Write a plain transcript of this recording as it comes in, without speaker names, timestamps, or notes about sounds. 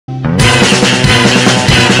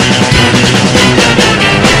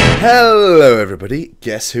everybody,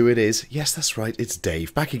 guess who it is? Yes, that's right, it's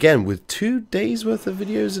Dave, back again with 2 days worth of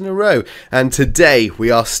videos in a row. And today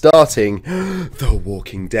we are starting The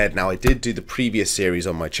Walking Dead. Now, I did do the previous series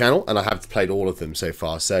on my channel, and I have played all of them so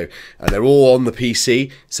far, and they're all on the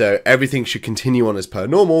PC, so everything should continue on as per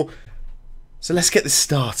normal. So let's get this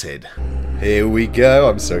started. Here we go,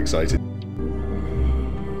 I'm so excited.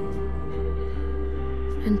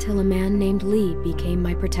 Until a man named Lee became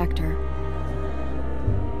my protector.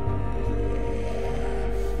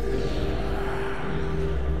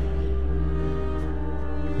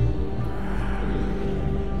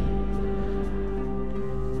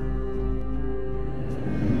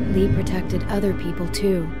 Lee protected other people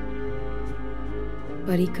too,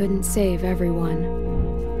 but he couldn't save everyone.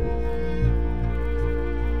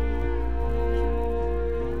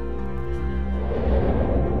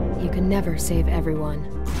 You can never save everyone.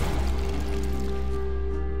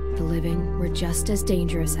 The living were just as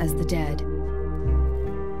dangerous as the dead.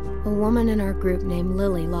 A woman in our group named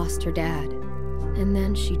Lily lost her dad, and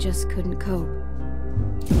then she just couldn't cope.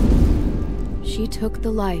 She took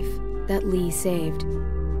the life that Lee saved.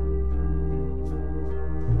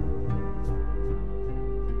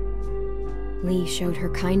 Lee showed her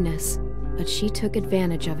kindness, but she took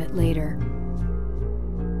advantage of it later.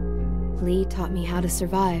 Lee taught me how to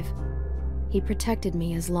survive. He protected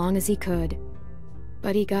me as long as he could,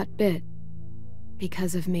 but he got bit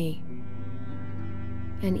because of me.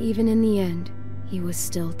 And even in the end, he was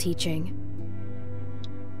still teaching.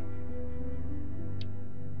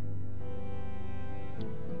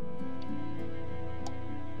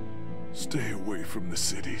 Stay away from the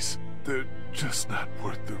cities. They're just not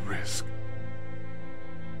worth the risk.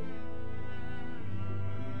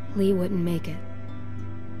 Lee wouldn't make it.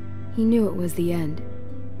 He knew it was the end.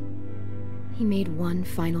 He made one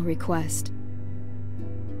final request.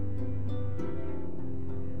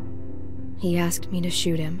 He asked me to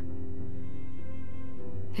shoot him.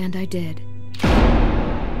 And I did.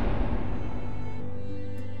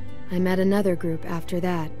 I met another group after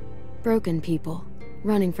that. Broken people,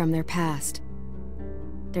 running from their past.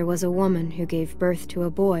 There was a woman who gave birth to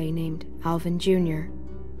a boy named Alvin Jr.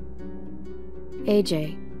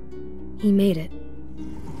 AJ. He made it.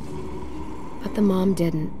 But the mom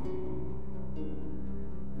didn't.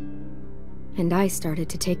 And I started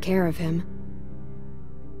to take care of him.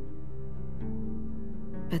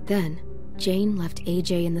 But then, Jane left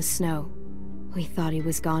AJ in the snow. We thought he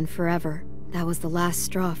was gone forever. That was the last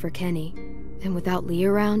straw for Kenny. And without Lee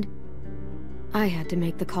around, I had to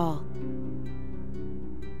make the call.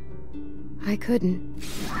 I couldn't.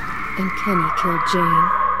 And Kenny killed Jane.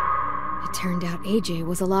 It turned out AJ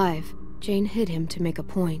was alive. Jane hid him to make a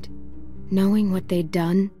point. Knowing what they'd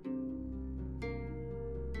done,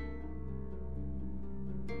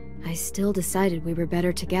 I still decided we were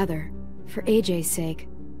better together, for AJ's sake,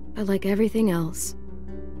 but like everything else,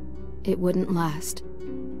 it wouldn't last.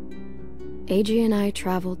 AJ and I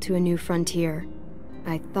traveled to a new frontier.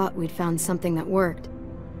 I thought we'd found something that worked,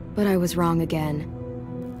 but I was wrong again.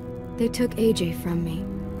 They took AJ from me,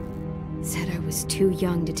 said I was too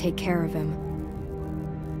young to take care of him.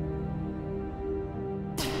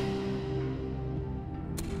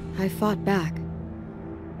 I fought back,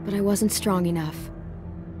 but I wasn't strong enough.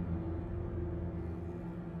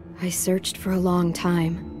 I searched for a long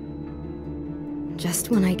time.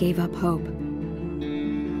 Just when I gave up hope,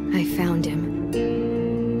 I found him.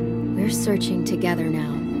 We're searching together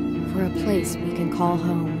now for a place we can call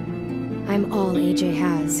home. I'm all AJ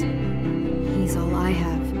has. He's all I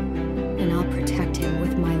have, and I'll protect him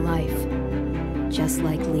with my life, just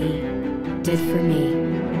like Lee did for me.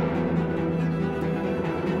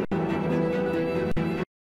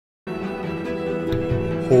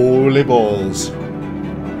 Holy balls.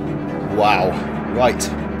 Wow. Right.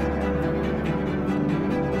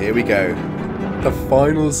 Here we go. The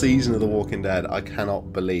final season of The Walking Dead. I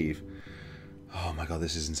cannot believe. Oh my god,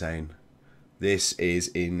 this is insane. This is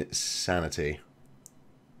insanity.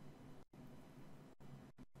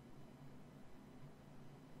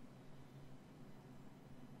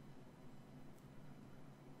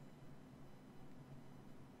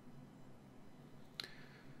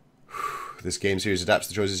 This game series adapts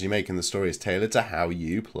the choices you make and the story is tailored to how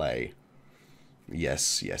you play.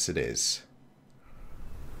 Yes, yes it is.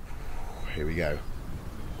 Here we go.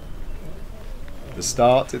 The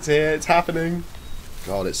start, it's here, it's happening.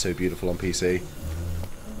 God, it's so beautiful on PC.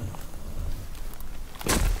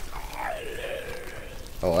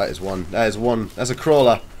 Oh, that is one. That is one. That's a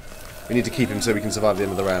crawler. We need to keep him so we can survive the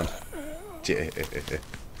end of the round.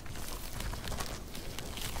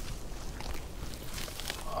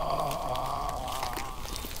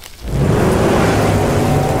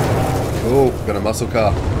 Cool. a muscle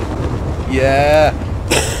car. Yeah!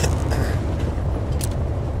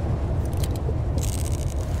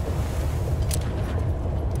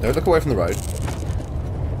 Don't look away from the road.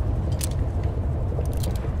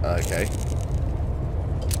 Okay.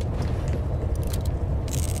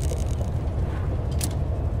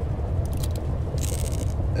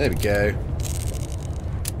 There we go.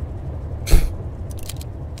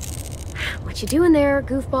 What you doing there,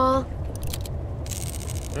 goofball?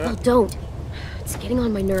 Oh, don't. It's getting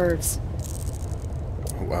on my nerves.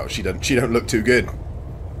 Wow, she don't look too good.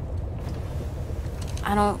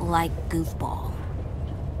 I don't like goofball.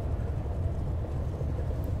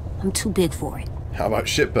 I'm too big for it. How about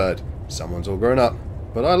shitbird? Someone's all grown up.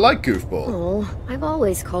 But I like goofball. Oh, I've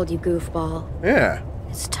always called you goofball. Yeah.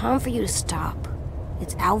 It's time for you to stop.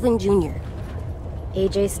 It's Alvin Jr.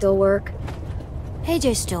 AJ still work?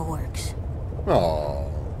 AJ still works.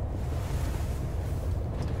 Aww.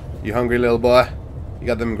 You hungry, little boy? You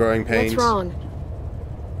got them growing pains? What's wrong?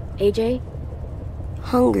 AJ?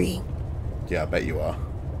 Hungry. Yeah, I bet you are.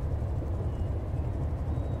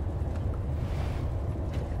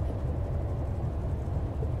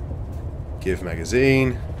 Give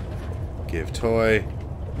magazine. Give toy.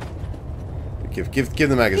 Give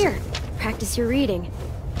the magazine. Here, practice your reading.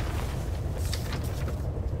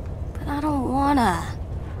 But I don't wanna.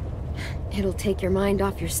 It'll take your mind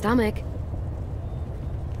off your stomach.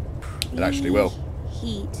 It actually will.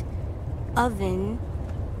 Heat. Oven.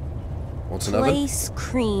 What's an oven? Place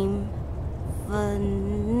cream.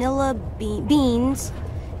 Vanilla beans.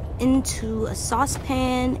 Into a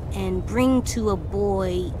saucepan and bring to a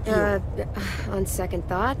boil. On second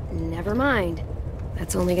thought, never mind.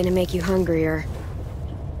 That's only gonna make you hungrier.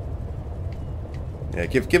 Yeah,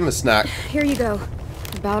 give him a snack. Here you go.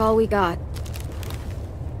 About all we got.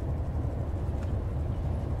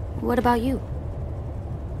 What about you?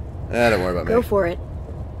 Don't worry about me. Go for it.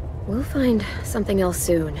 We'll find something else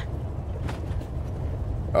soon.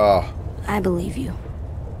 Oh, I believe you.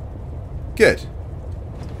 good.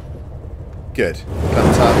 Good.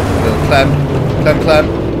 Clem time. Little clem. Clem.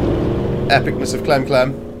 Epicness of clem.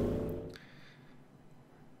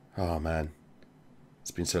 Oh, man. It's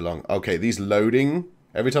been so long. Okay, these loading.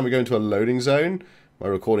 Every time we go into a loading zone, my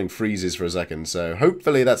recording freezes for a second. So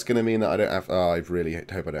hopefully that's going to mean that I don't have... Oh, I really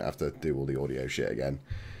hope I don't have to do all the audio shit again.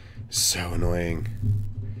 So annoying.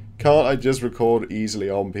 Can't I just record easily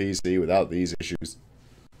on PC without these issues?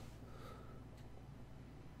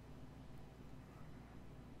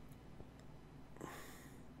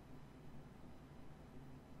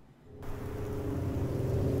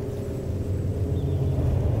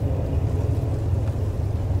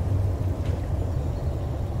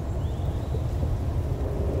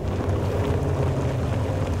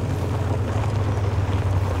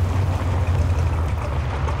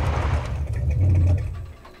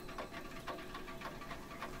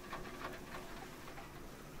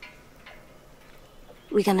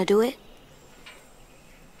 We gonna do it?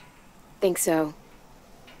 Think so.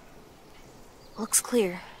 Looks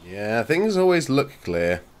clear. Yeah, things always look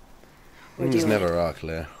clear. We're Things doing never it. are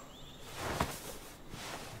clear.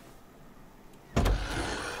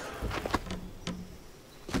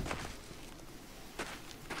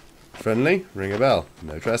 Friendly? Ring a bell.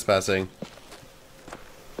 No trespassing.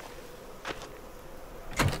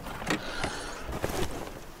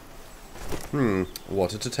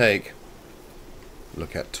 Water to take.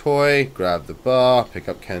 Look at toy. Grab the bar. Pick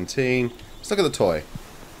up canteen. Let's look at the toy.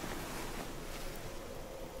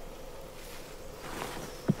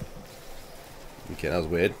 Okay, that was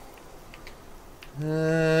weird.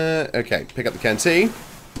 Okay, pick up the canteen.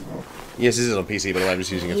 Yes, this is on PC, but I'm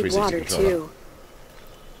just using a Need 360 water controller.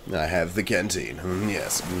 too. I have the canteen.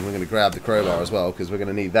 Yes, and we're going to grab the crowbar as well, because we're going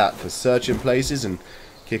to need that for searching places and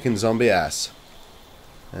kicking zombie ass.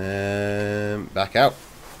 Back out.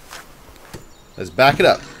 Let's back it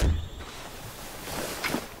up.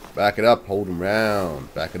 Back it up, hold him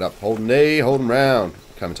round. Back it up, hold him knee, hold him round.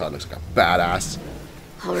 Clementine looks like a badass.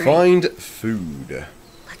 All right. Find food.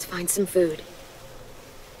 Let's find some food.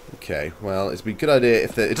 Okay, well, it'd be a good idea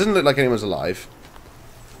if it doesn't look like anyone's alive.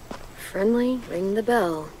 Friendly, ring the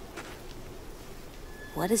bell.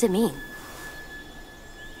 What does it mean?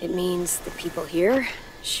 It means the people here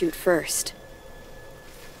shoot first.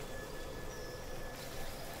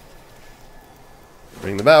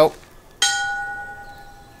 Ring the bell.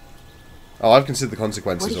 Oh, I've considered the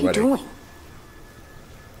consequences What are you already. doing?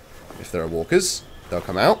 If there are walkers, they'll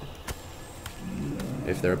come out.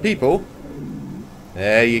 If there are people,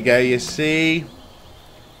 there you go, you see.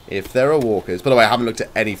 If there are walkers. By the way, I haven't looked at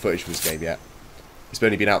any footage for this game yet. It's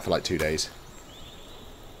only been out for like 2 days.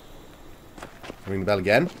 Ring the bell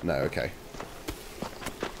again? No, okay.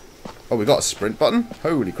 Oh, we got a sprint button?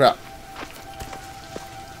 Holy crap.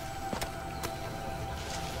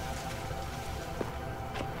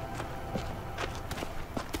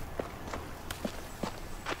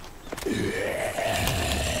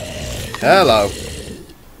 Hello.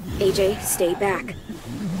 AJ, stay back.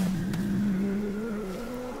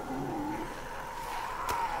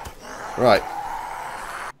 Right.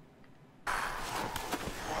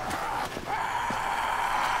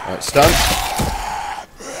 Right, stun.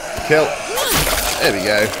 Kill. There we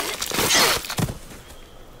go.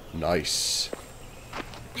 Nice.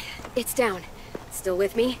 It's down. Still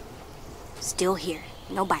with me? Still here.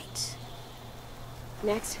 No bites.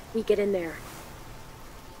 Next, we get in there.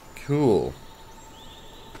 Cool.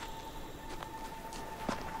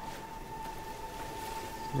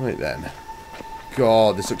 Right then.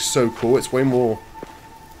 God, this looks so cool. It's way more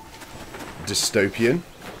dystopian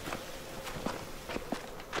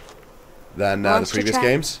than the previous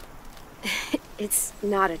games. It's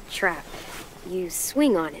not a trap. You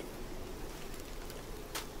swing on it.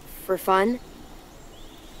 For fun?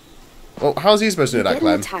 Well, how's he supposed to know that,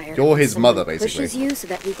 Clem? You're his mother, basically. Pushes you so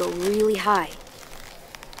that we go really high.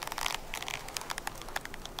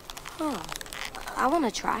 Oh, I want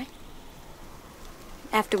to try.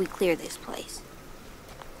 After we clear this place.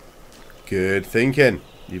 Good thinking.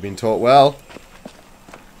 You've been taught well.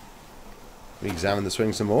 We examine the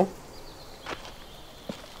swing some more.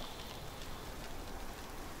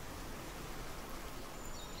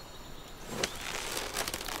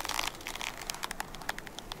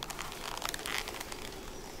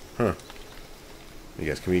 Huh. I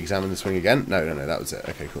guess, can we examine the swing again? No, that was it.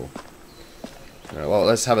 Okay, cool. Right, well,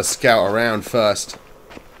 let's have a scout around first.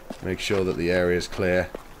 Make sure that the area is clear.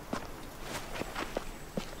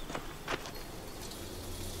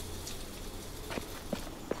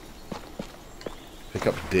 Pick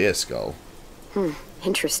up deer skull.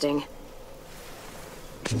 Interesting.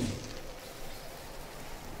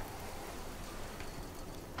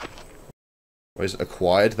 Where's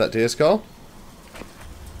acquired that deer skull?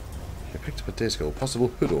 I picked up a deer skull. Possible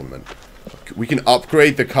hood ornament. We can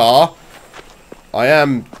upgrade the car. I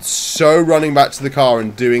am so running back to the car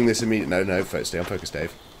and doing this immediately. No, stay on focus,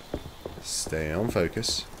 Dave. Stay on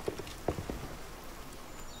focus.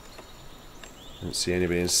 Don't see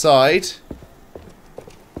anybody inside.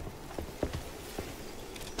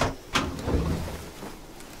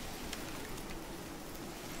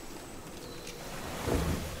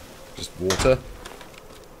 Just water.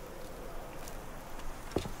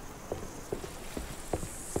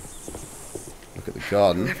 Look at the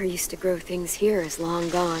garden. Whoever used to grow things here is long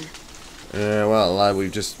gone. Well, we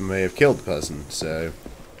just may have killed the person, so...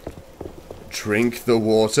 Drink the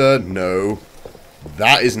water? No.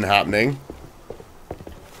 That isn't happening.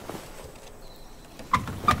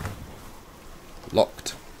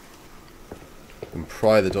 Locked. I can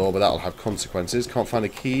pry the door, but that'll have consequences. Can't find a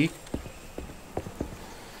key.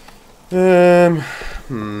 You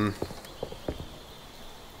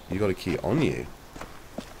got a key on you.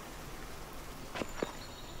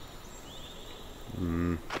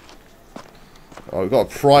 Oh, we've got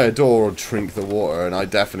to pry a door or drink the water, and I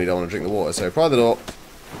definitely don't want to drink the water, so pry the door.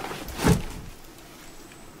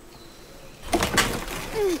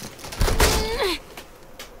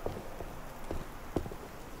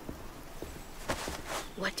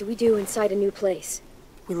 What do we do inside a new place?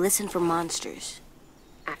 We listen for monsters.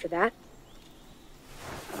 After that?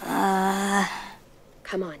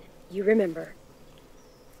 Come on, you remember.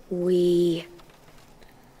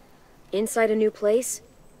 Inside a new place?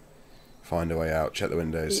 Find a way out. Check the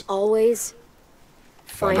windows. We always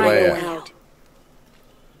find a way out.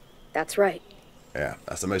 That's right. Yeah,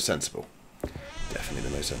 that's the most sensible. Definitely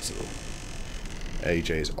the most sensible.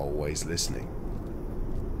 AJ's always listening.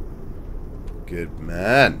 Good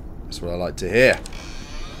man. That's what I like to hear.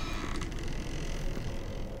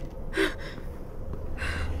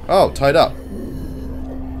 Oh, tied up.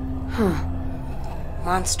 Huh.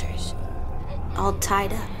 Monsters. All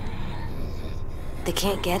tied up. They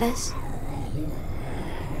can't get us?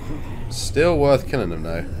 Still worth killing them,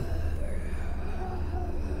 though.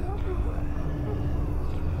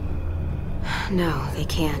 No, they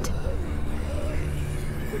can't.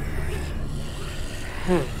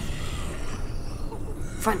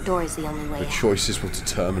 Front door is the only way The out. choices will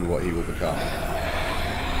determine what he will become.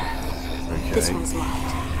 Okay. This one's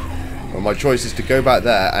locked. Well, my choice is to go back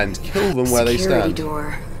there and kill them where they Security stand.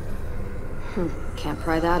 door. Can't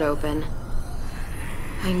pry that open.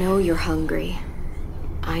 I know you're hungry.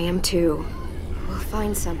 I am too. We'll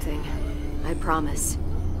find something. I promise.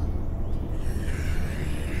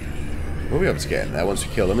 We'll be able to get in there once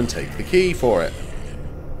we kill them and take the key for it.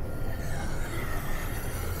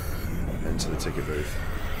 ticket booth.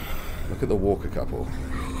 Look at the Walker couple.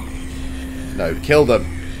 No, kill them.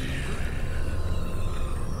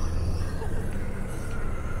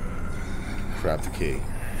 Grab the key.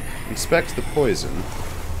 Inspect the poison.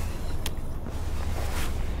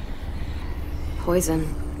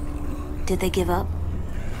 Poison. Did they give up?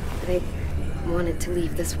 They wanted to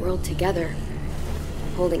leave this world together,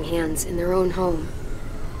 holding hands in their own home.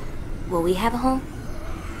 Will we have a home?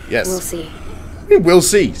 Yes. We'll see. We'll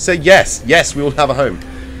see. Say yes. Yes, we will have a home.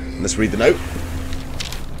 And let's read the note.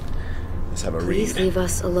 Let's have a Please read. leave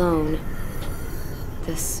us alone.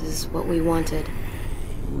 This is what we wanted.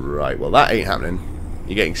 Right, well that ain't happening.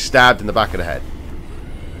 You're getting stabbed in the back of the head.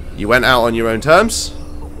 You went out on your own terms.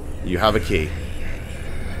 You have a key.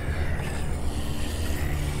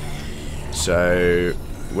 So,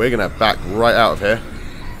 we're going to back right out of here.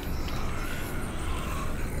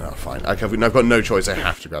 Oh, fine. Okay, I've got no choice. I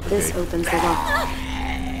have to grab the This key. opens the lock.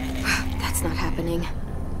 That's not happening.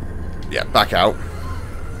 Yeah, back out.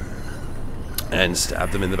 And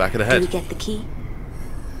stab them in the back of the Do head. we get the key?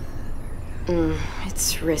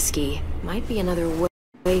 It's risky. Might be another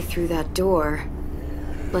way through that door.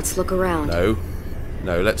 Let's look around. No.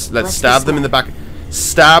 No, let's Let's stab be them in the back.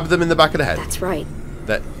 Stab them in the back of the head. That's right.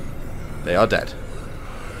 They are dead.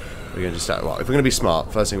 We're going to stab. Well, if we're going to be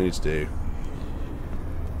smart, first thing we need to do.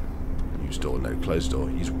 Use door, no, close door.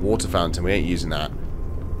 Use water fountain. We ain't using that.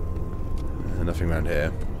 Nothing around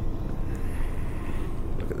here.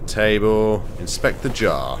 Look at the table. Inspect the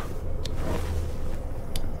jar.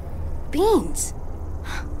 Beans.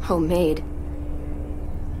 Homemade.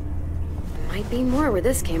 Might be more where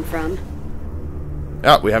this came from.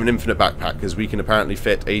 Ah, we have an infinite backpack because we can apparently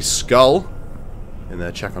fit a skull in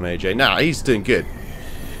there. Check on AJ. Nah, he's doing good.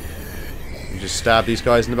 We just stab these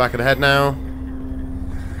guys in the back of the head now.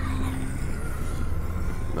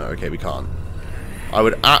 No, okay, we can't. I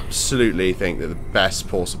would absolutely think that the best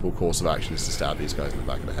possible course of action is to stab these guys in the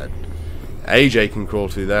back of the head. AJ can crawl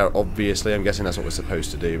through there, obviously. I'm guessing that's what we're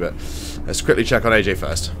supposed to do, but let's quickly check on AJ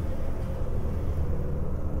first.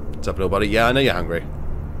 What's up, little buddy? Yeah, I know you're hungry.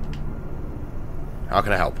 How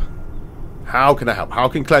can I help? How can I help? How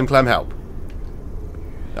can Clem help?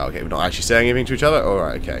 Okay, we're not actually saying anything to each other?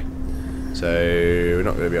 Alright, okay. So, we're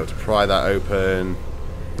not going to be able to pry that open.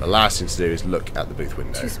 The last thing to do is look at the booth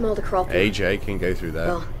window. Too small to crawl through. AJ can go through there.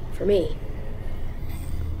 Well, for me.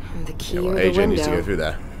 The key Yeah, well, or the AJ window. needs to go through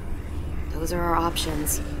there. Those are our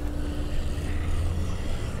options.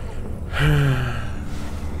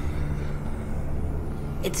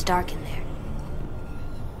 It's dark in there.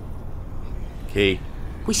 Key.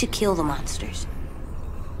 We should kill the monsters.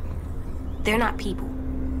 They're not people.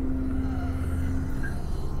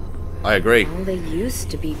 I agree. Well, they used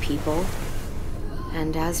to be people.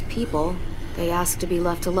 And as people, they asked to be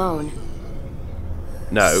left alone.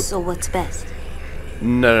 No. So what's best?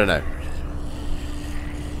 No, no, no.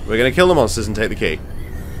 We're going to kill the monsters and take the key.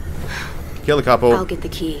 Kill the couple. I'll get the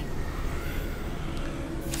key.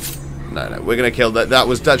 No, no. We're going to kill that. That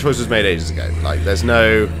choice was made ages ago. Like, there's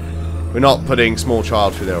no... We're not putting small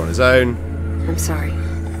child through there on his own. I'm sorry.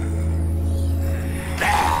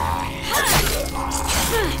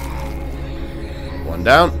 One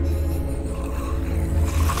down.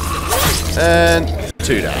 And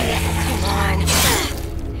 2 down. Come on.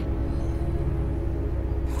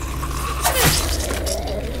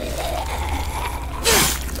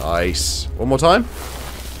 Nice. One more time?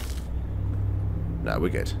 No, we're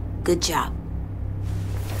good. Good job.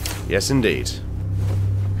 Yes, indeed.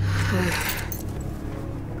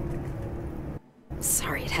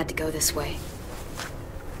 Sorry it had to go this way.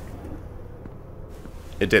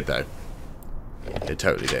 It did, though. It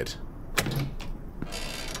totally did.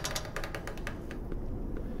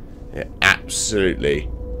 It absolutely,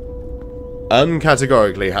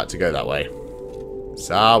 uncategorically had to go that way.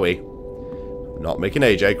 Sorry. Not making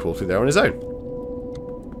AJ crawl through there on his own.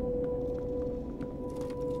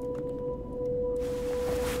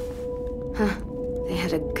 They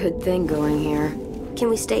had a good thing going here. Can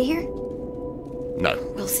we stay here? No.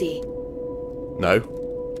 We'll see. No.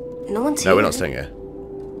 No one's here. No, we're not staying here.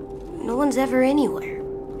 No one's ever anywhere.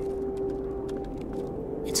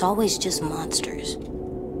 It's always just monsters.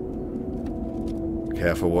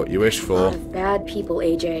 Careful what you wish A for. lot of bad people,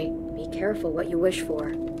 AJ. Be careful what you wish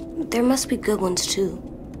for. There must be good ones too.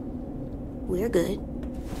 We're good.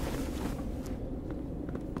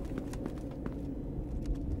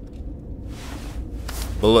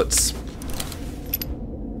 Bullets.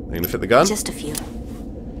 They gonna fit the gun? Just a few.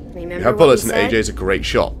 Remember You have what bullets we and said? AJ's a great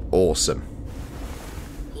shot. Awesome.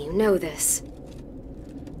 You know this.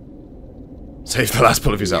 Save the last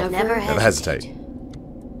bullet for yourself. Never Never hesitate.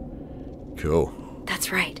 Cool.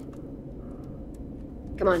 That's right.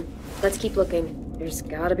 Come on, let's keep looking. There's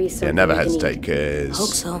gotta be something. Yeah, never we can hesitate, eat. because... Hope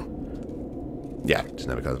so. Yeah, just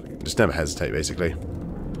never hesitate, basically.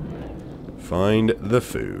 Find the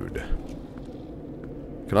food.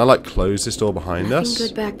 Can I, like, close this door behind Nothing us?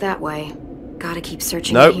 good back that way. Gotta keep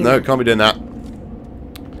searching. No, here. no, can't be doing that.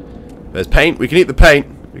 There's paint. We can eat the paint.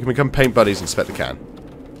 We can become paint buddies and spit the can.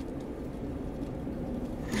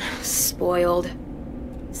 Spoiled.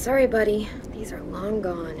 Sorry, buddy. These are long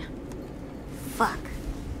gone. Fuck.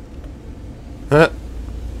 Huh?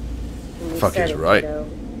 And we Fuck said is it, right. though.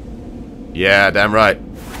 Yeah, damn right.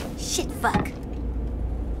 Shit, fuck.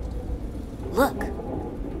 Look.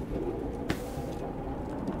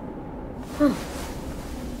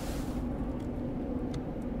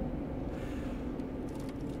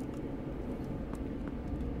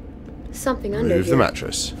 Something under Move here. the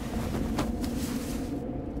mattress.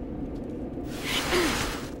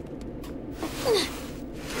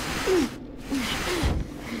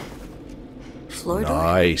 Floor door?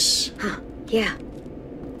 Nice. Yeah.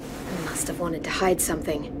 I must have wanted to hide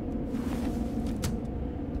something.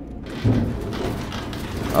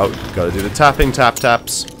 Oh, gotta do the tapping,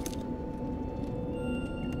 taps.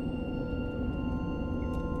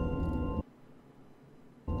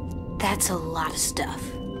 That's a lot of stuff.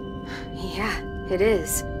 Yeah, it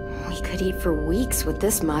is. We could eat for weeks with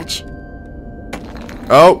this much.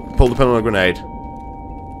 Oh, pull the pin on a grenade.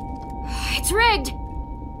 It's rigged!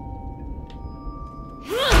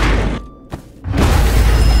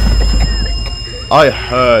 I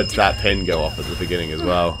heard that pin go off at the beginning as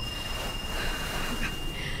well.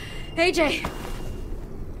 AJ!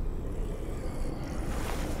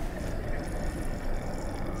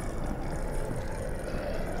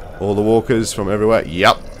 All the walkers from everywhere.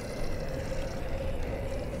 Yep.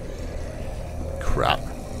 Crap.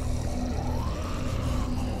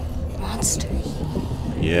 Monsters.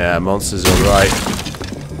 Yeah, monsters are right.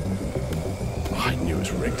 Oh, I knew it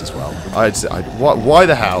was rigged as well. Why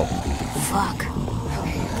the hell? Fuck.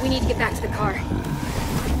 We need to get back to the car.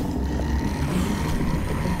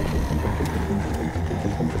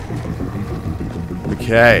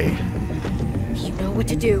 Okay. You know what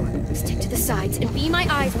to do. Stick to the sides and be my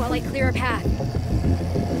eyes while I clear a path.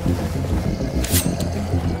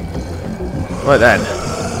 Right then.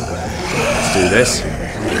 Let's do this.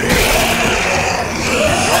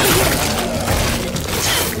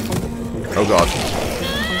 Oh god.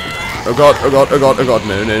 Oh god, oh god, oh god, oh god.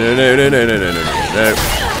 No, no, no, no, no, no, no, no, no, no.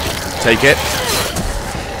 Take it.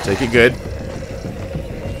 Take it good.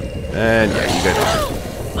 And yeah, you go.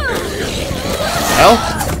 Hell?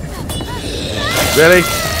 Really?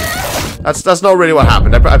 That's not really what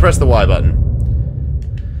happened. I pressed the Y button.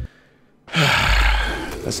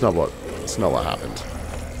 That's not what happened.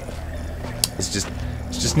 It's just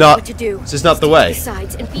not. What to do. It's just not the way. The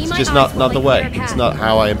sides and be It's my just eyes not while the I way. clear a path. It's not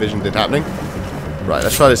how I envisioned it happening. Right,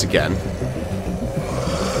 let's try this again.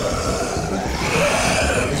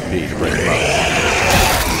 Let's B to bring him up.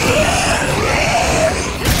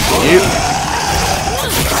 You.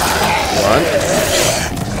 One.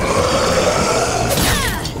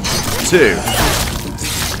 Two.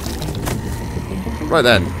 Right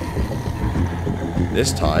then.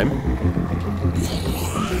 This time.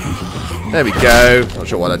 There we go. Not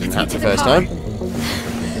sure why that didn't happen the first time.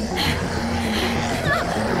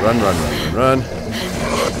 Run, run, run, run, run.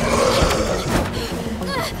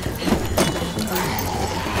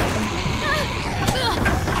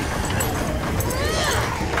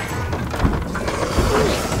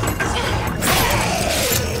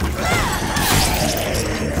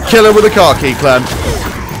 Kill him with a car key, Clem.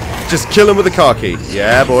 Just kill him with a car key.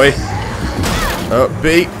 Yeah, boy. Oh,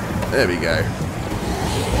 B. There we go.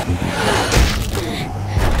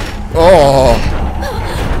 Oh!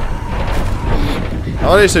 How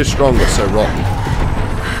are they so strong but so rotten?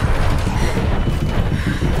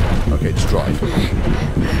 Okay, just drive.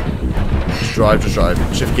 Just drive, just drive.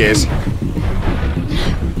 Shift gears.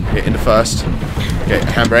 Okay, into first. Okay,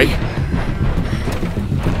 handbrake.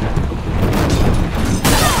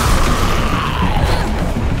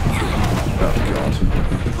 Oh god.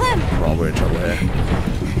 Oh, we're in trouble here.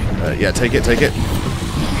 Yeah, take it, take it.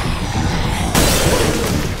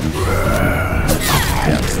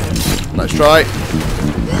 Yeah. Nice try.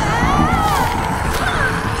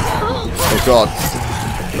 Oh god.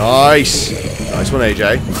 Nice. Nice one,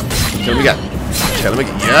 AJ. Kill him again. Kill him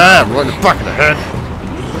again. Yeah, right in the back of the head.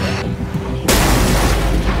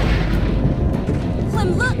 Clem,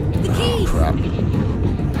 look! The key! Crap.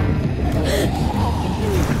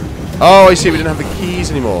 Oh, I see. We didn't have the keys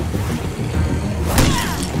anymore.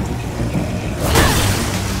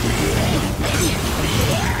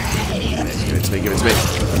 Give it to me, give it to me.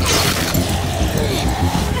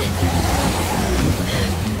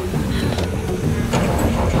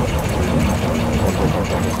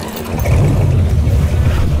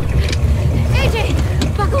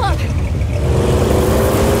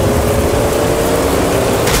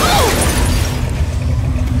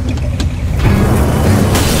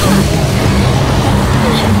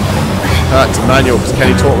 Is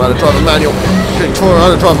Kenny taught him how to drive a manual? Kenny taught him how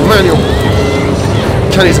to drive a manual.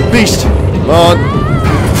 Kenny's a beast. Come on.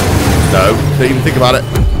 No, didn't even think about it.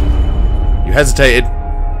 You hesitated.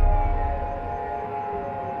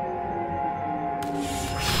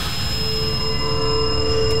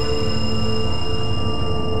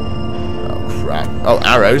 Oh crap. Oh,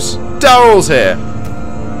 arrows. Daryl's here.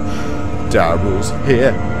 Daryl's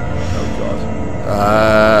here. Oh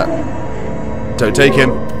god. Don't take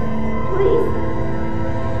him.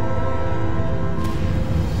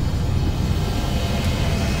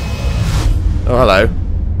 Oh, hello.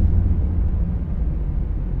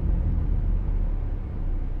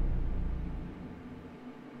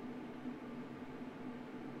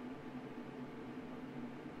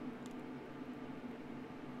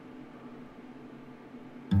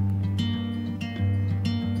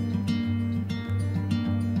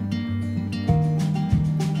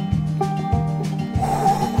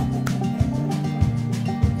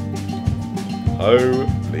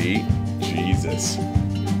 Holy Jesus.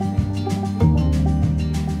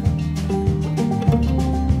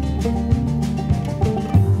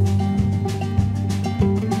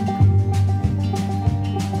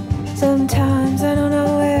 Sometimes I don't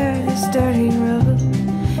know where this dirty road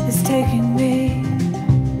is taking me.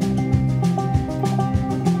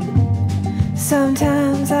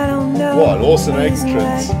 Sometimes I don't know. What an awesome what is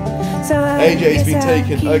entrance. right. So I AJ's guess been I'll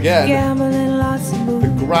taken keep again. gambling lots of The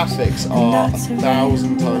moves. graphics are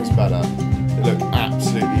 1,000 times better. They look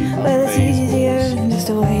absolutely Well, it's easier amazing. than just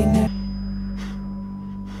waiting.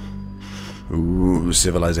 Ooh,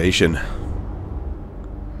 civilization.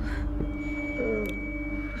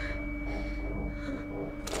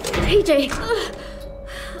 AJ!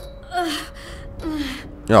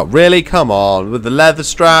 Oh, really? Come on, with the leather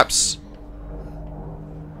straps.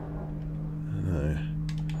 No.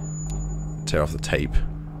 Tear off the tape.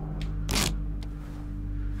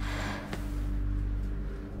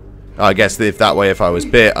 Oh, I guess if that way, if I was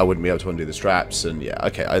bit, I wouldn't be able to undo the straps, and yeah,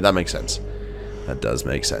 okay, that makes sense. That does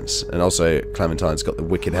make sense. And also, Clementine's got the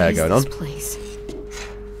wicked hair going on. Place?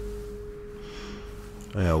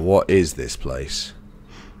 Yeah, what is this place?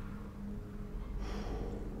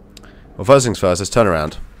 Well, first things first, let's turn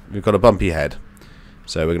around. We've got a bumpy head.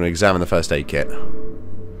 So we're going to examine the first aid kit.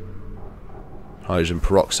 Hydrogen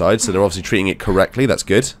peroxide, so they're obviously treating it correctly. That's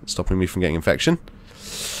good. Stopping me from getting infection.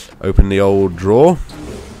 Open the old drawer.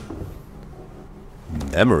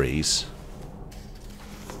 Memories.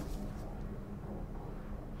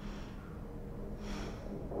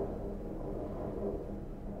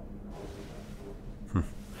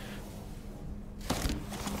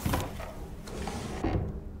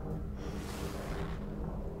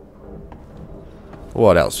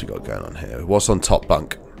 What else we got going on here? What's on top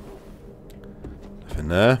bunk? Nothing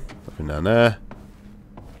there. Nothing down there.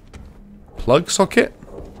 Plug socket?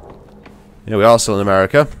 Yeah, we are still in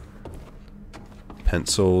America.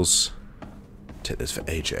 Pencils. Take this for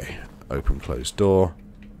AJ. Open, closed door.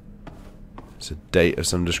 It's a date of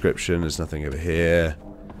some description. There's nothing over here.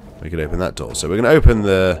 We could open that door. So we're going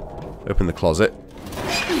to open the closet.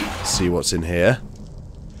 See what's in here.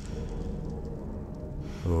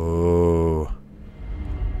 Oh.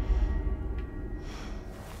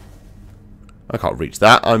 I can't reach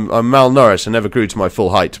that. I'm malnourished. I never grew to my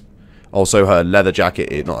full height. Also, her leather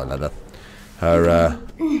jacket, not a leather.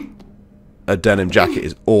 Her denim jacket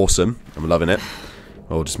is awesome. I'm loving it.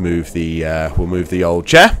 We'll just move the we'll move the old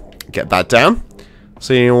chair. Get that down.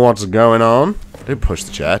 See what's going on. Don't push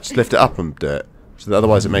the chair. Just lift it up and do it. So that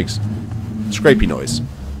otherwise it makes scrapey noise.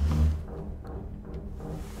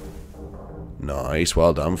 Nice.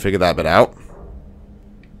 Well done. Figure that bit out.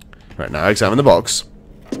 Right, now examine the box.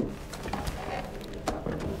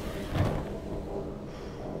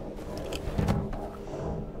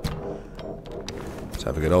 Let's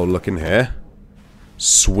have a good old look in here.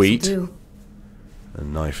 Sweet. The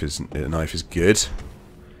knife is good.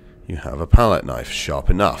 You have a palette knife, sharp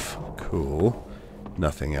enough. Cool.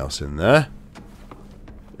 Nothing else in there.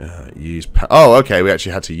 Oh, okay. We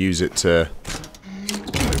actually had to use it to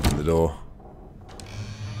open the door.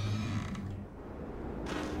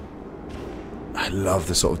 I love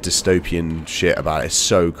the sort of dystopian shit about it. It's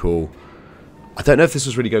so cool. I don't know if this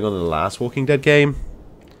was really going on in the last Walking Dead game,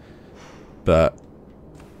 but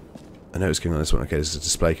I know it's going on this one. Okay, this is a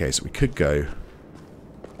display case. We could go.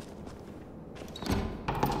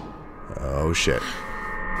 Oh shit.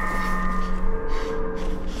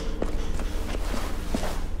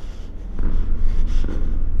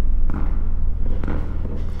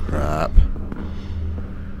 Crap.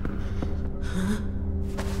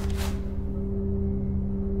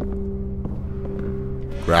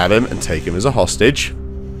 Grab him and take him as a hostage.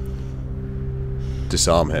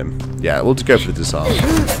 disarm him. Yeah, we'll just go for the disarm.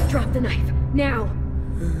 Drop the knife, now!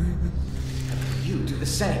 You do the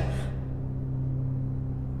same.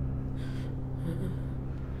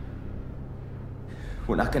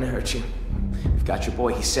 We're not gonna hurt you. We've got your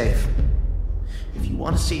boy, he's safe. If you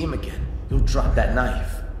want to see him again, you'll drop that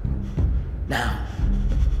knife. Now.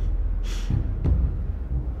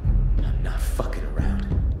 I'm not fucking around.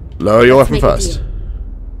 Lower your weapon Make a first. deal.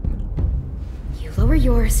 You lower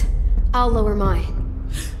yours, I'll lower mine.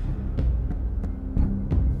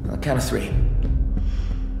 On the count of 3.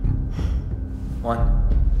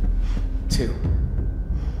 1, 2,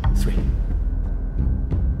 3.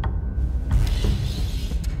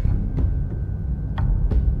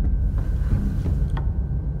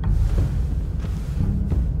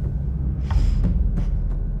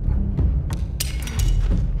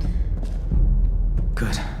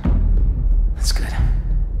 Good. That's good.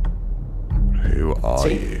 Who are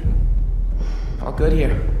See? you? All good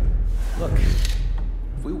here. Look,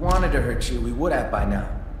 if we wanted to hurt you, we would have by now.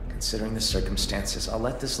 Considering the circumstances, I'll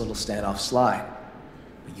let this little standoff slide.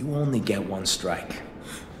 But you only get 1 strike.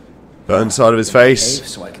 Burn side of his face. Behave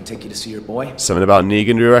so I can take you to see your boy. Something about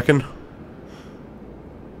Negan, do you reckon?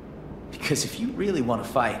 Because if you really want to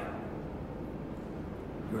fight,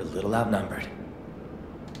 you're a little outnumbered.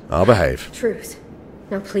 I'll behave. Truth.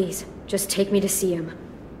 Now please, just take me to see him.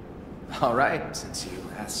 All right, since you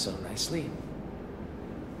asked so nicely.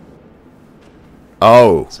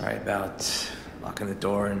 Oh. Sorry about locking the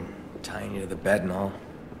door and tying you to the bed and all.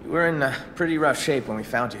 You were in pretty rough shape when we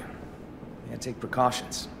found you. We had to take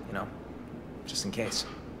precautions, you know, just in case.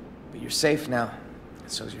 But you're safe now,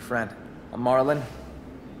 and so's your friend. I'm Marlon.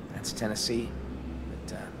 That's Tennessee,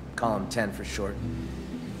 but call him 10 for short.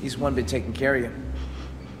 He's one been taking care of you.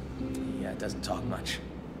 He doesn't talk much.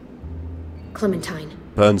 Clementine.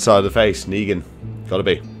 Burn side of the face. Negan. Gotta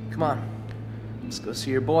be. Come on, let's go see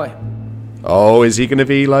your boy. Oh, is he gonna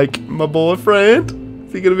be like my boyfriend?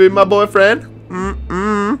 Is he gonna be my boyfriend?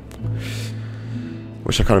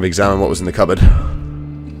 Wish I kind of examined what was in the cupboard.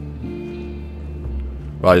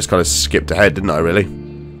 Well, I just kind of skipped ahead, didn't I, really?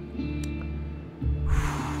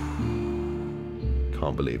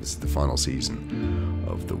 Can't believe this is the final season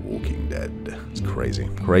of The Walking Dead. It's crazy.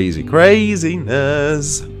 Crazy.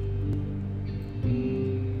 Craziness.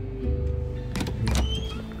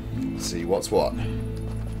 Let's see what's what.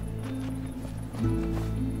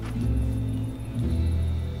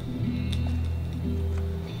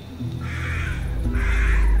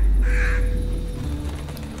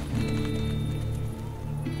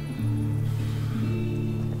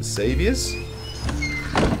 Saviors?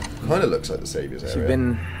 Kind of looks like the Saviors area. You've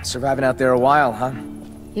been surviving out there a while, huh?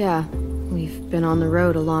 Yeah, we've been on the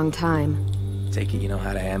road a long time. Take it you know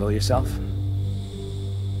how to handle yourself?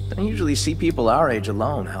 Don't usually see people our age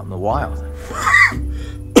alone out in the wild.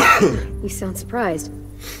 You sound surprised.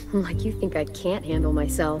 Like you think I can't handle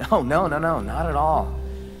myself. Oh, no, not at all.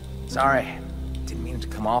 Sorry, didn't mean it to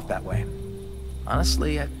come off that way.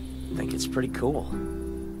 Honestly, I think it's pretty cool.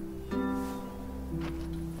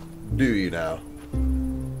 Do you now?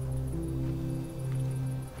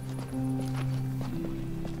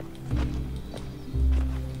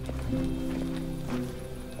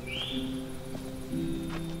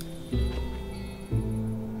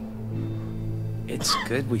 It's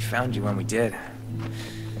good we found you when we did.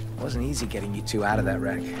 It wasn't easy getting you two out of that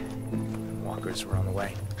wreck. Walkers were on the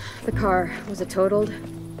way. The car, was it totaled?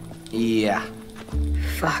 Yeah,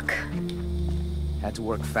 Fuck. had to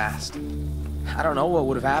work fast. I don't know what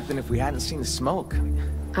would have happened if we hadn't seen the smoke.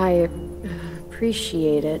 I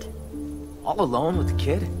appreciate it. All alone with the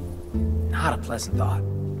kid? Not a pleasant thought.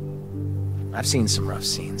 I've seen some rough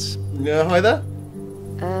scenes. Yeah, hi there.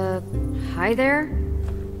 Hi there?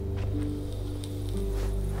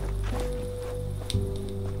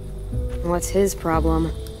 What's his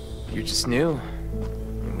problem? You're just new.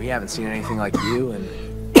 And we haven't seen anything like you and...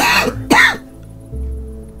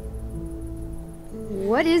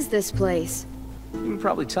 What is this place? You can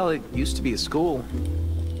probably tell it used to be a school.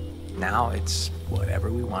 Now it's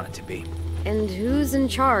whatever we want it to be. And who's in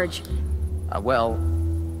charge? Well,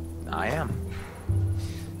 I am.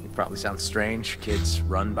 It probably sounds strange, kids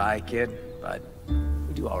run by a kid, but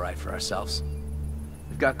we do all right for ourselves.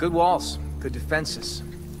 We've got good walls, good defenses,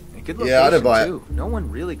 and good location, Yeah, I don't buy it. too. No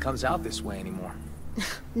one really comes out this way anymore.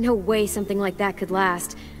 No way something like that could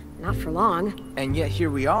last. Not for long. And yet here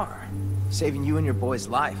we are, saving you and your boy's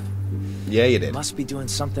life. Yeah, you did. Must be doing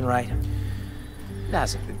something right. It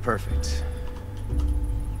hasn't been perfect.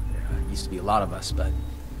 There used to be a lot of us, but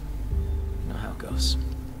you know how it goes.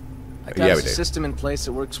 I got Yeah, a we do. system in place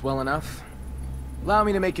that works well enough. Allow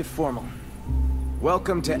me to make it formal.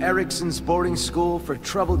 Welcome to Erickson's boarding school for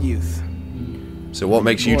troubled youth. So what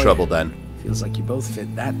makes you Boy, troubled then? Feels like you both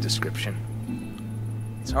fit that description.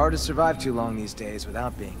 It's hard to survive too long these days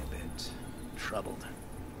without being a bit troubled.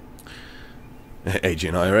 AJ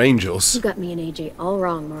and I are angels. You got me and AJ all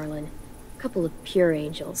wrong, Marlon. Couple of pure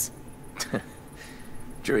angels.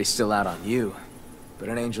 Jury's still out on you, but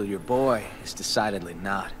an angel your boy is decidedly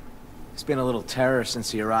not. He's been a little terror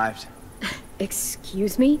since he arrived.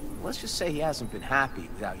 Excuse me? Let's just say he hasn't been happy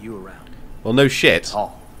without you around. Well, no shit.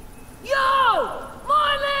 Oh. Yo!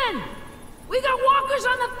 Marlon! We got walkers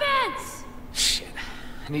on the fence! Shit.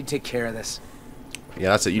 I need to take care of this.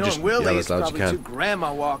 Yeah, that's it. You just Willie yell is as loud as you probably can. 2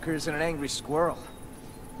 grandma walkers and an angry squirrel.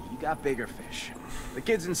 You got bigger fish. The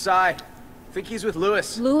kid's inside. Think he's with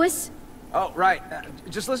Lewis. Lewis? Oh, right.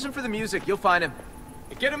 Just listen for the music. You'll find him.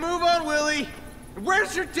 Get a move on, Willie!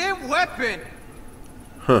 Where's your damn weapon?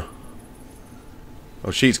 Huh.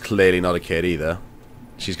 Well, she's clearly not a kid either.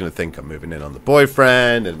 She's going to think I'm moving in on the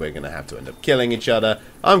boyfriend, and we're going to have to end up killing each other.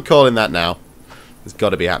 I'm calling that now. It's got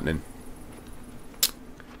to be happening.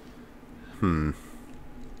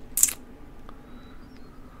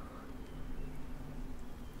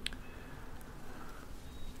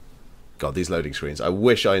 God, these loading screens. I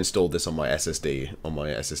wish I installed this on my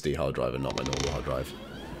SSD hard drive and not my normal hard drive.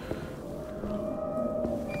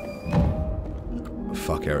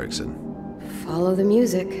 Fuck Erickson. Follow the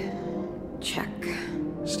music. Check.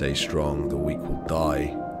 Stay strong, the weak will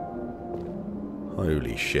die.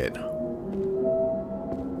 Holy shit.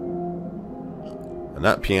 And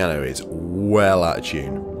that piano is well out of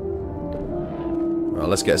tune. Well,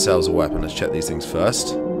 let's get ourselves a weapon. Let's check these things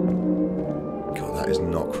first. God, that is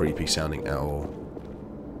not creepy sounding at all.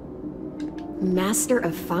 Master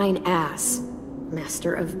of Fine Ass.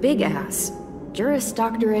 Master of Big Ass. Juris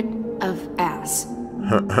Doctorate of Ass.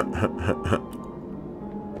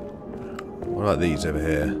 What about these over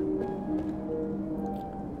here?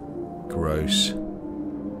 Gross.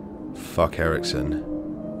 Fuck Erickson.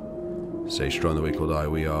 Stay strong, the weak will die.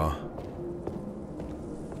 We are.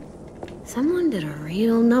 Someone did a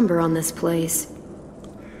real number on this place.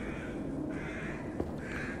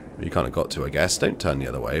 You kind of got to, I guess. Don't turn the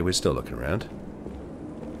other way. We're still looking around.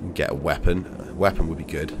 Get a weapon. A weapon would be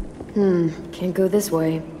good. Can't go this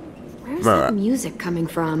way. Where's that music coming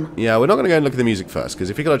from? Yeah, we're not going to go and look at the music first, because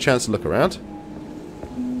if we got a chance to look around...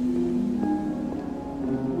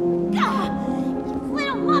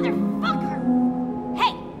 Little motherfucker!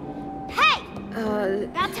 Hey! Hey!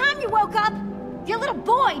 About time you woke up! Your little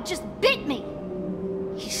boy just bit me!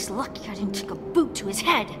 He's lucky I didn't take a boot to his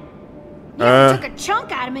head. You took a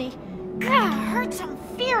chunk out of me. God, hurts him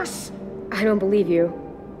fierce. I don't believe you.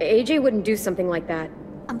 AJ wouldn't do something like that.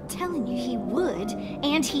 I'm telling you he would,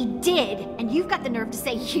 and he did, and you've got the nerve to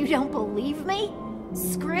say you don't believe me?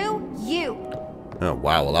 Screw you. Oh,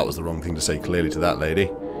 wow. Well, that was the wrong thing to say clearly to that lady.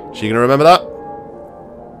 She going to remember that?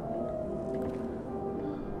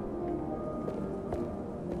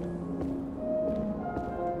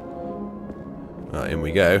 In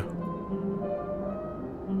we go.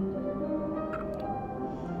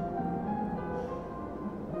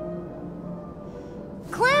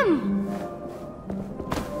 Clem!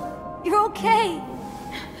 You're okay.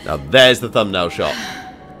 Now there's the thumbnail shot.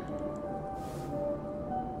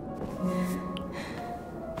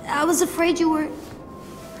 I was afraid you were...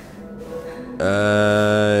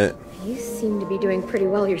 You seem to be doing pretty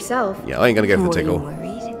well yourself. Yeah, I ain't gonna go for the Were you tickle.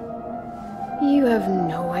 worried? You have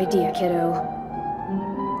no idea, kiddo.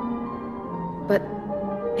 But,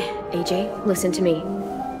 AJ, listen to me.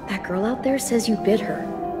 That girl out there says you bit her.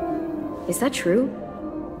 Is that true?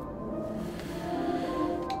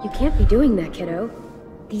 You can't be doing that, kiddo.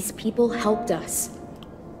 These people helped us.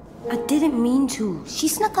 I didn't mean to. She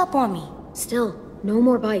snuck up on me. Still, no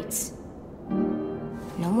more bites.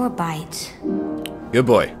 No more bites. Good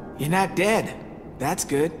boy. You're not dead. That's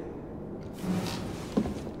good.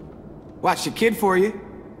 Watch your kid for you.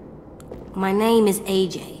 My name is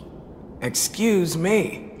AJ. Excuse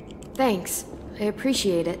me. Thanks. I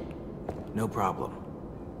appreciate it. No problem.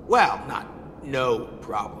 Well, not no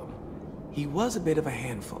problem. He was a bit of a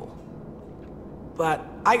handful. But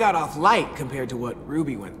I got off light compared to what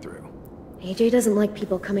Ruby went through. AJ doesn't like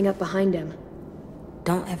people coming up behind him.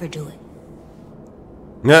 Don't ever do it.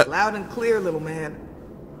 Yeah. Loud and clear, little man.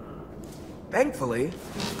 Thankfully,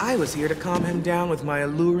 I was here to calm him down with my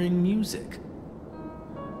alluring music.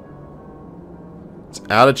 It's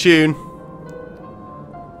out of tune.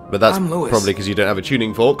 But that's I'm Lewis. probably because you don't have a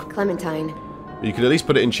tuning fork. Clementine. You could at least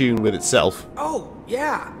put it in tune with itself. Oh,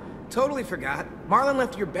 yeah. Totally forgot. Marlon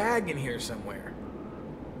left your bag in here somewhere.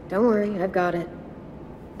 Don't worry, I've got it.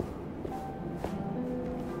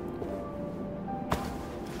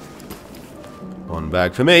 One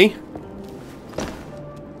bag for me.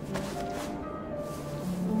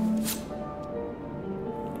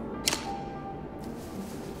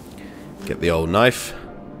 Get the old knife.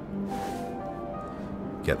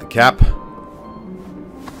 Get the cap.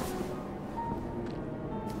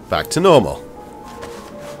 Back to normal.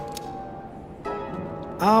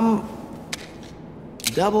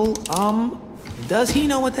 Does he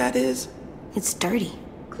know what that is? It's dirty.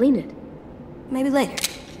 Clean it. Maybe later.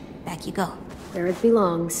 Back you go. Where it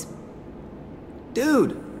belongs.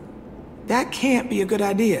 Dude, that can't be a good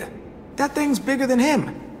idea. That thing's bigger than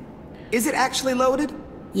him. Is it actually loaded?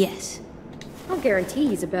 Yes. I'll guarantee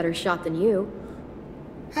he's a better shot than you.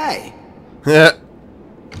 Hey, Yeah.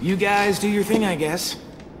 you guys do your thing, I guess.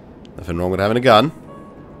 Nothing wrong with having a gun.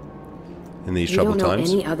 In these You troubled don't know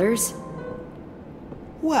times. any others?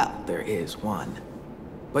 Well, there is one.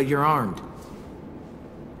 But you're armed.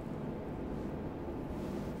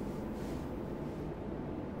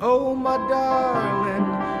 Oh, my darling.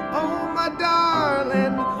 Oh, my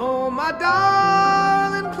darling. Oh, my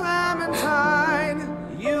darling Clementine.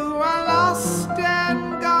 You are lost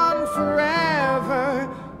and gone forever.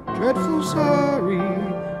 Dreadful sorry,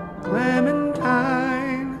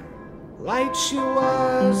 Clementine. Light she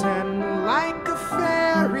was and like a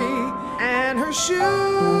fairy, and her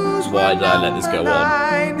shoes Why did I let this go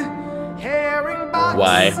on? Herring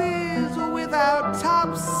boxes without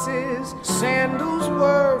topses, sandals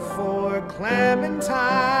were for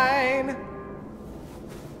Clementine.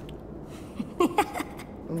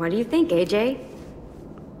 What do you think, AJ?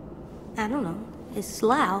 I don't know. It's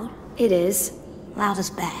loud. It is. Loud is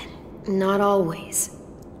bad. Not always.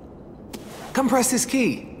 Come press this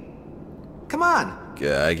key. Come on.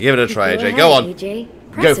 Yeah, give it a try, AJ. ahead, Go on. AJ.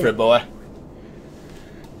 Go Press for it, boy.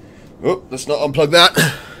 Oh, let's not unplug that.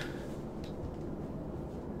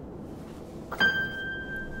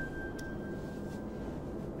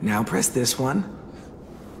 Now press this one.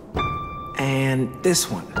 And this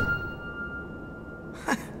one.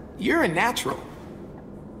 You're a natural.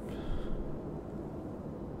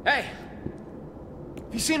 Hey!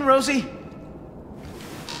 Have you seen Rosie?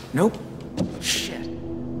 Nope. Shit.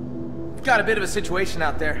 We've got a bit of a situation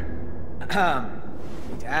out there.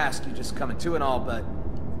 Hate to ask, you just coming to and all, but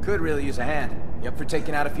could really use a hand. You up for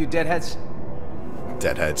taking out a few deadheads?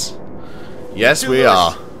 Deadheads. Yes, Do we this.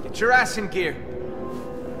 are. Get your ass in gear.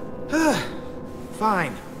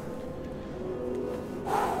 Fine.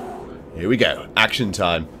 Here we go. Action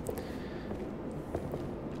time.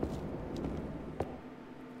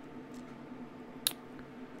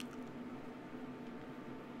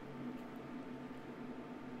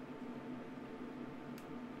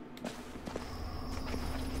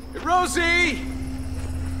 Hey, Rosie!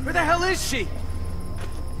 Where the hell is she?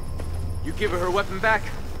 You give her weapon back?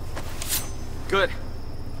 Good.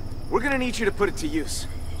 We're gonna need you to put it to use.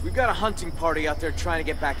 We've got a hunting party out there trying to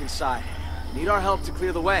get back inside. Need our help to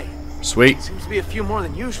clear the way. Sweet. Seems to be a few more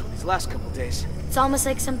than usual these last couple days. It's almost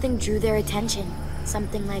like something drew their attention.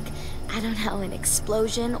 Something like, I don't know, an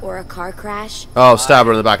explosion or a car crash. Oh, stab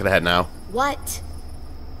her in the back of the head now. What?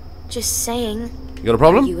 Just saying. You got a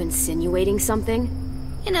problem? Are you insinuating something?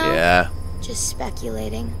 You know, Yeah. just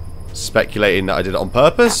speculating. Speculating that I did it on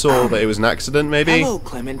purpose or that it was an accident, maybe? Hello,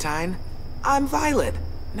 Clementine. I'm Violet.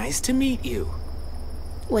 Nice to meet you.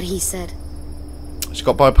 What he said. She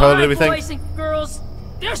got bipolar and everything. Boys and girls,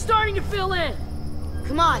 they're starting to fill in.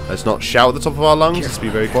 Come on. Let's not shout at the top of our lungs. Let's be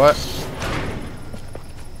very quiet.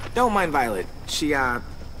 Don't mind Violet. She,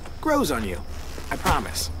 grows on you. I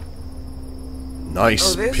promise.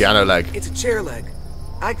 Nice. Oh, this? Piano leg. It's a chair leg.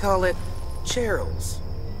 I call it Cheryl's.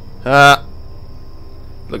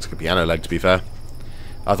 Looks like a piano leg, to be fair.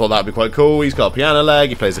 I thought that would be quite cool. He's got a piano leg.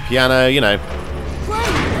 He plays the piano, you know. Clem,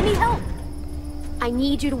 I need help. I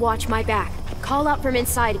need you to watch my back. Call out from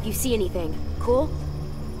inside if you see anything. Cool?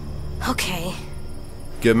 Okay.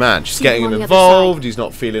 Good man. She's See you getting on him the other involved. side. He's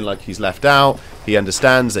not feeling like he's left out. He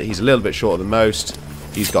understands that he's a little bit shorter than most.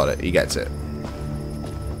 He's got it. He gets it.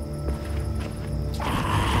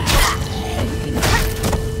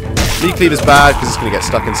 Lead cleaver's bad because it's going to get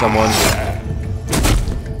stuck in someone.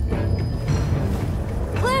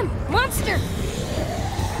 Clem, monster!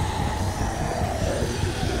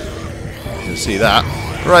 You can see that.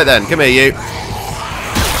 Right then, come here, you.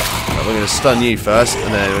 We're going to stun you first,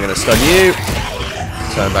 and then we're going to stun you.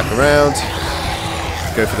 Turn back around.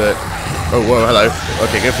 Go for the... Oh, whoa, hello.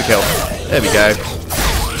 Okay, go for the kill. There we go.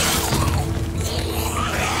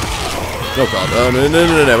 Oh, God. Oh, no, no, no,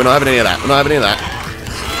 no, no. We're not having any of that. We're not having any of that.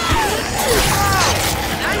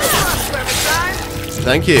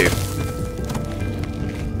 Thank you.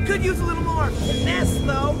 Could use a little more finesse,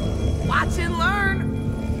 though. Watch and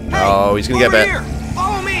learn. Hey, Oh, he's gonna get bit. Here.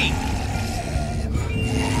 Follow me.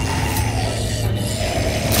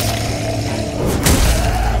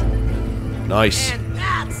 Nice. And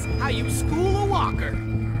that's how you school a walker.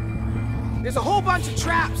 There's a whole bunch of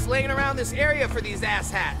traps laying around this area for these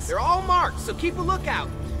asshats. They're all marked, so keep a lookout.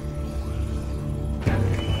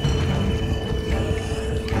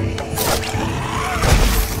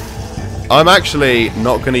 I'm actually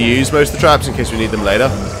not going to use most of the traps in case we need them later.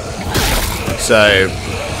 So,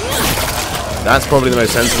 that's probably the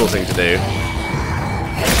most sensible thing to do.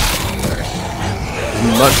 As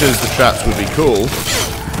much as the traps would be cool,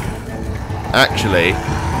 actually,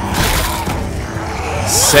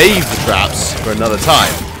 save the traps for another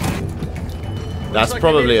time. That's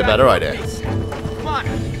probably a better idea. Come on,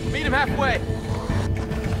 meet him halfway.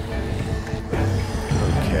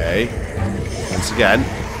 Okay. Once again.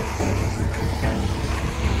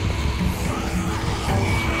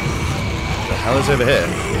 What the hell is over here?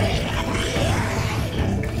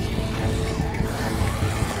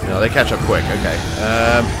 No, they catch up quick. Okay.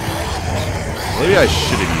 Maybe I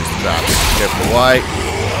should have used the traps. Go for the white.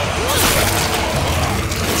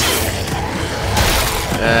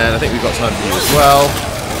 And I think we've got time for you as well.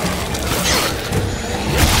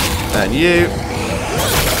 And you.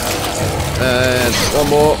 And one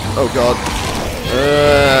more. Oh god.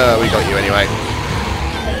 We got you anyway.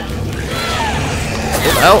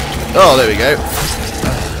 What the hell? Oh, there we go.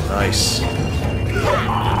 Nice.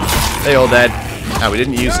 They all dead. And we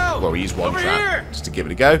didn't use... Well, we used one trap just to give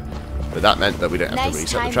it a go. But that meant that we don't have to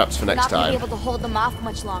reset the traps for next time. Not be able to hold them off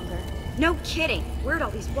much longer. No kidding. Where'd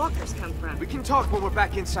all these walkers come from? We can talk when we're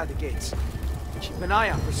back inside the gates. Keep an eye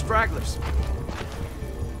out for stragglers.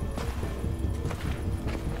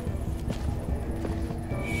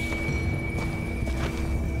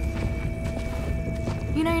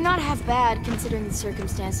 You know, you're not half bad, considering the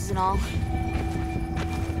circumstances and all.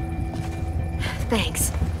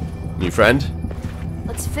 Thanks. New friend?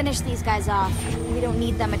 Let's finish these guys off. We don't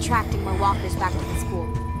need them attracting more walkers back to the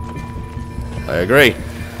school. I agree.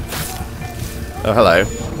 Oh, hello.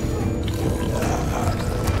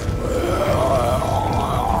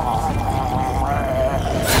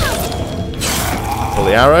 Pull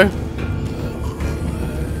the arrow.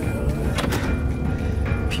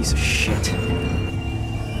 Piece of shit.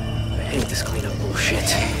 I hate this cleanup bullshit.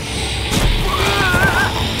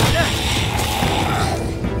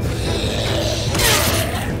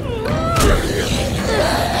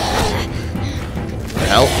 The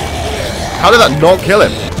hell? How did that not kill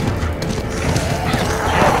him?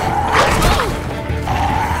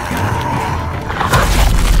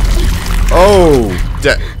 Oh,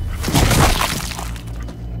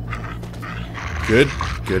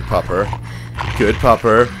 good pupper. Good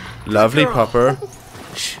pupper. Lovely pupper.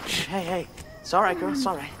 Shh, hey. It's alright, girl, it's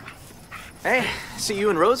alright. Hey, see you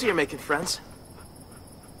and Rosie are making friends.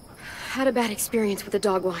 Had a bad experience with the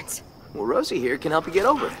dog once. Well, Rosie here can help you get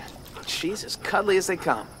over it. She's as cuddly as they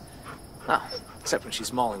come. Oh, except when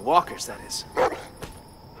she's mauling walkers, that is.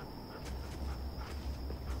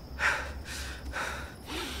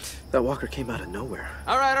 That walker came out of nowhere.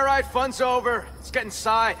 Alright, fun's over. Let's get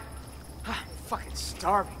inside. I'm fucking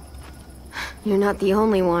starving. You're not the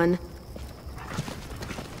only one.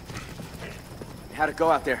 How'd it go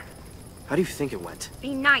out there? How do you think it went?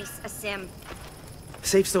 Be nice, Asim. The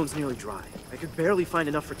safe stone's nearly dry. I could barely find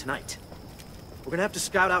enough for tonight. We're gonna have to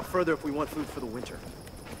scout out further if we want food for the winter.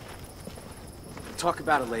 We'll talk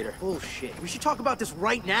about it later. Bullshit. We should talk about this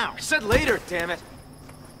right now. I said later, damn it.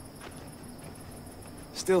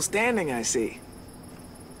 Still standing, I see.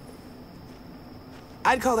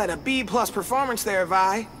 I'd call that a B+ performance there,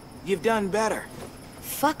 Vi. You've done better.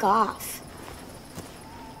 Fuck off.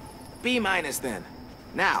 B- then.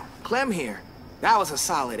 Now, Clem here. That was a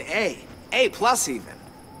solid A. A+ even.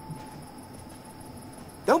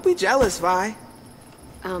 Don't be jealous, Vi.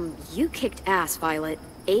 You kicked ass, Violet.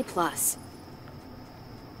 A+.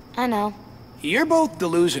 I know. You're both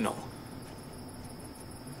delusional.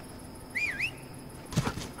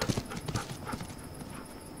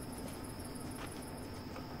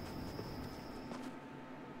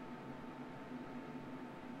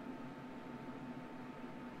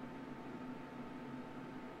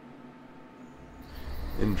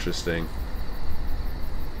 Interesting.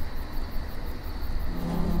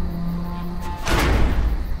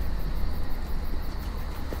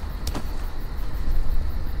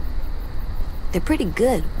 They're pretty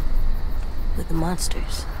good with the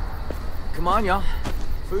monsters. Come on, y'all.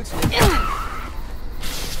 Food's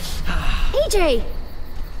AJ!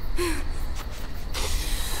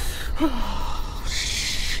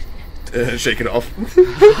 Shake it off.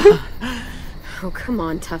 Oh, come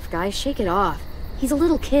on, tough guy. Shake it off. He's a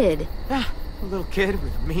little kid. Yeah, a little kid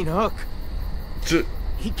with a mean hook.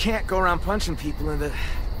 He can't go around punching people in the...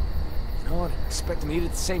 You know, I'd expect him to eat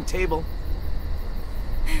at the same table.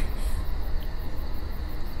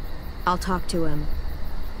 I'll talk to him.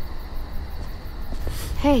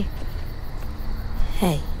 Hey.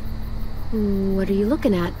 Hey. What are you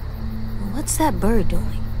looking at? What's that bird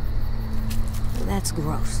doing? That's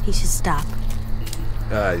gross. He should stop.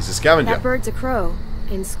 He's a scavenger. That bird's a crow.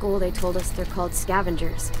 In school they told us they're called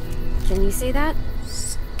scavengers. Can you say that?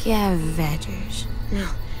 Scavengers. No.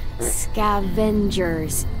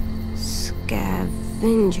 Scavengers.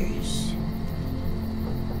 Scavengers.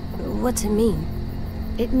 What's it mean?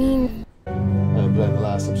 It means... I'm playing the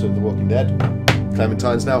last episode of The Walking Dead.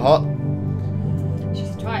 Clementine's now hot.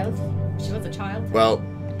 She's a child. She was a child. Well...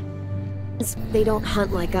 They don't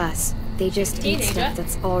hunt like us. They just eat stuff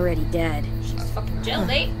that's already dead. She's fucking jail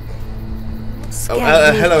date. Oh,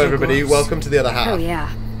 hello everybody. Welcome to the other half. Oh yeah.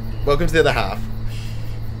 Welcome to the other half.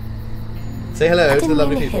 Say hello to the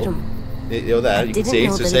lovely people. You're there, you can see,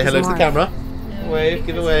 so say hello to the camera. Wave,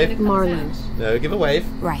 give a wave. Marlon. No, give a wave.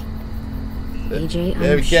 Right. AJ,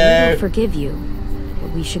 there I'm sure they'll forgive you.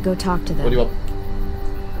 But we should go talk to them. What do you want?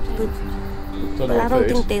 But I don't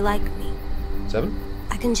think they like me. 7?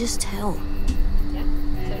 I can just tell. Yeah,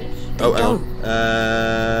 7-ish. Oh,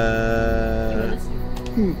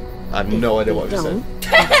 I have no idea what we said.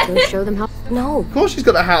 Let's go show them how... No. Of course she's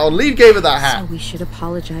got a hat on. Lee gave her that hat. So we should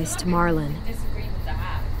apologize to Marlon.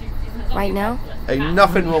 Right now? Ain't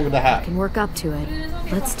nothing wrong with the hat. I can work up to it.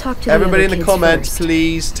 Let's talk to everybody the in the comments, first.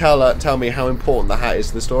 please tell me how important the hat is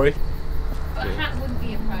to the story. A hat wouldn't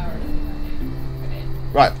be a priority.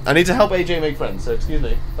 Right, I need to help AJ make friends, so excuse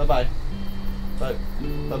me. Bye-bye. Bye.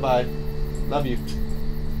 Bye-bye. Love you.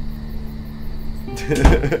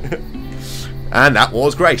 And that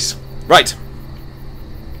was Grace. Right.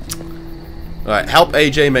 Alright, help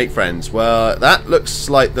AJ make friends. Well, that looks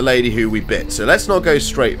like the lady who we bit, so let's not go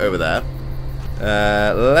straight over there.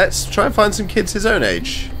 Let's try and find some kids his own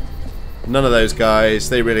age. None of those guys,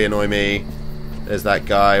 they really annoy me. There's that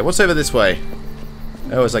guy. What's over this way?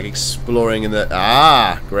 Oh, it's like exploring in the...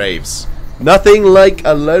 Ah, graves. Nothing like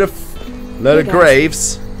a load of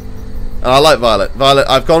graves. And I like Violet.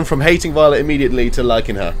 I've gone from hating Violet immediately to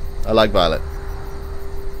liking her. I like Violet.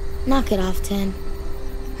 Knock it off, 10.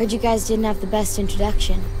 Heard you guys didn't have the best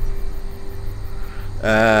introduction.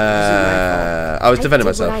 I was defending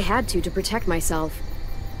myself. I had to protect myself.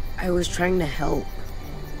 I was trying to help.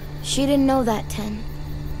 She didn't know that, 10.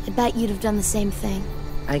 I bet you'd have done the same thing.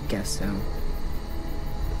 I guess so.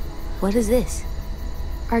 What is this?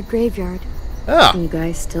 Our graveyard. Ah. You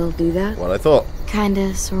guys still do that? What I thought.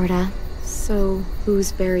 Kinda, sorta. So,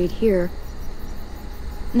 who's buried here?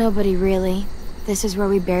 Nobody really. This is where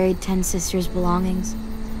we buried 10 sisters' belongings.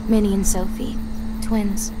 Minnie and Sophie.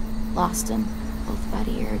 Twins. Lost them. Both about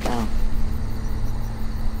a year ago.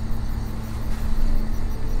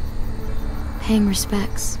 Paying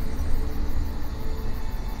respects.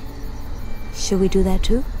 Should we do that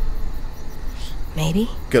too? Maybe?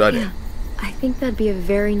 Good idea. Yeah, I think that'd be a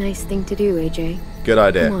very nice thing to do, AJ. Good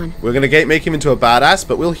idea. Come on. We're going to make him into a badass,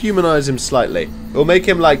 but we'll humanize him slightly. We'll make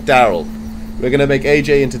him like Daryl. We're going to make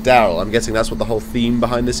AJ into Daryl. I'm guessing that's what the whole theme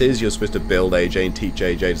behind this is. You're supposed to build AJ and teach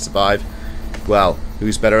AJ to survive. Well,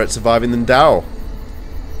 who's better at surviving than Daryl?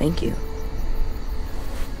 Thank you.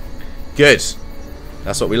 Good.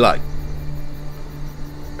 That's what we like.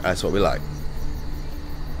 That's what we like.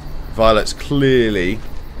 Violet's clearly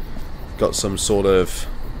got some sort of,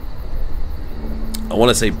 I want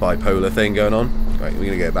to say, bipolar thing going on. Right, we're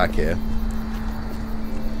going to go back here.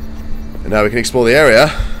 And now we can explore the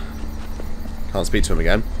area. Can't speak to him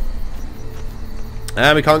again.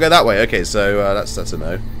 And we can't go that way. Okay, so that's a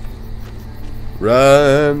no.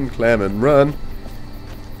 Run, Clement, run.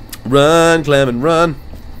 Run, Clement, run.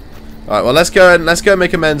 Alright, well let's go and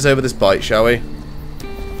make amends over this bite, shall we?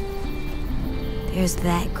 There's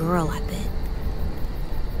that girl, I bet.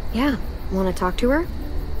 Yeah, wanna talk to her?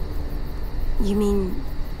 You mean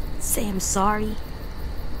say I'm sorry?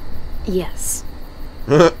 Yes.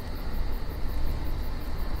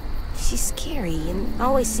 She's scary and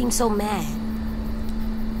always seems so mad.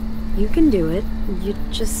 You can do it. You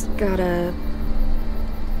just gotta...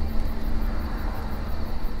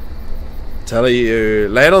 Tell her you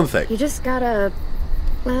lay it on thick. You just gotta...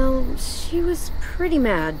 Well, she was pretty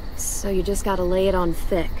mad, so you just gotta lay it on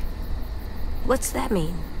thick. What's that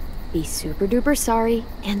mean? Be super duper sorry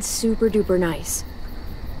and super duper nice.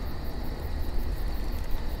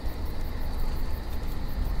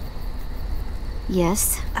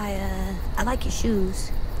 Yes. I like your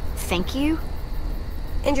shoes. Thank you.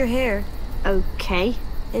 And your hair. Okay.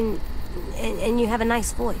 And And you have a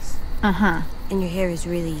nice voice. Uh-huh. And your hair is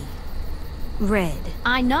really red.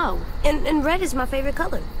 I know. And red is my favorite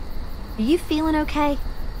color. Are you feeling okay?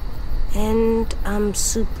 And I'm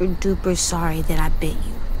super duper sorry that I bit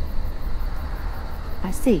you.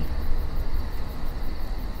 I see.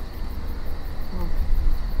 Well,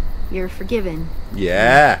 you're forgiven.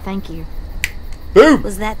 Yeah. Thank you. Boom!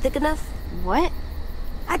 Was that thick enough? What?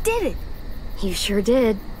 I did it. You sure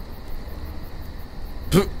did.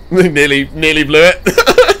 nearly blew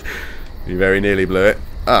it. You very nearly blew it.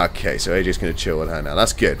 Okay, so AJ's going to chill with her now.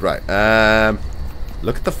 That's good, right.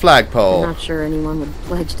 Look at the flagpole. I'm not sure anyone would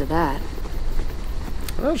pledge to that.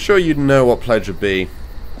 I'm not sure you'd know what pledge would be.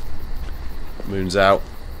 Moon's out.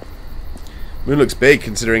 Moon looks big,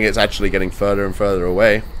 considering it's actually getting further and further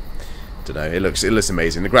away. Don't know. It looks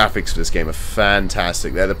amazing. The graphics for this game are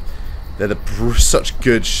fantastic. They're such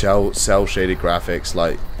good cell shaded graphics.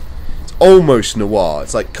 Like, it's almost noir.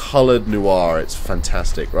 It's like colored noir. It's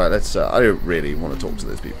fantastic. Right. Let's. I don't really want to talk to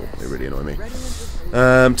those people. They really annoy me.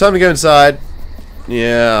 Time to go inside.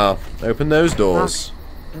 Yeah. Open those doors.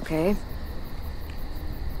 Lock. Okay.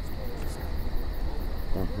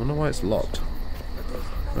 I wonder why it's locked.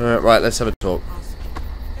 Right, let's have a talk.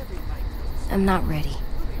 I'm not ready.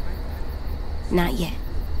 Not yet.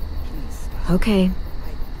 Okay.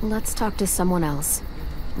 Let's talk to someone else.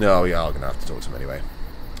 Oh, yeah, I'm gonna have to talk to him anyway.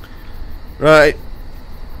 Right.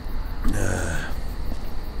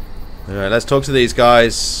 Alright, let's talk to these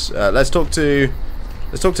guys. Let's talk to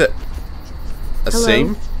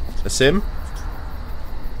Asim. Asim?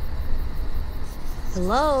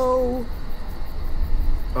 Hello?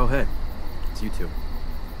 Oh, hey. It's you two.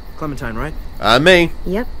 Clementine, right? Me.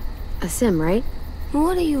 Yep. Asim, right?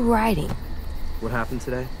 What are you writing? What happened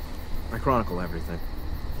today? I chronicle everything.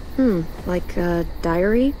 Like a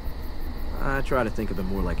diary? I try to think of it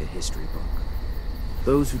more like a history book.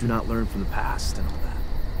 Those who do not learn from the past and all that.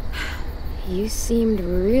 You seemed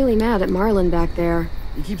really mad at Marlon back there.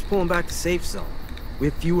 He keeps pulling back the safe zone. We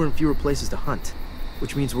have fewer and fewer places to hunt,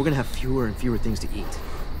 which means we're gonna have fewer and fewer things to eat.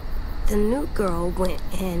 The new girl went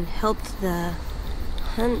and helped the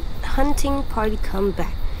hunting party come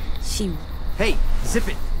back. She... Hey, zip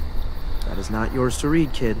it! That is not yours to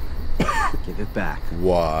read, kid. Give it back.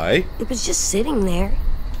 Why? It was just sitting there.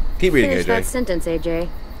 Keep reading, Finish AJ. that sentence, AJ.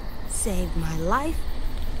 Saved my life.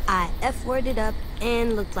 I F-worded up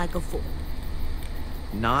and looked like a fool.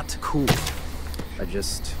 Not cool. I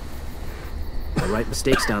write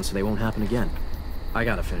mistakes down so they won't happen again. I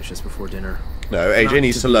gotta finish this before dinner. No, AJ Not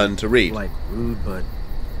needs to learn to read. Like, rude, but,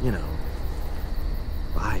 you know.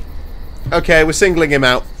 Bye. Okay, we're singling him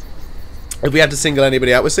out. If we had to single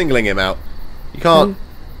anybody out, we're singling him out. You can't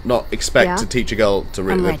not expect to teach a girl to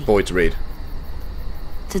read, a boy to read.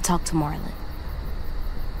 To talk to Marlon.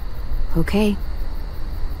 Okay.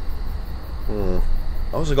 I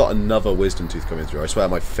also got another wisdom tooth coming through. I swear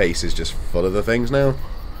my face is just full of the things now.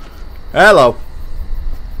 Hello.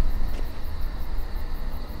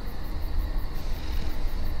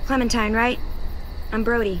 Clementine, right? I'm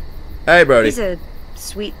Brody. Hey, Brody. He's a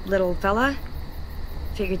sweet little fella.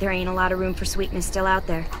 Figured there ain't a lot of room for sweetness still out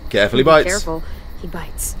there. Carefully bites. Careful. He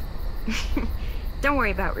bites. Don't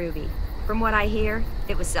worry about Ruby. From what I hear,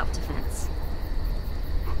 it was self-defense.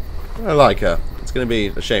 I like her. It's going to be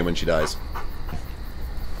a shame when she dies.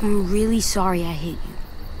 I'm really sorry I hit you.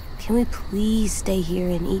 Can we please stay here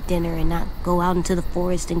and eat dinner and not go out into the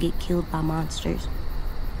forest and get killed by monsters?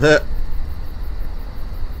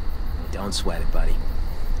 Don't sweat it, buddy.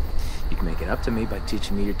 You can make it up to me by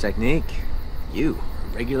teaching me your technique. You,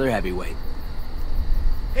 a regular heavyweight.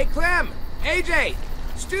 Hey, Clem! AJ!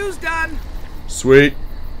 Stew's done! Sweet.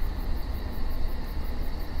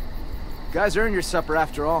 You guys earned your supper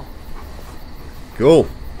after all. Cool.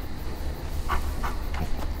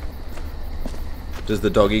 Does the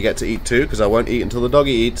doggy get to eat too? Because I won't eat until the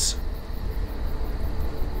doggy eats.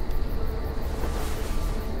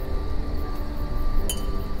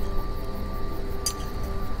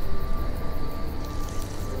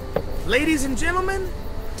 Ladies and gentlemen,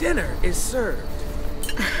 dinner is served.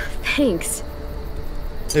 Thanks.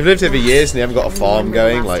 They've lived here for years and they haven't got a farm remember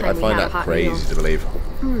going. last Like, I time we find had a that hot crazy meal. to believe.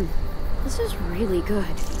 This is really good.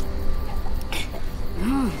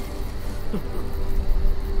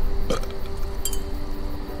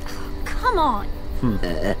 Come on.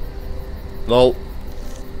 Lol.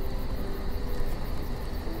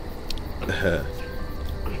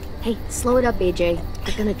 Hey, slow it up, AJ.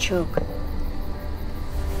 You're gonna choke.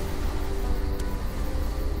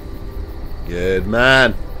 Good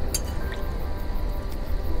man.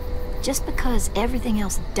 Just because everything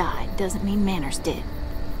else died doesn't mean manners did.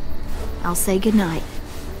 I'll say goodnight.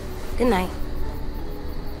 Good night.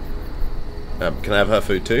 Can I have her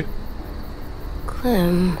food too?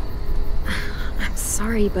 Clem. I'm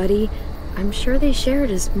sorry, buddy. I'm sure they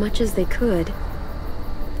shared as much as they could.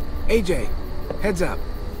 AJ, heads up.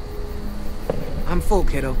 I'm full,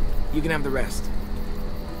 kiddo. You can have the rest.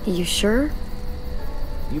 You sure?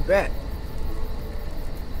 You bet.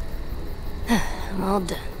 I'm all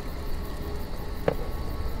done.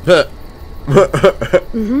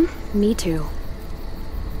 Mm-hmm. Me too.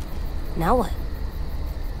 Now what?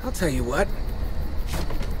 I'll tell you what.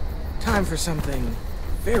 Time for something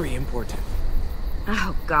very important.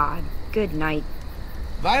 Oh, God. Good night.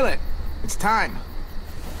 Violet, it's time.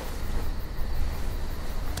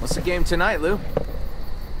 What's the game tonight, Lou?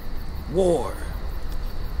 War.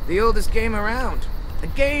 The oldest game around. A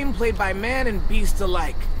game played by man and beast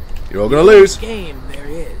alike. You're all gonna lose. The game there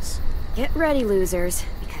is. Get ready, losers,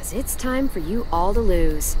 because it's time for you all to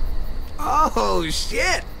lose. Oh,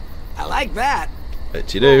 shit! I like that.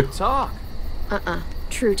 Bet you do. Talk.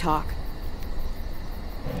 True talk.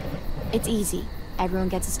 It's easy. Everyone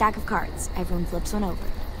gets a stack of cards. Everyone flips one over.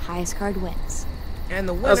 Highest card wins. And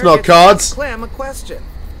the winner That's not gets cards. to ask Clem a question.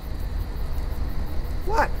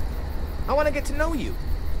 What? I want to get to know you.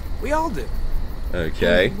 We all do.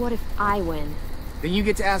 Okay. And what if I win? Then you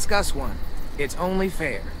get to ask us one. It's only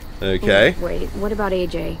fair. Okay. Wait, what about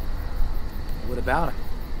AJ? What about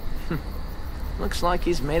him? Looks like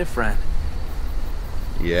he's made a friend.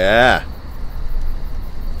 Yeah.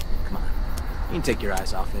 Come on. You can take your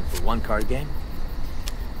eyes off him for one card game.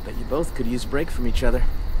 Bet you both could use a break from each other.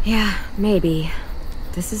 Yeah, maybe.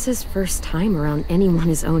 This is his first time around anyone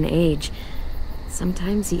his own age.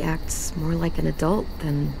 Sometimes he acts more like an adult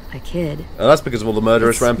than a kid. Oh, that's because of all the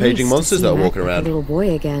murderous, It's rampaging nice to monsters see that are him walking act like around. a little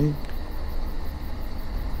boy again.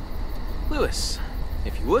 Lewis,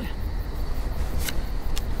 if you would.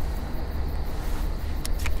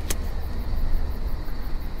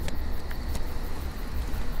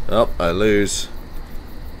 Oh, I lose.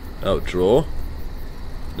 Oh, draw.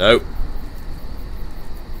 Nope.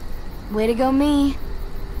 Way to go, me.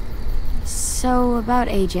 So, about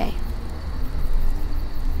AJ.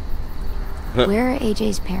 Where are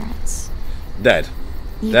AJ's parents? Dead.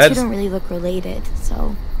 You Dead? two don't really look related,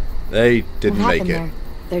 so... They didn't what make happened it. there?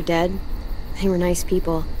 They're dead. They were nice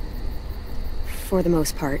people. For the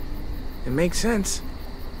most part. It makes sense.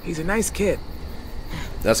 He's a nice kid.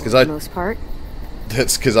 That's because For I... the most part.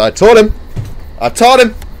 That's because I taught him. I taught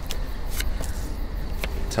him.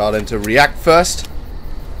 Taught him to react first.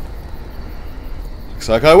 Looks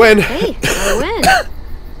like I win. Hey, I win.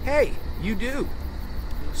 Hey, you do.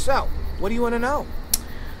 So, what do you want to know?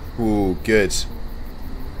 Ooh, good.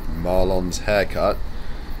 Marlon's haircut.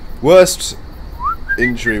 Worst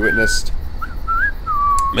injury witnessed.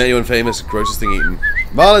 Anyone famous, grossest thing eaten.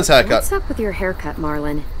 Marlon's haircut. What's up with your haircut,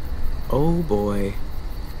 Marlon? Oh boy.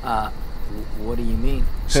 What do you mean?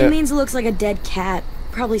 She means it looks like a dead cat.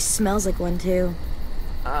 Probably smells like one, too.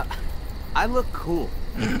 I look cool.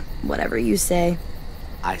 Whatever you say.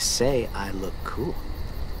 I say I look cool.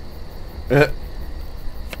 You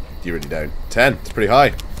really don't. 10. It's pretty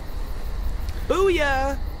high.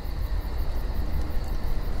 Booyah!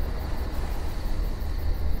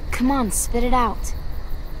 Come on, spit it out.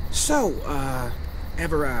 So,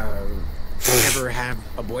 ever have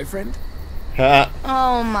a boyfriend?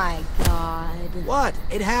 Oh my god. What?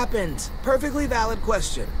 It happens. Perfectly valid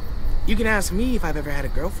question. You can ask me if I've ever had a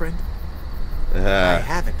girlfriend. I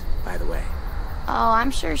haven't, by the way. Oh,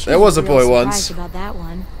 I'm sure she's There was a boy real once. surprised about that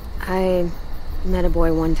one. I met a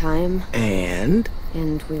boy one time. And?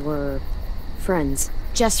 And we were friends.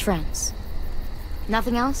 Just friends.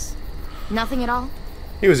 Nothing else? Nothing at all?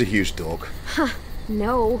 He was a huge dog.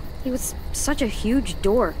 No, he was such a huge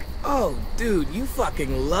dork. Oh, dude, you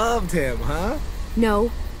fucking loved him, huh?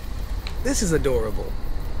 No. This is adorable.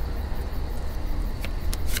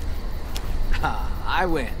 I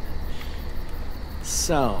win.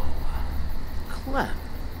 So, Clem,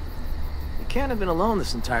 you can't have been alone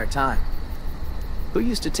this entire time. Who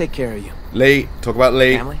used to take care of you? Lee. Talk about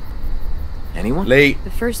Lee. Family? Anyone? Lee.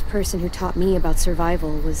 The first person who taught me about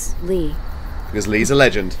survival was Lee. Because Lee's a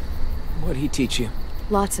legend. What'd he teach you?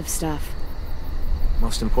 Lots of stuff.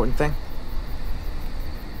 Most important thing?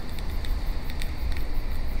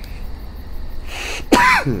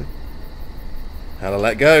 How to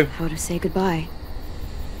let go. How to say goodbye.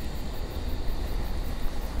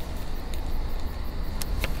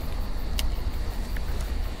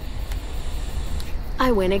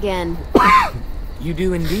 I win again. You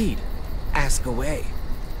do indeed. Ask away.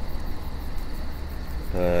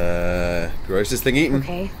 Grossest thing eaten.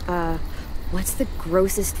 Okay, what's the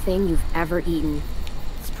grossest thing you've ever eaten?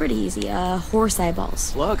 It's pretty easy. Horse eyeballs.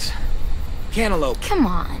 Slugs. Cantaloupe. Come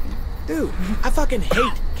on. Dude, I fucking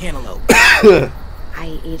hate cantaloupe.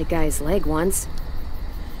 I ate a guy's leg once.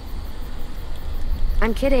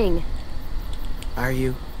 I'm kidding. Are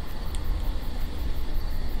you?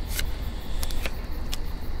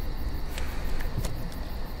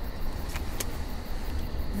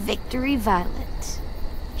 Victory Violet.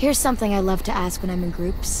 Here's something I love to ask when I'm in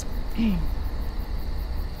groups.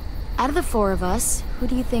 Out of the 4 of us, who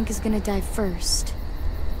do you think is gonna die first?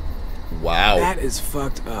 Wow. That is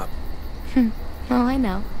fucked up. Oh, I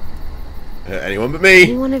know. Anyone but me.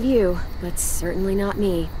 Any one of you, but certainly not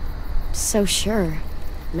me. So sure.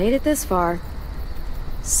 Made it this far.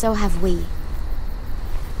 So have we.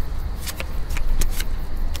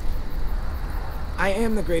 I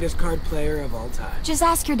am the greatest card player of all time. Just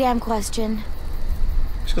ask your damn question.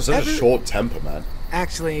 She's got such a short temper, man.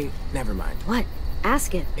 Actually, never mind. What?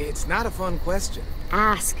 Ask it. It's not a fun question.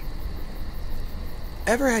 Ask.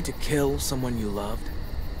 Ever had to kill someone you loved?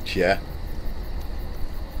 Yeah.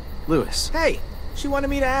 Lewis. Hey, she wanted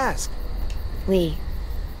me to ask. Lee.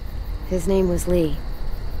 His name was Lee.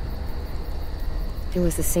 It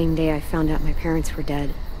was the same day I found out my parents were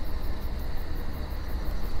dead.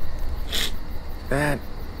 That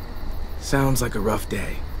sounds like a rough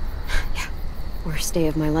day. Yeah. Worst day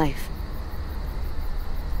of my life.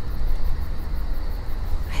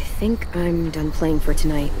 I think I'm done playing for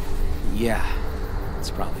tonight. Yeah,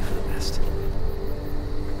 it's probably for the best.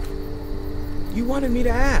 You wanted me to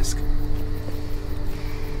ask.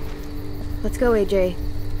 Let's go, AJ.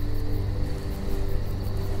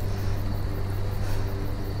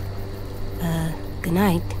 Good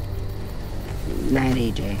night. Night,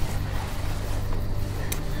 AJ.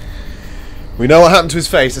 We know what happened to his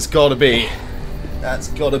face. It's gotta be. That's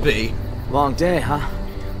gotta be. Long day, huh?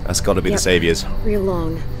 That's gotta be the Saviors. Real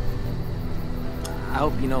long. I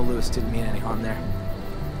hope you know Lewis didn't mean any harm there.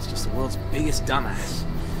 He's just the world's biggest dumbass.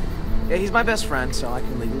 Yeah, he's my best friend, so I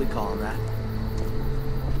can legally call him that.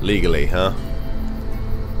 Legally, huh?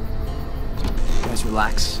 You guys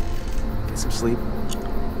relax. Get some sleep.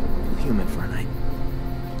 Feel human for a night.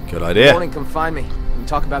 Good idea. Morning, come find me. We can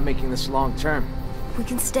talk about making this long term. We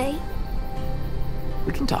can stay?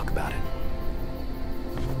 We can talk about it.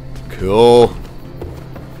 Cool.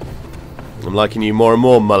 I'm liking you more and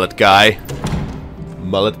more, mullet guy.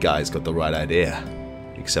 Mullet guy's got the right idea.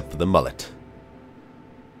 Except for the mullet.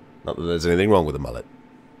 Not that there's anything wrong with a mullet.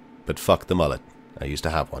 But fuck the mullet. I used to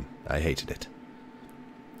have one. I hated it.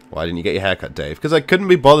 Why didn't you get your haircut, Dave? Because I couldn't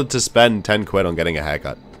be bothered to spend 10 quid on getting a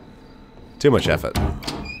haircut. Too much effort.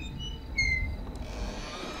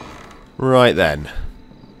 Right then.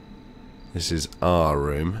 This is our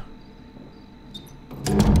room.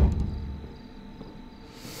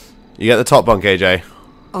 You get the top bunk, AJ.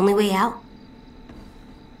 Only way out?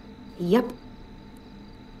 Yep.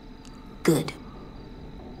 Good.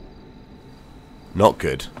 Not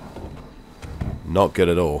good. Not good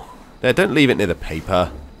at all. There, don't leave it near the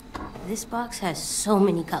paper. This box has so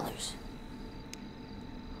many colors.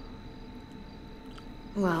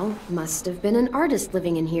 Well, must have been an artist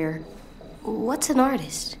living in here. What's an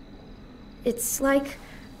artist? It's like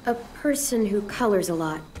a person who colors a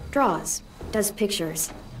lot, draws, does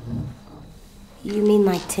pictures. You mean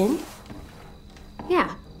like 10?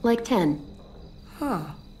 Yeah, like 10. Huh.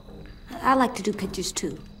 I like to do pictures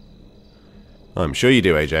too. I'm sure you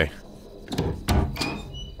do, AJ.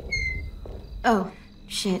 Oh,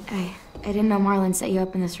 shit. I didn't know Marlon set you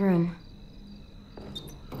up in this room.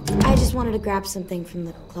 I just wanted to grab something from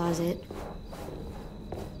the closet.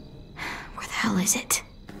 Where the hell is it?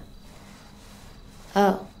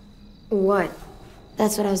 Oh. What?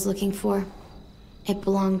 That's what I was looking for. It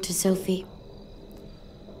belonged to Sophie.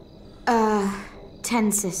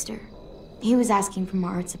 Ten's sister. He was asking for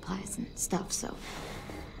more art supplies and stuff, so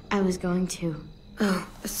I was going to. Oh,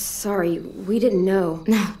 sorry. We didn't know.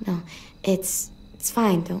 No. It's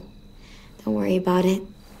fine. Don't worry about it.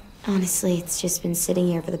 Honestly, it's just been sitting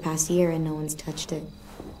here for the past year and no one's touched it.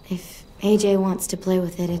 If AJ wants to play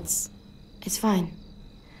with it, it's fine.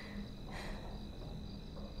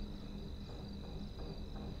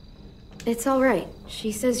 It's all right.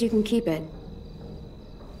 She says you can keep it.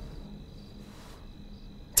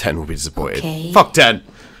 10 will be disappointed. Okay. Fuck 10!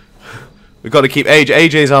 We've got to keep AJ.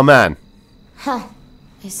 AJ's our man. Huh.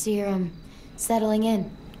 I see you're, settling in.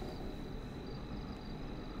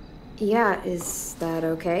 Yeah, is that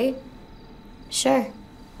okay? Sure.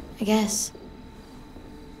 I guess.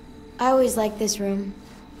 I always liked this room.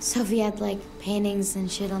 Sophie had, like, paintings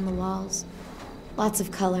and shit on the walls. Lots of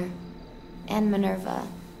color. And Minerva.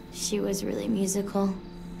 She was really musical.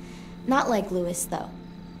 Not like Lewis, though.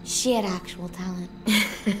 She had actual talent.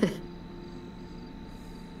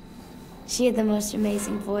 She had the most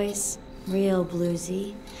amazing voice. Real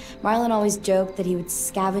bluesy. Marlon always joked that he would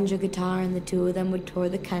scavenge a guitar and the two of them would tour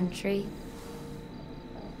the country.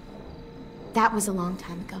 That was a long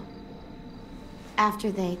time ago.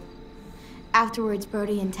 Afterwards,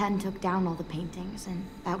 Brody and Ten took down all the paintings, and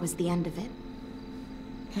that was the end of it.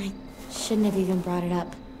 I shouldn't have even brought it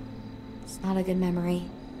up. It's not a good memory.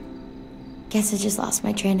 Guess I just lost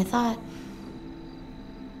my train of thought.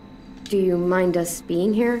 Do you mind us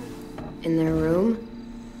being here? In their room?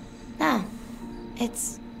 Nah.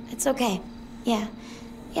 It's okay. Yeah,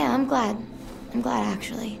 I'm glad. I'm glad,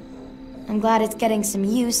 actually. I'm glad it's getting some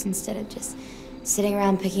use instead of just sitting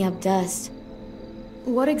around picking up dust.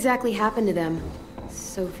 What exactly happened to them?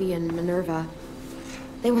 Sophie and Minerva?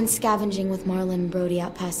 They went scavenging with Marlon and Brody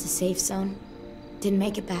out past the safe zone. Didn't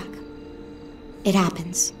make it back. It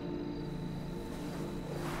happens.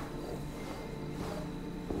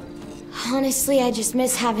 Honestly, I just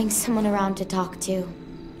miss having someone around to talk to.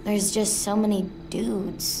 There's just so many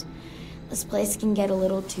dudes. This place can get a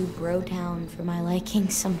little too bro-town for my liking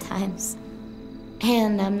sometimes.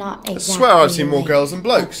 And I'm not exactly I swear I've seen more girls than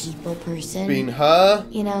blokes. People person. Been her,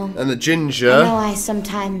 you know, and the ginger, I know I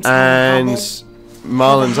sometimes and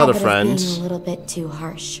Marlon's other friend. friend. A little bit too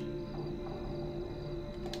harsh.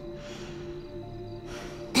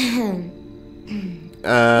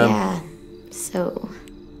 Yeah. So.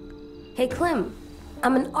 Hey, Clem.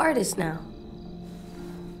 I'm an artist now.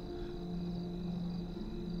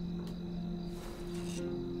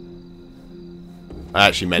 I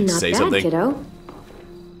actually meant to say something. Kiddo.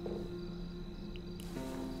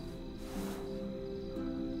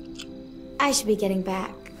 I should be getting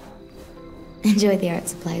back. Enjoy the art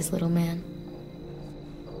supplies, little man.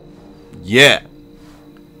 Yeah.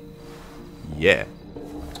 Yeah.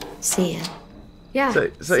 See ya. Yeah.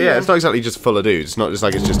 So yeah, it's not exactly just full of dudes. It's not just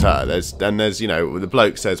like it's just her. There's you know, the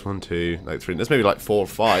bloke says 1, 2, like 3. There's maybe like 4 or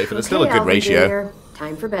 5, but it's still a good ratio. Jr.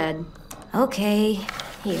 Time for bed. Okay,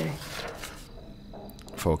 here.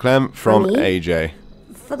 For Clem from AJ.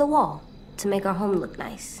 For the wall, to make our home look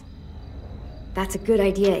nice. That's a good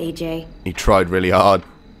idea, AJ. He tried really hard.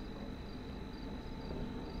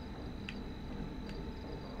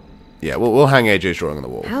 Yeah, we'll hang AJ's drawing on the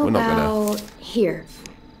wall. How We're not about gonna. here?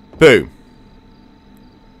 Boom.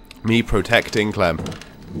 Me protecting Clem.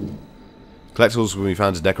 Collectibles will be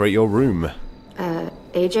found to decorate your room.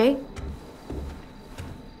 AJ?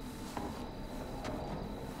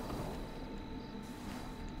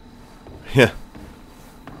 Yeah.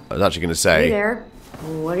 I was actually going to say... Hey there.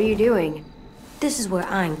 What are you doing? This is where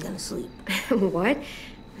I'm gonna sleep. What?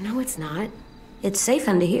 No, it's not. It's safe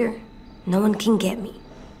under here. No one can get me.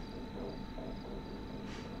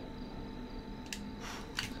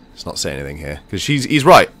 Let's not say anything here. Because he's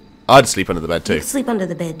right. I'd sleep under the bed too. You sleep under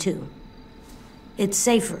the bed too. It's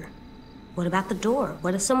safer. What about the door?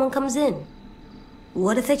 What if someone comes in?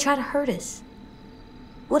 What if they try to hurt us?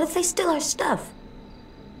 What if they steal our stuff?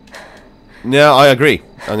 Yeah, I agree.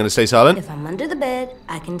 I'm going to stay silent. If I'm under the bed,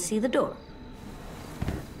 I can see the door.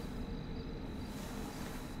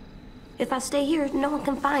 If I stay here, no one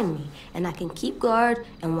can find me, and I can keep guard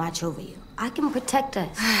and watch over you. I can protect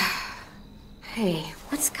us. Hey,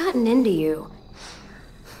 what's gotten into you?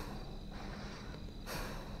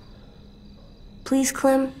 Please,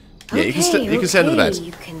 Clem? Yeah, you can stay under the bed.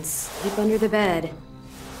 You can sleep under the bed.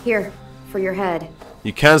 Here, for your head.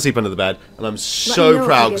 You can sleep under the bed, and I'm so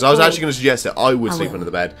proud, because I was actually going to suggest that I would sleep under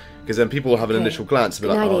the bed, because then people will have an initial glance and be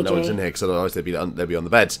like, oh, no one's in here, because otherwise they'd be on the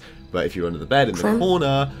beds. But if you're under the bed in the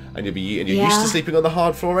corner, and you're used to sleeping on the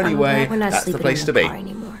hard floor anyway, that's the place to be.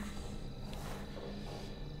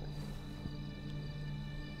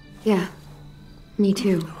 Yeah, me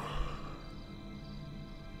too.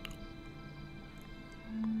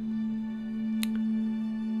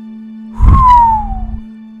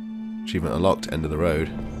 Achievement unlocked, end of the road.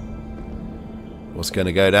 What's going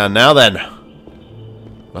to go down now then?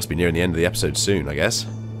 Must be nearing the end of the episode soon, I guess.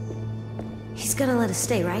 He's gonna let us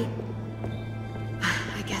stay, right?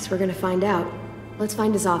 I guess we're gonna find out. Let's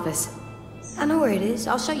find his office. I know where it is.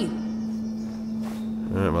 I'll show you.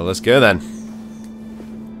 Alright, well, let's go then.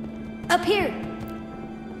 Up here.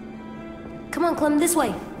 Come on, Clem, this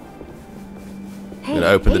way. Hey, I'm gonna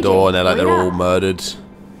open the door and they're all murdered.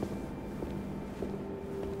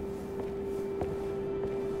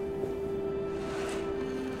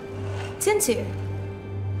 Tin's here.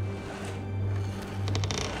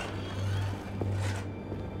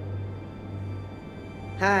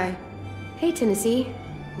 Hi. Hey, Tennessee.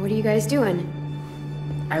 What are you guys doing?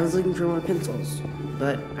 I was looking for more pencils,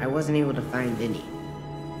 but I wasn't able to find any.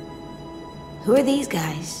 Who are these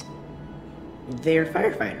guys? They're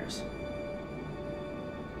firefighters.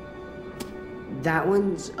 That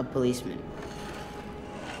one's a policeman.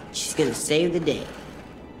 She's gonna save the day.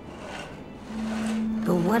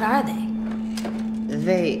 But what are they?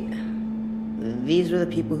 These were the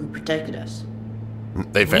people who protected us.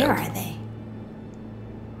 They failed. Where are they?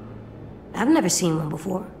 I've never seen one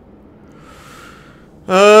before.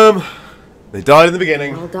 They died in the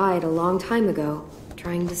beginning. They all died a long time ago,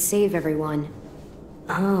 trying to save everyone.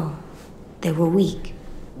 Oh, they were weak.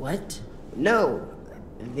 What? No,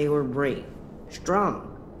 they were brave, strong.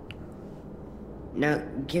 Now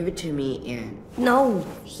give it to me and... No,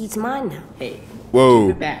 he's mine now. Hey, whoa.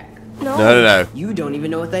 give it back. No. No. You don't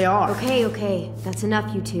even know what they are. Okay, that's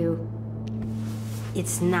enough, you two.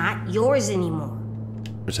 It's not yours anymore.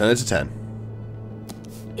 Return it to 10.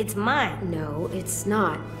 It's mine. No, it's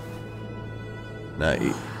not. No,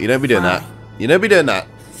 you don't be doing that. You don't be doing that.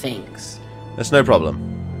 Thanks. That's no problem.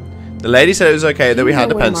 The lady said it was okay that we had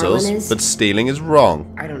the where pencils, Marlon is? but stealing is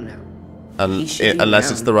wrong. I don't know.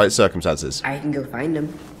 Unless it's the right circumstances. I can go find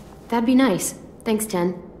him. That'd be nice. Thanks,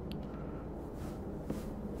 10.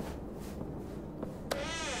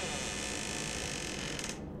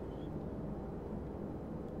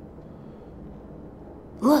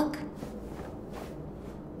 Look.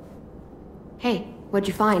 Hey, what'd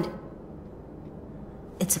you find?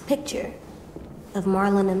 It's a picture of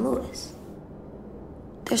Marlon and Lewis.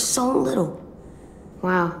 They're so little.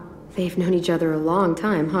 Wow, they've known each other a long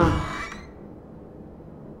time, huh?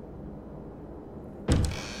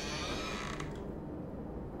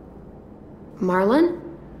 Marlon?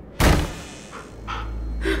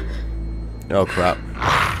 Oh crap.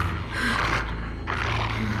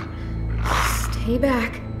 Stay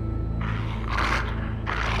back.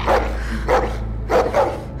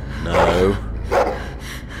 No.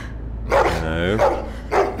 No.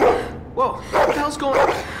 Whoa, what the hell's going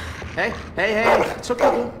on? Hey, it's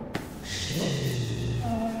okay.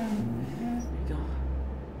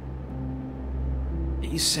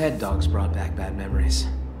 You said dogs brought back bad memories.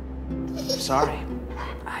 I'm sorry.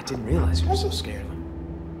 I didn't realize you were so scared of them.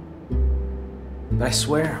 But I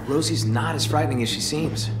swear, Rosie's not as frightening as she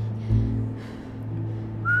seems.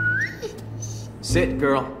 Sit,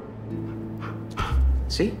 girl.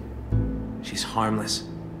 See? She's harmless.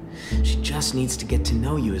 She just needs to get to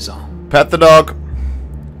know you is all. Pet the dog.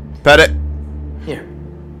 Pet it. Here.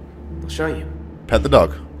 I'll show you. Pet the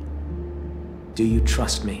dog. Do you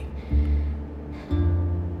trust me?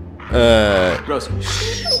 Rosie.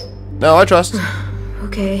 No, I trust.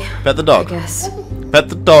 Okay. Pet the dog. I guess. Pet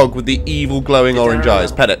the dog with the evil glowing orange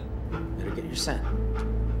eyes. Pet it. Better get your scent.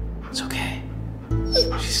 It's okay.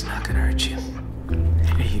 She's not gonna hurt you.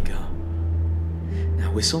 There you go. Now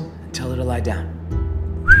whistle and tell her to lie down.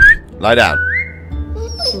 Lie down.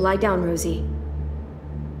 Lie down, Rosie.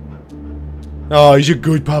 Oh, he's a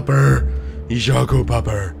good pupper. He's a good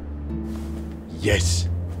pupper. Yes.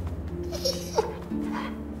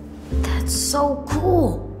 That's so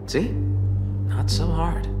cool. See? Not so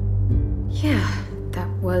hard. Yeah, that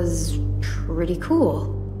was pretty cool.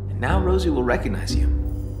 And now Rosie will recognize you.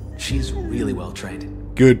 She's really well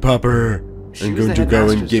trained. Good pupper. She I'm was going the to go and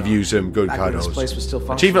headmaster's give dog you some good back when this cuddles. place was still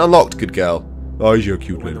functional. Achievement unlocked, good girl. Oh, you're a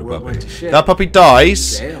cute When little the world puppy. went to shit, That puppy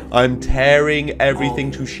dies. jail. I'm tearing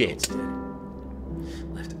everything to shit.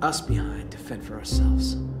 Left us behind to fend for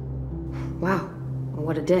ourselves. Wow,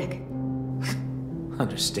 what a dick.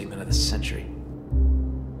 Understatement of the century.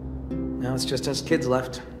 Now it's just us kids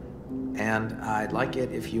left. And I'd like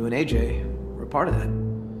it if you and AJ were part of that.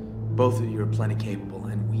 Both of you are plenty capable,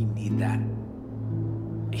 and we need that.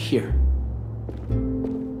 Here.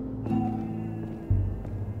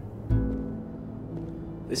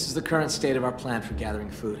 This is the current state of our plan for gathering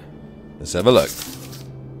food. Let's have a look.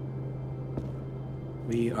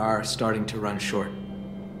 We are starting to run short.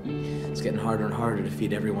 It's getting harder and harder to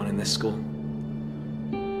feed everyone in this school.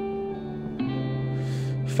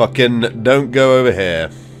 Fucking don't go over here.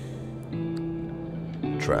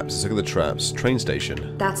 Traps. Let's look at the traps. Train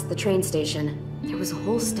station. That's the train station. There was a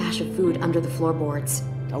whole stash of food under the floorboards.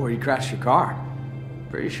 Oh, where you crashed your car.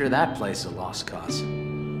 Pretty sure that place is a lost cause.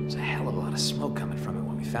 There's a hell of a lot of smoke coming from it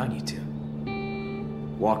when we found you two.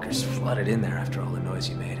 Walkers flooded in there after all the noise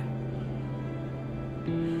you made.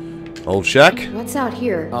 Old shack? What's out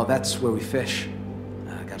here? Oh, that's where we fish.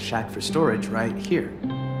 Got a shack for storage right here.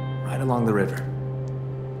 Right along the river.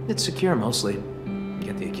 It's secure mostly.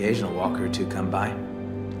 Get the occasional walker or two come by.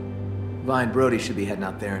 Vi and Brody should be heading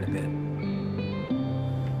out there in a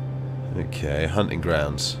bit. Okay, hunting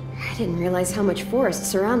grounds. I didn't realize how much forest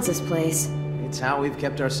surrounds this place. It's how we've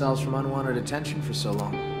kept ourselves from unwanted attention for so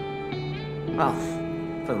long. Well,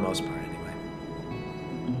 for the most part, anyway.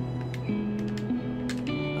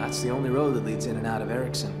 That's the only road that leads in and out of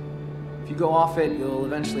Erickson. If you go off it, you'll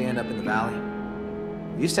eventually end up in the valley.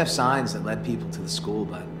 We used to have signs that led people to the school,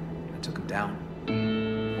 but I took them down.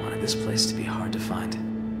 I wanted this place to be hard to find.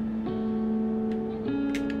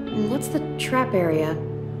 What's the trap area?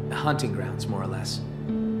 Hunting grounds, more or less.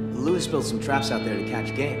 Lewis built some traps out there to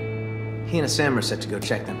catch game. He and Sam are set to go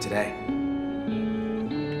check them today.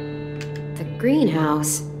 The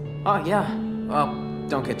greenhouse. Oh, yeah. Well,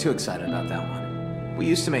 don't get too excited about that one. We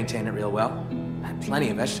used to maintain it real well. Had plenty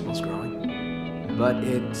of vegetables growing. But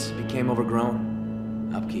it became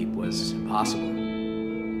overgrown. Upkeep was impossible.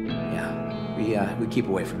 Yeah, we keep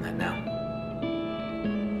away from that now.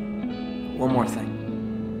 One more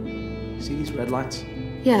thing. See these red lights?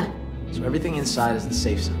 Yeah. So everything inside is the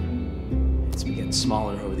safe zone. It's been getting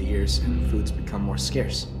smaller over the years, and food's become more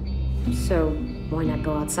scarce. So, why not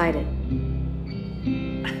go outside it?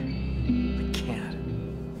 I can't.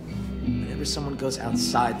 Whenever someone goes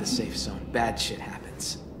outside the safe zone, bad shit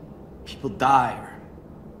happens. People die or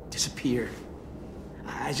disappear.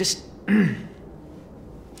 I just... I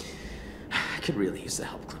could really use the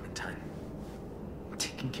help, Clementine.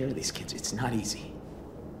 Taking care of these kids, it's not easy.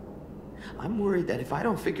 I'm worried that if I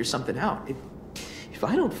don't figure something out, if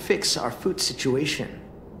I don't fix our food situation,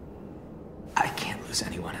 I can't lose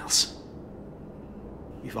anyone else.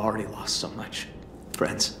 You've already lost so much.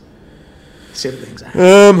 Friends, siblings, I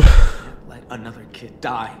can't let another kid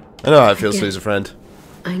die. I know how it feels to lose a friend.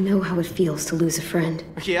 I know how it feels to lose a friend.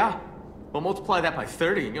 Yeah? Well, multiply that by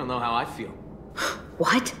 30 and you'll know how I feel.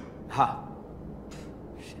 What? Ha.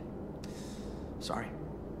 Shit. Sorry.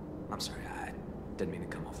 I'm sorry. I didn't mean to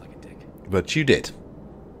come off like a dick. But you did.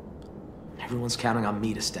 Everyone's counting on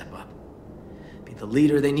me to step up. Be the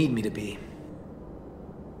leader they need me to be.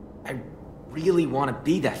 I really want to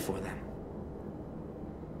be that for them.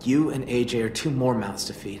 You and AJ are 2 more mouths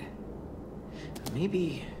to feed.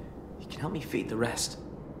 Maybe you can help me feed the rest.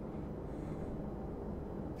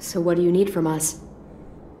 So what do you need from us?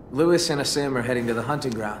 Lewis and Asim are heading to the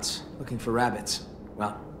hunting grounds, looking for rabbits.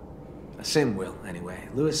 Well, Asim will, anyway.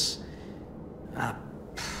 Lewis...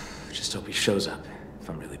 just hope he shows up, if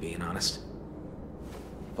I'm really being honest.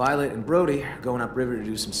 Violet and Brody are going upriver to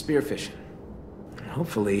do some spearfishing. And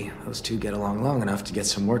hopefully, those 2 get along long enough to get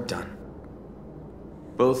some work done.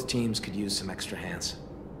 Both teams could use some extra hands.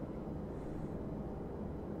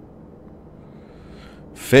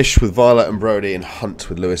 Fish with Violet and Brody and hunt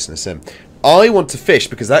with Lewis and Asim. I want to fish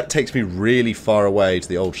because that takes me really far away to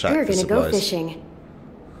the old shack We're for gonna supplies. go fishing.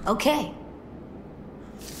 Okay.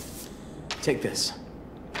 Take this.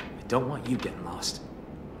 I don't want you getting lost.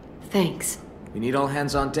 Thanks. We need all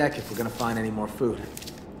hands on deck if we're gonna find any more food.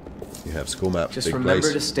 You have school map. Just big remember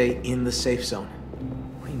place. to stay in the safe zone.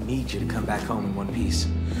 We need you to come back home in one piece.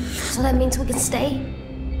 So that means we can stay?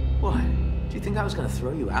 What? Do you think I was gonna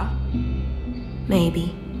throw you out?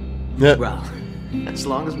 Maybe. Yeah. Well, as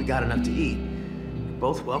long as we got enough to eat, we're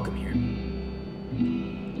both welcome here.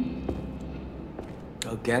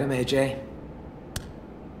 Go get him, AJ.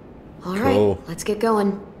 All right, Cool. let's get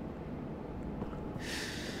going.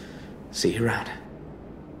 See you around.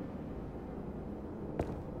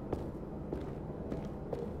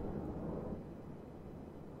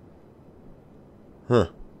 Huh.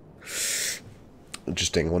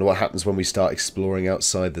 Interesting. I wonder what happens when we start exploring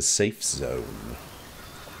outside the safe zone.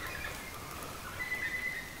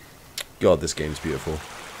 God, this game's beautiful.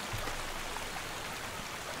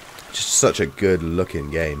 Just such a good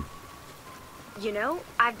looking game. You know,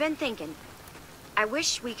 I've been thinking. I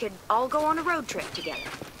wish we could all go on a road trip together.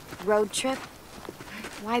 Road trip?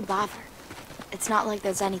 Why bother? It's not like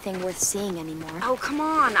there's anything worth seeing anymore. Oh, come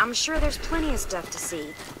on. I'm sure there's plenty of stuff to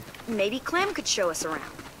see. Maybe Clem could show us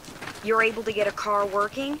around. You're able to get a car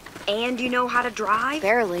working, and you know how to drive?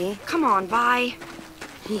 Barely. Come on, Vi.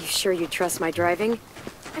 You sure you trust my driving?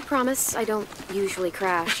 I promise I don't usually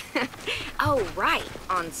crash. Oh, right.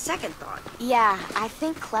 On second thought. Yeah, I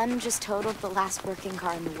think Clem just totaled the last working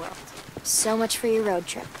car in the world. So much for your road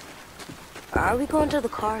trip. Are we going to the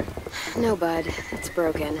car? No, bud. It's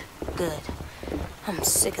broken. Good. I'm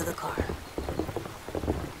sick of the car.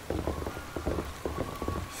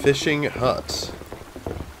 Fishing hut.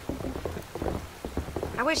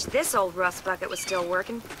 I wish this old rust bucket was still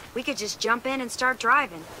working. We could just jump in and start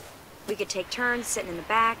driving. We could take turns sitting in the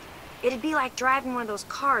back. It'd be like driving one of those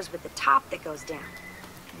cars with the top that goes down.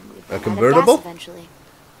 A convertible? Eventually.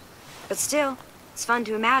 But still, it's fun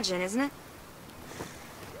to imagine, isn't it?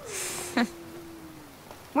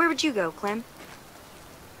 Where would you go, Clem?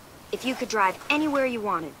 If you could drive anywhere you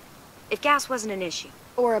wanted. If gas wasn't an issue.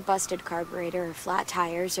 Or a busted carburetor, or flat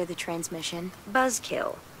tires, or the transmission.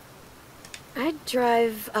 Buzzkill. I'd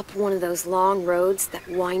drive up one of those long roads that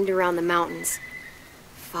wind around the mountains.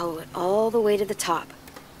 Follow it all the way to the top.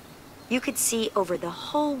 You could see over the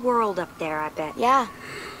whole world up there, I bet. Yeah.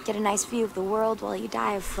 Get a nice view of the world while you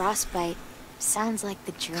die of frostbite. Sounds like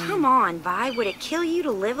the dream. Come on, Vi. Would it kill you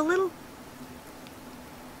to live a little?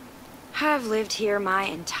 I've lived here my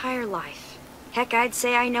entire life. Heck, I'd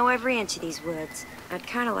say I know every inch of these woods. I'd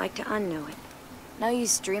kind of like to unknow it. No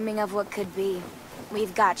use dreaming of what could be.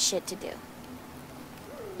 We've got shit to do.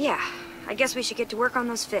 Yeah, I guess we should get to work on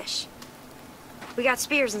those fish. We got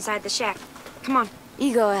spears inside the shack. Come on.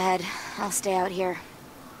 You go ahead. I'll stay out here.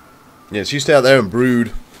 Yes, you stay out there and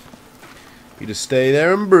brood. You just stay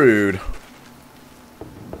there and brood.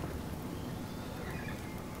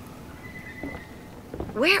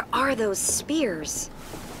 Where are those spears?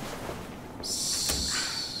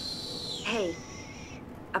 Hey,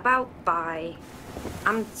 about Vi.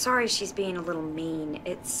 I'm sorry she's being a little mean.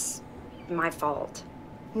 It's my fault.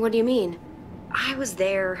 What do you mean? I was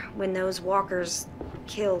there when those walkers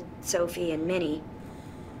killed Sophie and Minnie.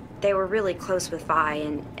 They were really close with Vi,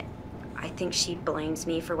 and I think she blames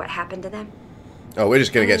me for what happened to them. Oh, we're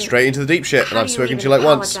just gonna get straight into the deep shit, and I've spoken to you like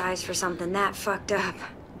once. Apologize for something that fucked up.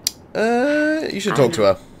 You should talk to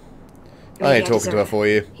her. I ain't talking to her for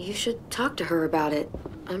you. You should talk to her about it.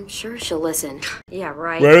 I'm sure she'll listen. Yeah,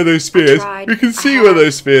 right. Where are those spears? We can see where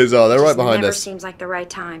those spears are. They're right behind us. It seems like the right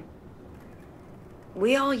time.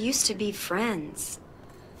 We all used to be friends.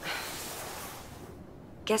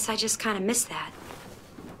 Guess I just kind of missed that.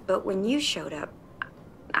 But when you showed up,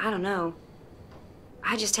 I don't know.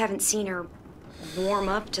 I just haven't seen her warm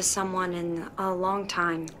up to someone in a long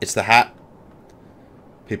time. It's the hat.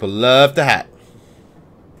 People love the hat.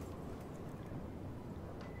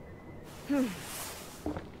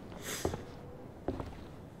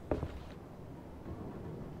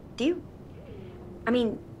 Do you... I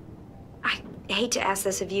mean, I hate to ask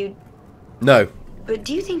this of you. No. But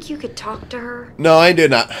do you think you could talk to her? No, I ain't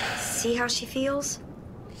doing that. See how she feels?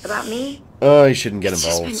 About me? Oh, you shouldn't get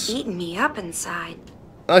involved. It's just been eating me up inside.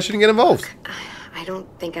 I shouldn't get involved. I don't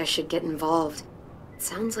think I should get involved. It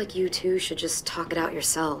sounds like you two should just talk it out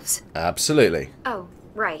yourselves. Absolutely. Oh,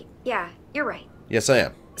 right. Yeah, you're right. Yes, I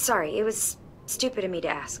am. Sorry, it was stupid of me to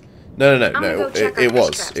ask. No.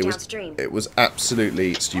 It was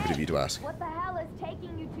absolutely stupid of you to ask. What the hell is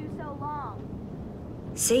taking you two so long?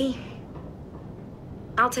 See?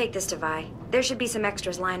 I'll take this to Vi. There should be some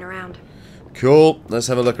extras lying around. Cool. Let's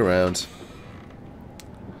have a look around.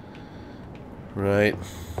 Right.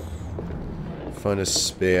 Find a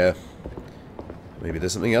spear. Maybe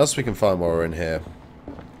there's something else we can find while we're in here.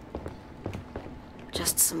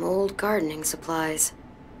 Just some old gardening supplies.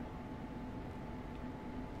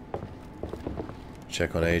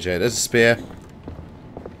 Check on AJ. There's a spear.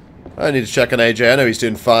 I don't need to check on AJ. I know he's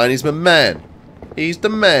doing fine. He's my man. He's the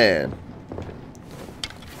man.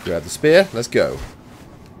 Grab the spear. Let's go.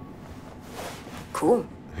 Cool.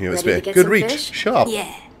 Here, the spear. Good reach. Fish? Sharp.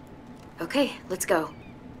 Yeah. Okay, let's go.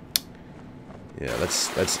 Yeah,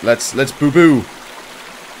 let's boo boo.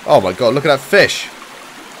 Oh my god, look at that fish.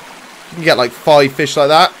 You can get like 5 fish like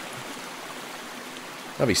that.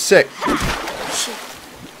 That'd be sick.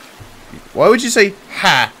 Why would you say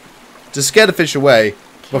ha to scare the fish away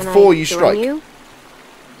before you strike? You?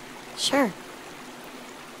 Sure.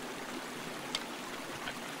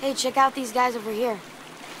 Hey, check out these guys over here.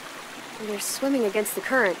 They're swimming against the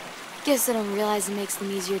current. Guess I don't realize it makes them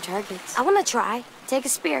easier targets. I want to try. Take a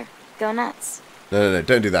spear. Go nuts. No,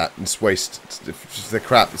 don't do that. It's waste. It's the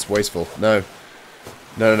crap. It's wasteful. No.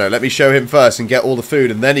 Let me show him first and get all the food,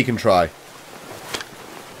 and then he can try.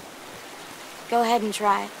 Go ahead and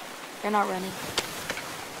try. They're not running.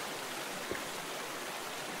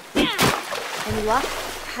 Any luck?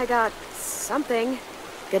 I got something.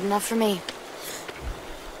 Good enough for me.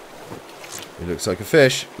 It looks like a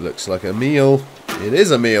fish. Looks like a meal. It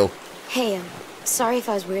is a meal. Hey, sorry if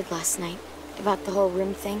I was weird last night about the whole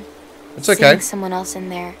room thing. It's okay. Seeing someone else in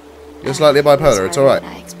there. You're slightly bipolar. It's alright.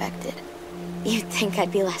 I expected. You'd think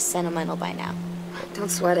I'd be less sentimental by now.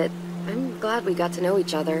 Don't sweat it. I'm glad we got to know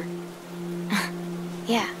each other.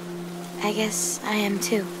 Yeah, I guess I am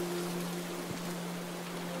too.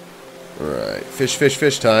 Alright,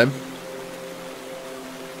 fish time.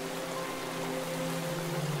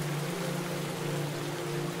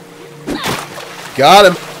 Got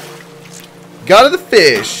him! Got the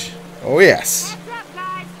fish! Oh yes! What's up,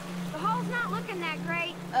 guys? The hole's not looking that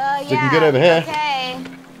great. Looking good over here. Okay.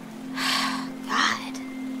 God.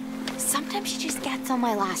 Sometimes she just gets on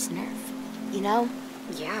my last nerve. You know?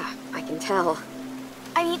 Yeah, I can tell.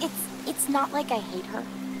 I mean, it's not like I hate her.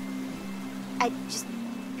 I just...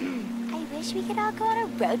 I wish we could all go on a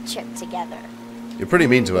road trip together. You're pretty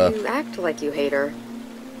mean to her. You act like you hate her.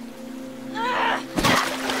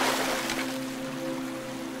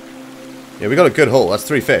 Yeah, we got a good haul. That's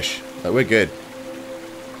 3 fish. Like, we're good.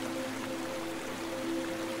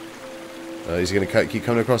 He's going to keep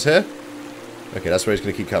coming across here? Okay, that's where he's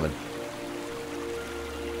going to keep coming.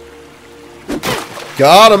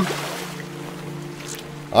 Got him!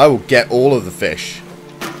 I will get all of the fish.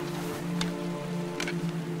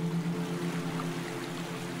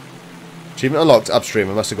 Achievement unlocked upstream.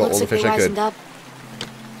 I must have got all the fish I could. Up.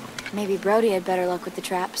 Maybe Brody had better luck with the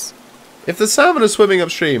traps. If the salmon are swimming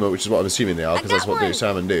upstream, which is what I'm assuming they are, because that's what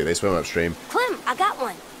salmon do, they swim upstream. Clem, I got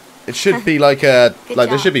one. It should be like a there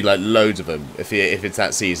job. should be like loads of them if it's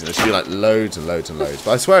that season. There should be like loads and loads and loads.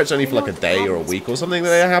 But I swear it's only for like a day or a week or something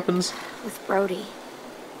that it happens. With Brody,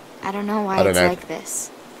 I don't know why it's like this.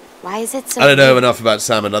 Why is it so? I don't know enough about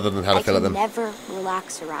salmon other than how to fill them. I never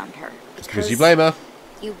relax around her. Because you blame her.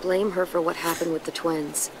 You blame her for what happened with the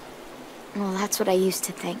twins. Well, that's what I used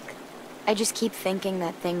to think. I just keep thinking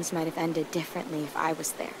that things might have ended differently if I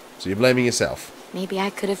was there. So you're blaming yourself. Maybe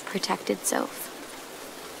I could have protected Soph.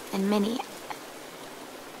 And Minnie.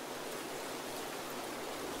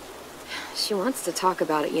 She wants to talk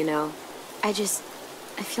about it, you know. I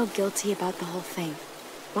feel guilty about the whole thing.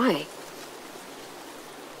 Why?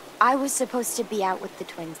 I was supposed to be out with the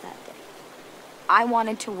twins that day. I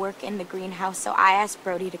wanted to work in the greenhouse, so I asked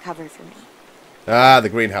Brody to cover for me. Ah, the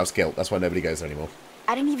greenhouse guilt. That's why nobody goes there anymore.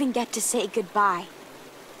 I didn't even get to say goodbye.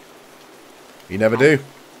 You never do.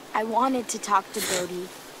 I wanted to talk to Brody,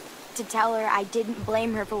 to tell her I didn't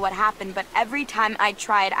blame her for what happened, but every time I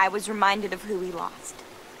tried, I was reminded of who we lost.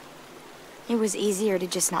 It was easier to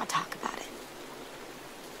just not talk about it.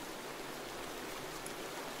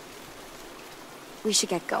 We should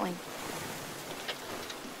get going.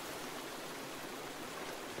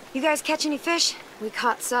 You guys catch any fish? We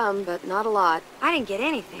caught some, but not a lot. I didn't get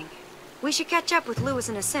anything. We should catch up with Lewis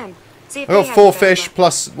and Asim. See if I they got have 4 any better fish luck.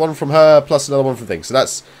 plus 1 from her plus another 1 from things. So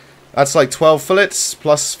that's like 12 fillets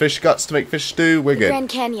plus fish guts to make fish stew. We're The good. Grand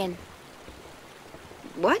Canyon.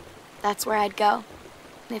 What? That's where I'd go.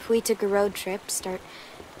 If we took a road trip, start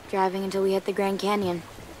driving until we hit the Grand Canyon.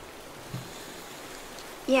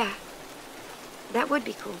 Yeah. That would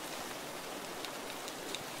be cool.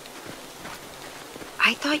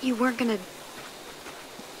 I thought you weren't gonna...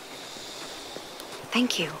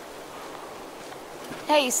 Thank you.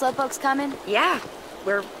 Hey, Slowpoke's coming? Yeah,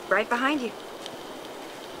 we're right behind you.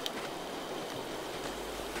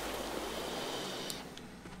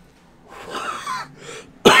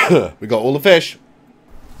 We got all the fish.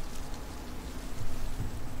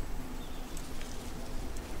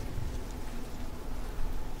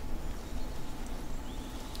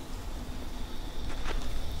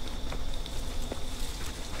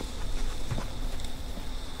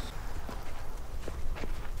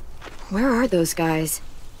 Where are those guys?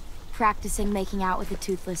 Practicing making out with a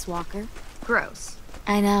toothless walker. Gross.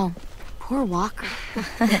 I know. Poor Walker.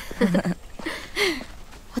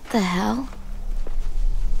 What the hell?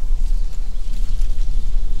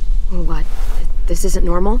 What? This isn't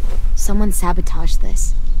normal? Someone sabotaged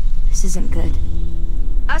this. This isn't good.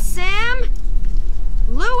 Asim?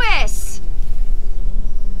 Lewis!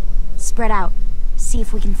 Spread out. See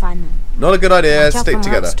if we can find them. Not a good idea. Watch out Stick for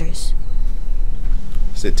together. monsters.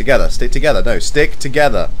 Stick together. Stick together. No, stick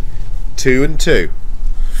together. 2 and 2.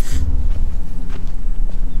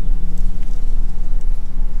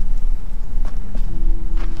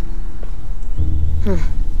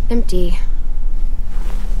 Empty.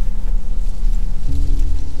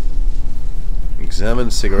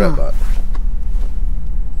 Examine cigarette butt.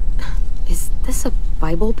 Is this a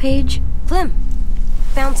Bible page? Clem,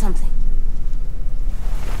 found something.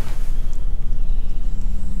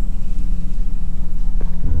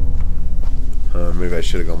 Maybe I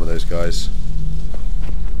should have gone with those guys.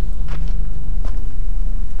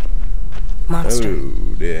 Monster.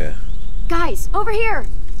 Oh dear. Guys, over here!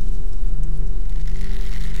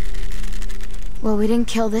 Well, we didn't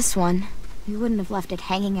kill this one. We wouldn't have left it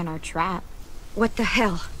hanging in our trap. What the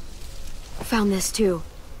hell? Found this too.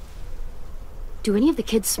 Do any of the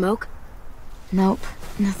kids smoke? Nope,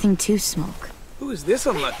 nothing to smoke. Who is this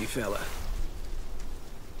unlucky fella?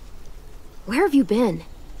 Where have you been?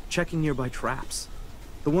 Checking nearby traps.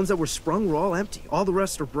 The ones that were sprung were all empty. All the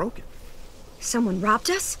rest are broken. Someone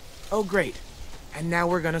robbed us? Oh, great. And now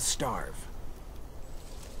we're gonna starve.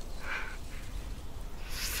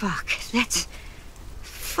 Fuck, that's...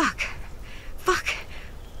 Fuck. Fuck.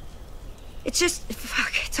 It's just...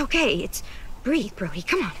 Fuck, it's okay. It's... Breathe, Brody.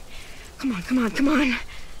 Come on. Come on, come on, come on.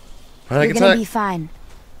 Panic You're gonna attack? be fine.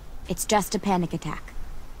 It's just a panic attack.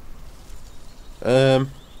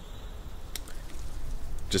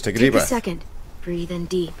 Just take a Take deep a breath. second. Breathe in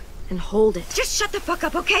deep and hold it. Just shut the fuck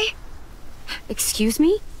up, okay? Excuse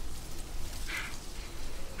me?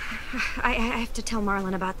 I have to tell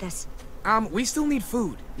Marlon about this. We still need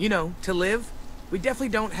food, you know, to live. We definitely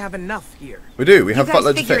don't have enough here. We do. We have guys loads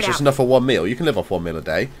of figure fish. it Just out. enough for 1 meal. You can live off 1 meal a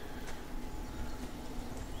day.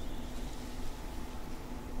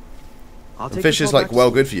 I'll And take fish this is all like back to well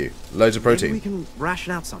school. good for you. Loads of Maybe protein. we can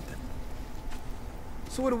ration out something.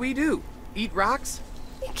 So what do? Eat rocks?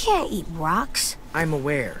 You can't eat rocks. I'm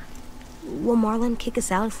aware. Will Marlon kick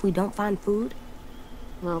us out if we don't find food?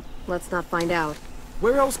 Well, let's not find out.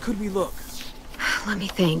 Where else could we look? Let me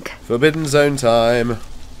think. Forbidden Zone time.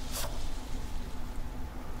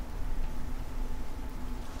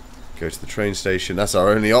 Go to the train station. That's our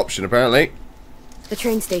only option, apparently. The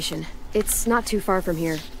train station. It's not too far from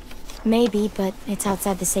here. Maybe, but it's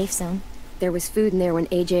outside the safe zone. There was food in there when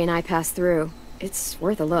AJ and I passed through. It's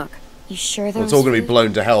worth a look. You sure there Well, it's was all going to be food?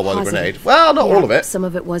 blown to hell by the Positive. grenade. Well, not Yeah, all of it. Some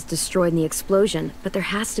of it was destroyed in the explosion, but there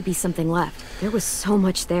has to be something left. There was so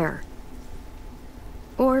much there.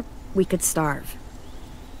 Or we could starve.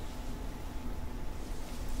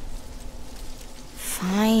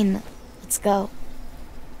 Fine. Let's go.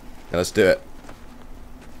 Yeah, let's do it.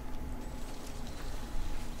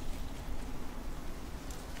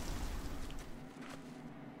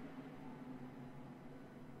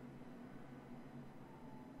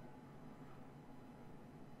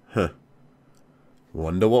 Huh.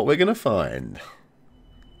 Wonder what we're gonna find.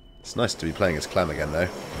 It's nice to be playing as Clem again, though.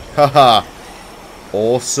 Haha!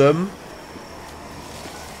 Awesome.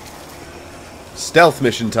 Stealth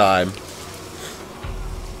mission time.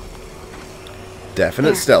 Definite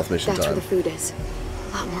There, stealth mission that's time. where the food is.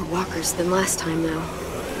 A lot more walkers than last time, though.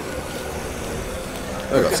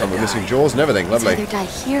 Oh, got some with missing jaws and everything. Let's Lovely. either die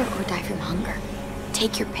here or die from hunger.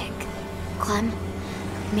 Take your pick. Clem,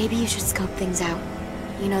 maybe you should scope things out.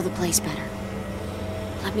 You know the place better.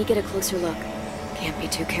 Let me get a closer look. Can't be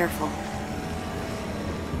too careful.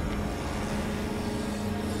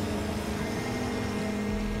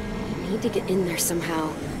 We need to get in there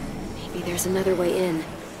somehow. Maybe there's another way in.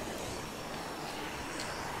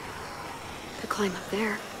 Could climb up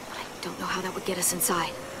there, but I don't know how that would get us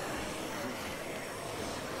inside.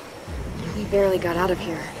 We barely got out of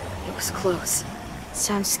here. It was close.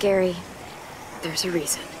 Sounds scary. There's a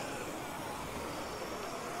reason.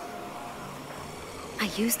 I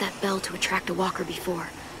used that bell to attract a walker before.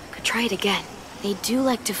 Could try it again. They do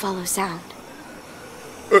like to follow sound.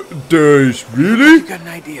 Does really? I got an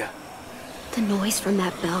idea. The noise from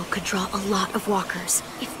that bell could draw a lot of walkers.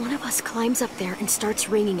 If one of us climbs up there and starts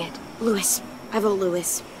ringing it. Lewis. I vote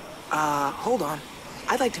Lewis. Hold on.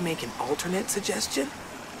 I'd like to make an alternate suggestion.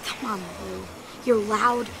 Come on, Lou. You're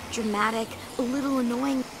loud, dramatic, a little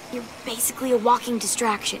annoying. You're basically a walking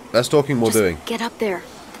distraction. Less talking, more Just doing. get up there.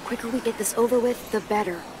 The quicker we get this over with, the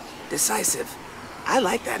better. Decisive. I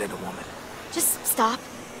like that in a woman. Just stop.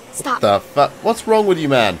 Stop. The fuck? What's wrong with you,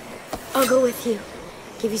 man? I'll go with you.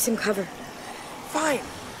 Give you some cover. Fine.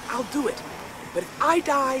 I'll do it. But if I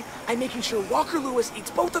die, I'm making sure Walker Lewis eats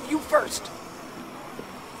both of you first.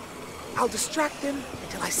 I'll distract him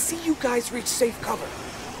until I see you guys reach safe cover.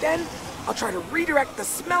 Then, I'll try to redirect the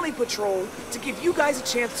smelly patrol to give you guys a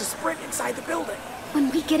chance to sprint inside the building. When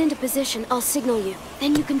we get into position, I'll signal you.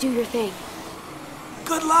 Then you can do your thing.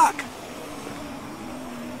 Good luck!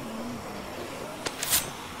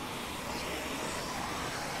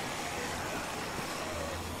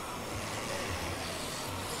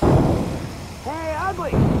 Hey,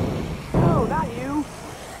 ugly! No, not you.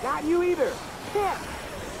 Not you either. Him!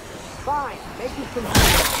 Fine, make you some...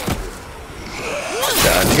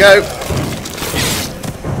 Down you go.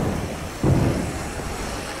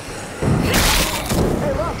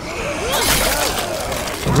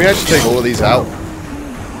 Can we actually take all of these out?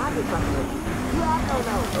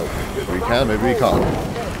 Oh, maybe we can, maybe we can't.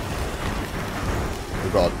 Oh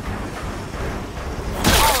god.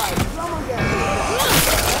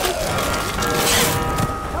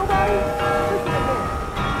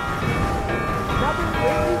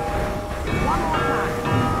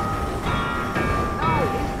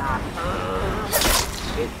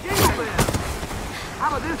 How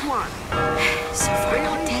about this one? So far,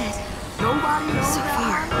 not dead. Nobody knows So that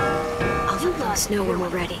far. one? I'll let Lewis know when we're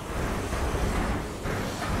ready.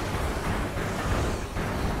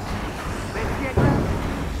 Let's get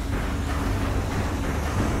ready.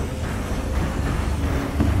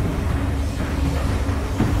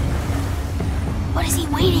 What is he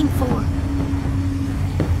waiting for?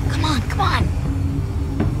 Come on, come on.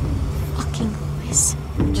 Fucking Lewis.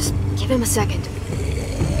 Just give him a second.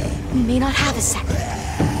 We may not have a second.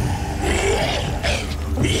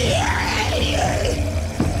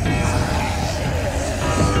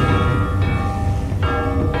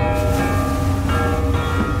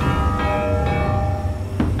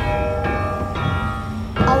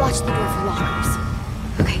 Watch the door for lockers.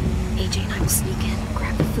 Okay, AJ and I will sneak in,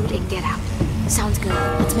 grab the food, and get out. Sounds good.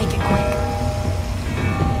 Let's make it quick.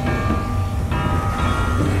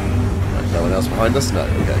 Right, no one else behind us? No,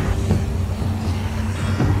 okay.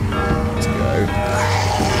 Let's go.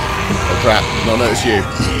 Oh crap, not notice you.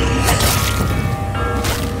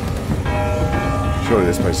 Surely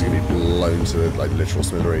this place is going to be blown to like literal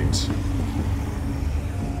smithereens.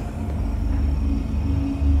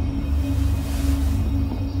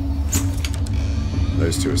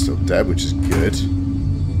 Those two are still dead, which is good.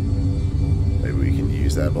 Maybe we can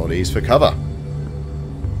use their bodies for cover.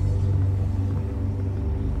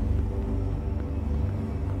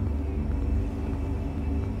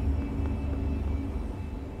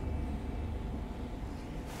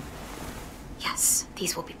 Yes,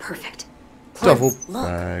 these will be perfect. Double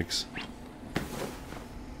bags.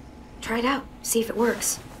 Try it out. See if it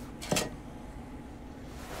works.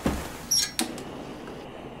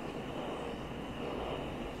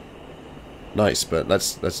 Nice, but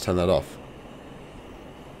let's turn that off.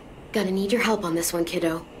 Gonna need your help on this one,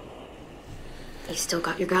 kiddo. You still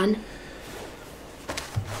got your gun?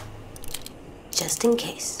 Just in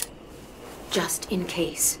case. Just in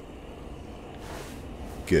case.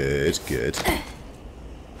 Good, good.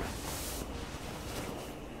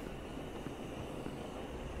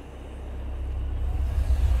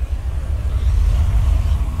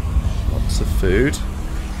 Lots of food.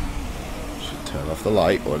 Should turn off the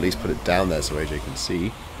light, or at least put it down there so AJ can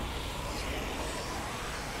see.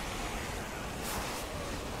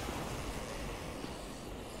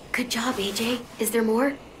 Good job, AJ. Is there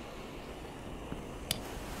more?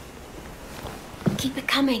 Keep it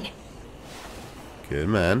coming. Good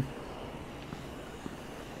man.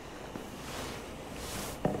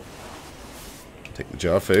 Take the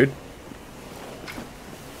jar of food.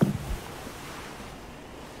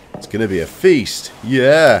 It's gonna be a feast.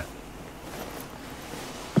 Yeah.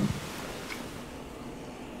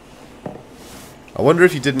 I wonder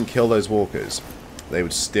if you didn't kill those walkers, they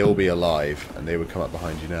would still be alive and they would come up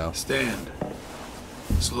behind you now. Stand.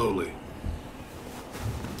 Slowly.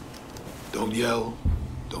 Don't yell.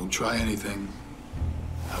 Don't try anything.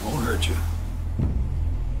 I won't hurt you.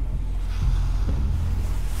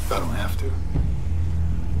 I don't have to.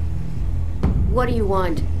 What do you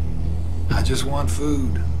want? I just want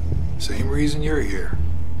food. Same reason you're here.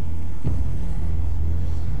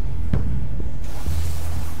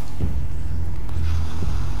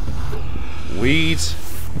 Weed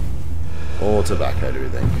or tobacco, do we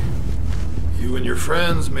think? You and your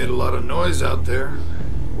friends made a lot of noise out there.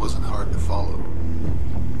 It wasn't hard to follow.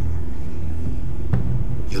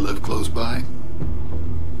 You live close by?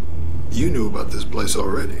 You knew about this place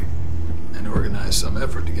already and organized some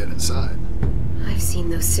effort to get inside. I've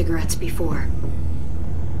seen those cigarettes before.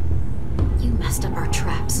 You messed up our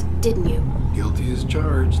traps, didn't you? Guilty as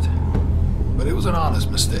charged. But it was an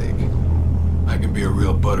honest mistake. I can be a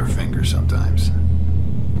real butterfinger sometimes.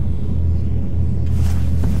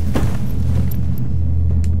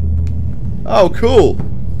 Oh, cool.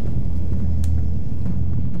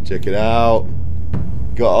 Check it out.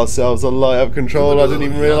 Got ourselves a light up control. I didn't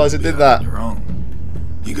even realize it did that. Your own.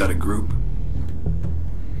 You got a group.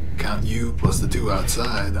 Count you plus the two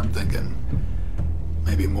outside. I'm thinking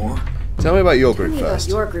maybe more. Tell me about your group Tell me first.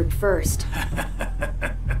 about your group first.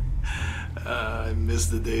 I miss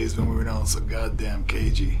the days when we were all so goddamn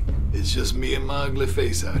cagey. It's just me and my ugly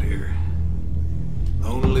face out here.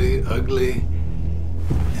 Lonely, ugly,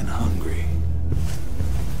 and hungry.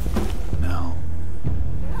 Now,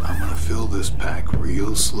 I'm gonna fill this pack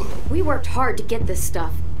real slow. We worked hard to get this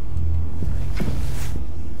stuff.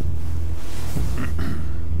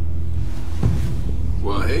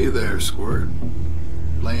 Well, hey there, Squirt.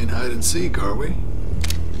 Playing hide and seek, are we?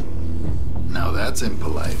 Now that's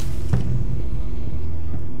impolite.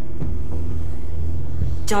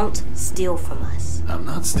 Don't steal from us. I'm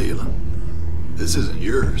not stealing. This isn't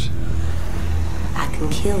yours. I can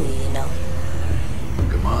kill you, you know.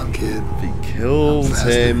 Come on, kid. If he kills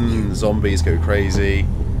him, zombies go crazy.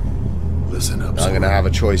 Listen up, I'm gonna have a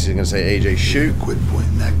choice. He's gonna say, AJ, shoot. Quit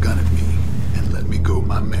pointing that gun at me and let me go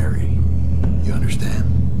my Mary. You understand?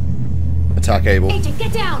 Attack Abel. AJ,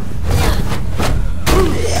 get down!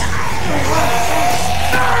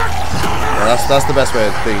 Yeah, that's the best way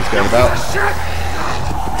of things going about.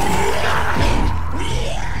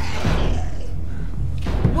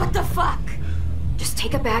 What the fuck? Just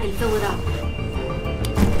take a bag and fill it up.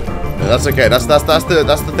 No, that's okay. That's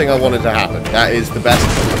the thing I wanted to happen. That is the best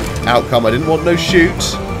outcome. I didn't want no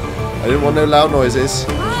shoot. I didn't want no loud noises.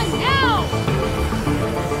 Come on, now!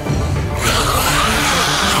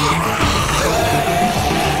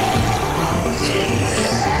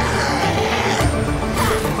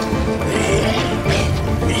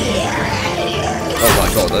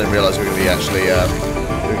 didn't realise we were going to be actually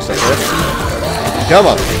doing stuff here. Come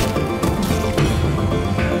on.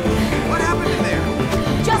 What happened in there?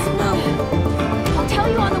 Just move. I'll tell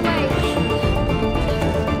you on the way.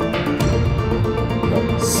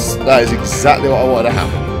 That is exactly what I wanted to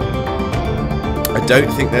happen. I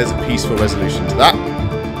don't think there's a peaceful resolution to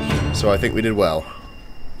that, so I think we did well.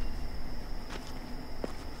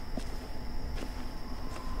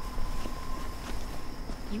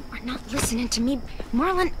 You are not listening to me.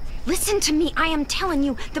 Marlon, listen to me. I am telling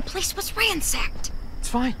you, the place was ransacked. It's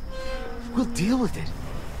fine. We'll deal with it.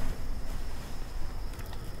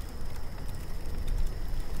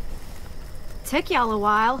 Took y'all a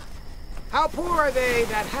while. How poor are they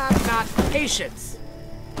that have not patience?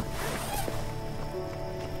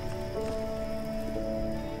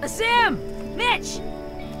 Sam! Mitch!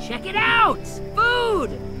 Check it out!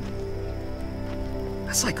 Food!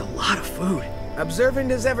 That's like a lot of food. Observant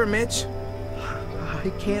as ever, Mitch. I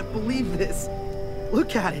can't believe this.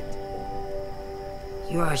 Look at it.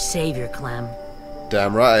 You're our savior, Clem.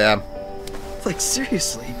 Damn right I am. Like,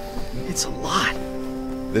 seriously, it's a lot.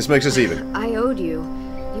 This makes us even. I owed you.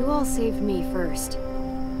 You all saved me first.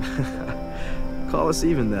 Call us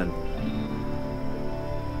even then.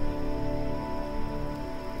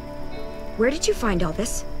 Where did you find all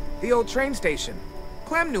this? The old train station.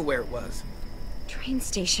 Clem knew where it was. Train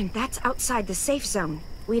station, that's outside the safe zone.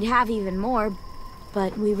 We'd have even more,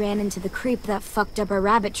 but we ran into the creep that fucked up our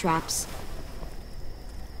rabbit traps.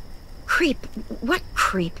 Creep? What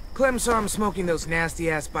creep? Clem saw him smoking those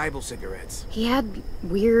nasty-ass Bible cigarettes. He had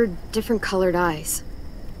weird, different colored eyes.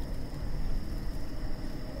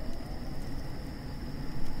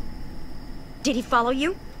 Did he follow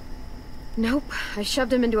you? Nope. I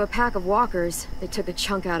shoved him into a pack of walkers. They took a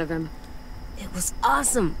chunk out of him. It was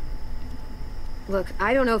awesome. Look,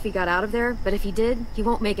 I don't know if he got out of there, but if he did, he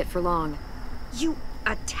won't make it for long. You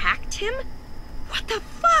attacked him? What the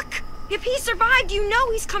fuck? If he survived, you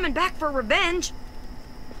know he's coming back for revenge.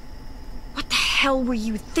 What the hell were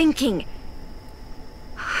you thinking?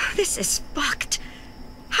 This is fucked.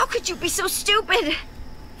 How could you be so stupid?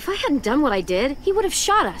 If I hadn't done what I did, he would have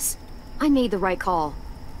shot us. I made the right call.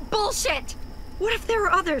 Bullshit! What if there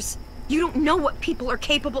are others? You don't know what people are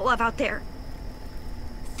capable of out there.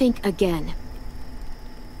 Think again.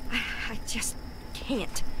 I just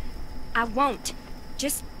can't. I won't.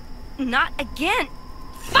 Just not again.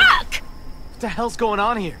 Fuck! What the hell's going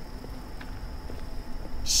on here?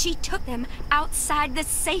 She took them outside the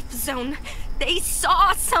safe zone. They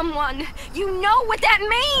saw someone. You know what that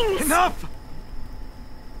means! Enough!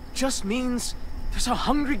 Just means there's a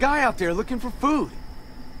hungry guy out there looking for food.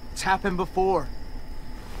 It's happened before.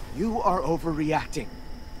 You are overreacting.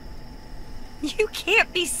 You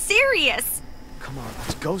can't be serious! Come on,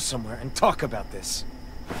 let's go somewhere and talk about this.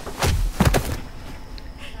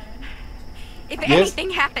 If anything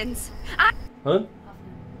happens, Huh?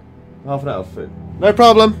 Half an hour food. No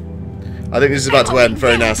problem. I think this is about to end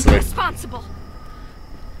very nastily. Responsible.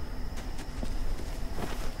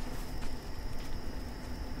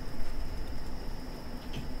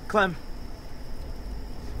 Clem,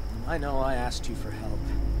 I know I asked you for help.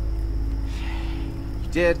 You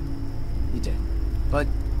did. But...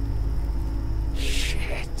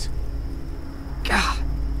 shit. God,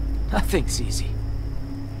 nothing's easy.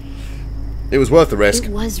 It was worth the risk.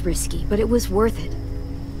 It was risky, but it was worth it.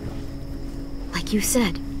 Like you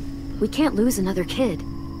said, we can't lose another kid.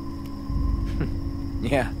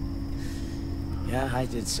 Yeah. Yeah, I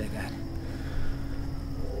did say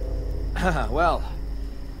that. Well,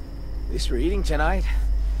 at least we're eating tonight.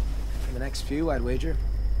 For the next few, I'd wager.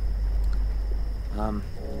 I'll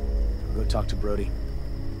go talk to Brody.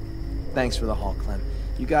 Thanks for the haul, Clem.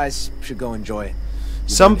 You guys should go enjoy it.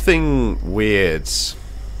 Something weird's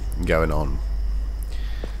going on.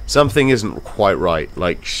 Something isn't quite right.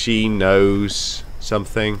 Like, she knows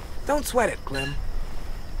something. Don't sweat it, Clem.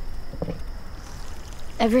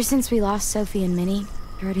 Ever since we lost Sophie and Minnie,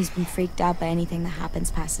 Brody's been freaked out by anything that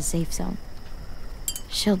happens past the safe zone.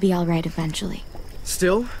 She'll be alright eventually.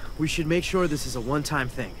 Still, we should make sure this is a one-time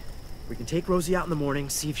thing. We can take Rosie out in the morning,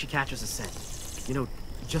 see if she catches a scent. You know,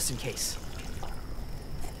 just in case.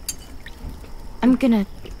 I'm gonna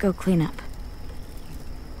go clean up.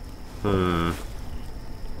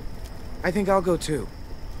 I think I'll go too.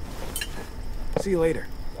 See you later.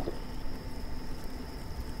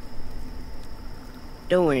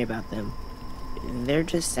 Don't worry about them. They're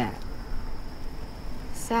just sad.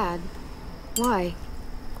 Sad? Why?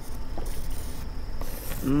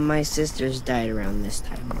 My sisters died around this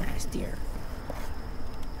time last year.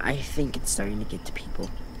 I think it's starting to get to people.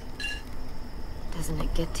 Doesn't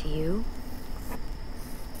it get to you?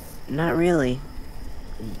 Not really.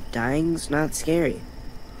 Dying's not scary.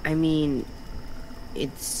 I mean,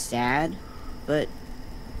 it's sad, but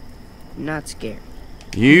not scary.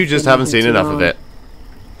 You just haven't seen enough of it.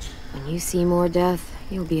 When you see more death,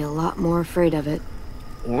 you'll be a lot more afraid of it.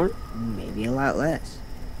 Or maybe a lot less.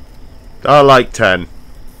 I like 10.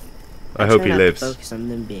 I hope try he not lives. To focus on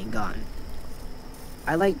them being gone.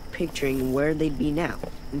 I like picturing where they'd be now,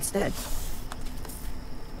 instead.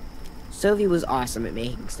 Sophie was awesome at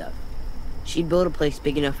making stuff. She'd build a place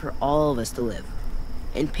big enough for all of us to live.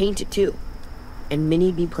 And paint it too. And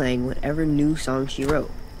Minnie'd be playing whatever new song she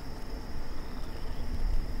wrote.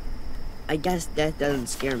 I guess death doesn't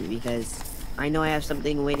scare me because I know I have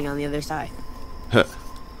something waiting on the other side.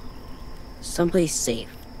 Someplace safe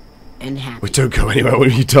and happy. We don't go anywhere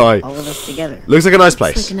when you die. All of us together. Looks like a nice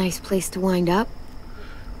place. Looks like a nice place to wind up.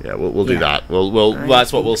 Yeah, we'll do that. We'll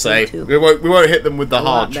that's what we'll say. We won't hit them with the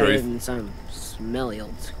hard truth. Than some smelly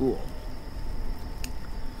old school.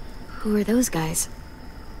 Who are those guys?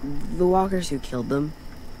 The walkers who killed them.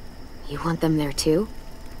 You want them there too?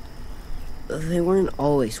 They weren't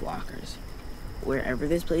always walkers. Wherever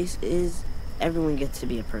this place is, everyone gets to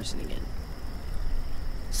be a person again.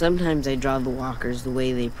 Sometimes I draw the walkers the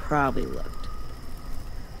way they probably looked.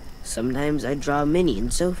 Sometimes I draw Minnie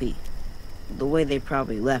and Sophie the way they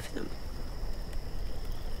probably left them.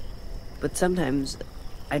 But sometimes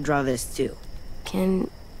I draw this too. Can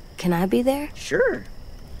I be there? Sure.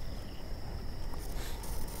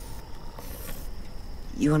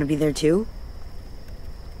 You want to be there too?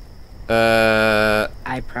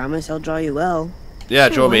 I promise I'll draw you well. Yeah,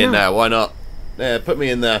 draw me in there. Why not? Yeah, put me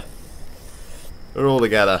in there. We're all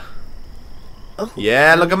together. Oh,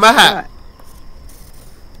 yeah, look at my hat.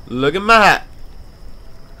 Look at my hat.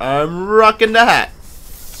 I'm rocking the hat.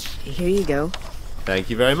 Here you go. Thank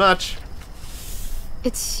you very much.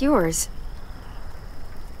 It's yours.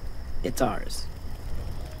 It's ours.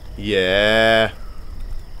 Yeah.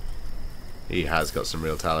 He has got some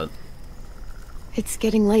real talent. It's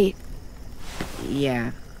getting late.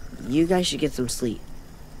 Yeah. You guys should get some sleep.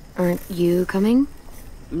 Aren't you coming?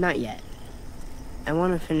 Not yet. I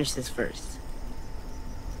want to finish this first.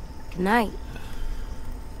 Good night.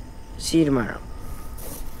 See you tomorrow.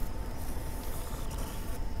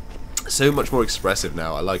 So much more expressive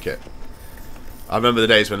now. I like it. I remember the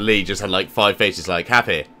days when Lee just had like 5 faces, like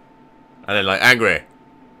happy, and then like angry,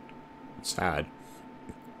 sad.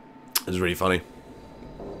 It was really funny.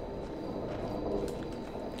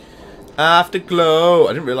 Afterglow.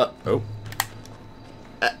 I didn't realize. Oh.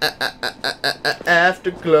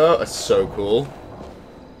 Afterglow. That's so cool.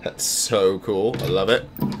 That's so cool. I love it.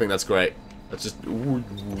 I think that's great. That's just.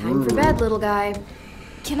 Time for bed, little guy.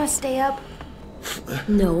 Can I stay up?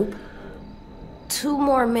 Nope. 2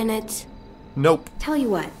 more minutes. Nope. Tell you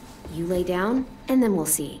what, you lay down, and then we'll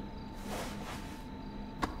see.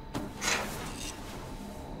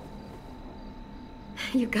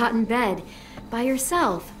 You got in bed by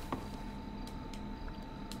yourself.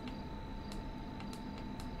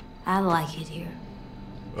 I like it here.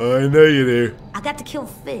 I know you do. I got to kill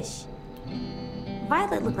fish.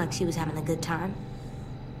 Violet looked like she was having a good time.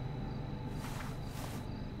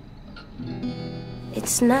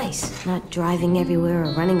 It's nice, not driving everywhere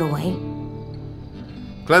or running away.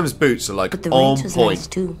 Clem's boots are like But the on range was point. nice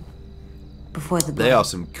too. Before the They are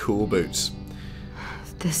some cool boots.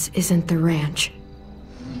 This isn't the ranch.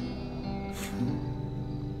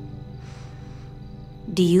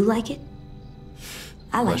 Do you like it?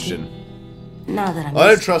 I like Question. it. Now that I'm I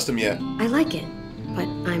don't trust him yet. I like it, but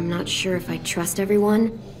I'm not sure if I trust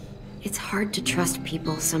everyone. It's hard to trust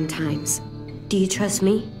people sometimes. Do you trust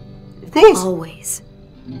me? Of course. Always.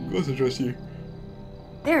 Of course I trust you.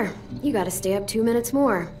 There, you gotta stay up 2 minutes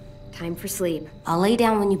more. Time for sleep. I'll lay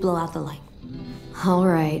down when you blow out the light. All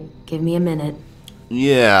right, give me a minute.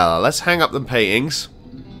 Yeah, let's hang up the paintings.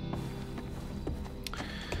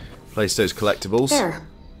 Place those collectibles. There.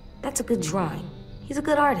 That's a good drawing. He's a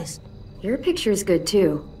good artist. Your picture's good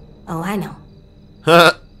too. Oh, I know.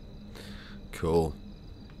 Cool.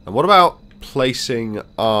 And what about placing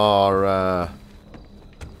our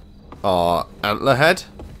antler head?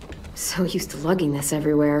 So used to lugging this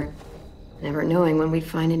everywhere. Never knowing when we'd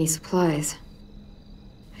find any supplies.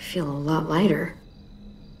 I feel a lot lighter.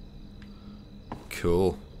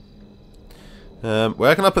 Cool.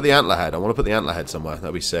 Where can I put the antler head? I want to put the antler head somewhere.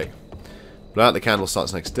 That'd be sick. Blow out the candle,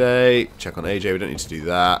 starts next day. Check on AJ, we don't need to do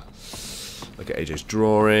that. Look at AJ's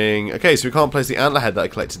drawing. Okay, so we can't place the antler head that I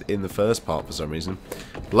collected in the first part for some reason.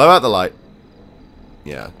 Blow out the light.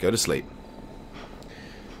 Yeah, go to sleep.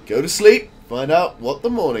 Go to sleep. Find out what the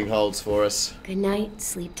morning holds for us. Good night,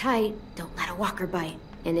 sleep tight, don't let a walker bite.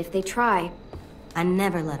 And if they try, I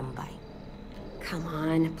never let them bite. Come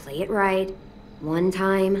on, play it right. One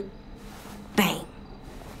time. Bang.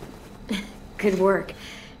 Good work.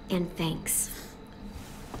 And thanks.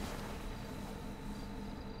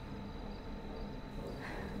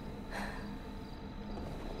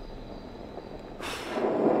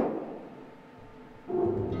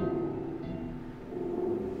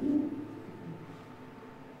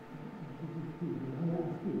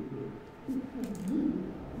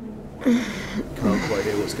 Can't quite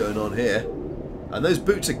hear what's going on here. And those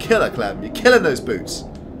boots are killer, Clem. You're killing those boots.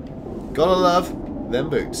 Gotta love them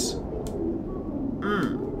boots.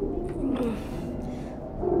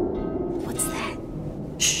 What's that?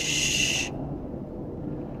 Shh.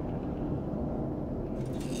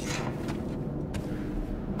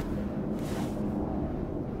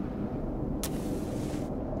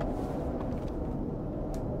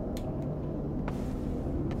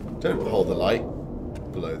 Don't hold the light.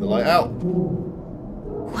 Blow the light out.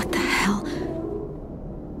 What the hell?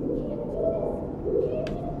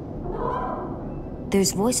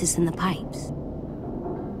 There's voices in the pipes.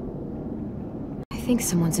 I think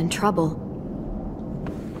someone's in trouble.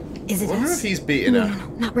 Is it I wonder us? if he's beaten her. No,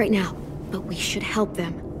 not right now. But we should help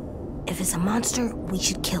them. If it's a monster, we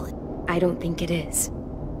should kill it. I don't think it is.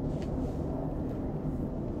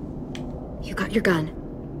 You got your gun.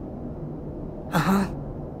 Uh-huh.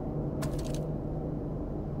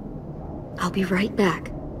 I'll be right back.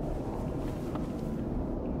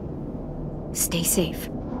 Stay safe.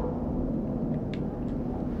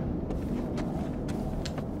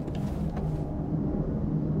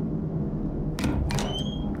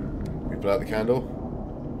 We blow out the candle.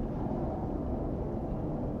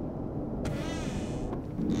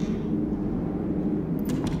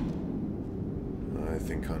 I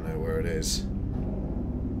think I know where it is.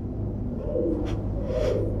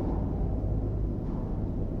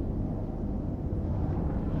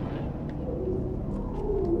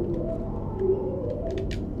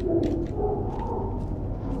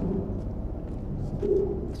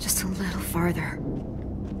 Just a little farther.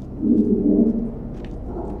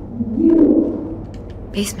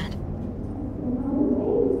 Basement.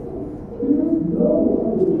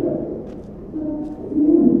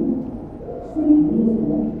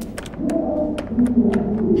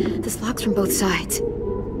 This lock's from both sides.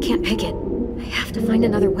 Can't pick it. I have to find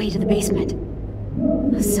another way to the basement.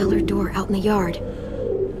 A cellar door out in the yard.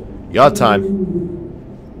 Yard time.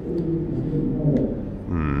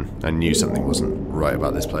 I knew something wasn't right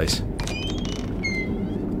about this place.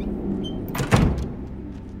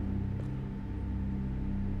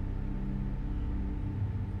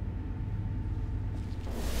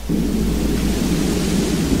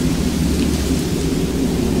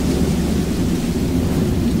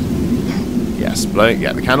 Yes,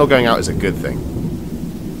 yeah, the candle going out is a good thing.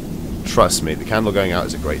 Trust me, the candle going out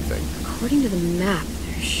is a great thing. According to the map,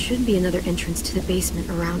 there should be another entrance to the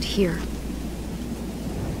basement around here.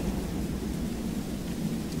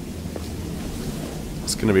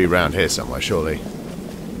 It's going to be around here somewhere, surely.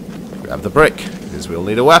 Grab the brick, because we'll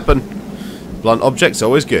need a weapon. Blunt object's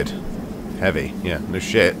always good. Heavy, yeah, no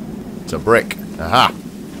shit. It's a brick. Aha!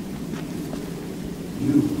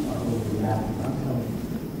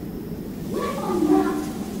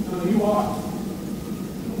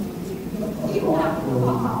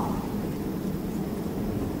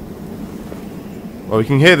 Well, we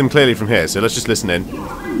can hear them clearly from here, so let's just listen in.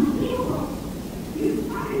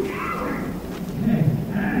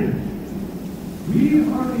 We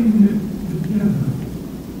are in this together.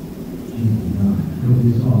 Do not put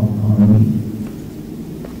this all on me.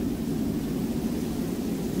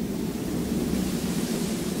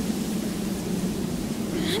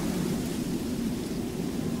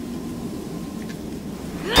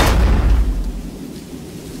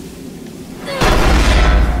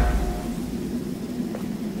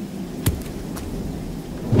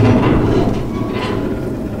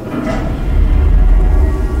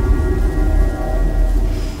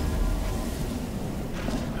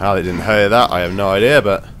 How they didn't hear that, I have no idea,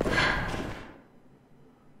 but...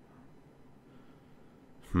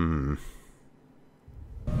 You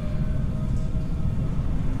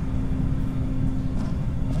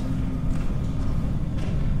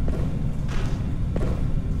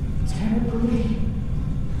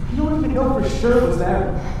don't even know for sure it was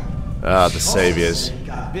them. Ah, the saviors. He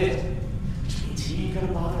got bit. He ain't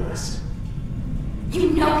gonna bother us. You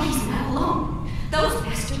know he's not alone. Those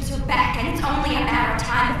bastards are back, and it's only a matter of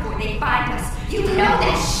time before they find us. You know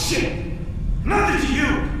that shit! Nothing to you!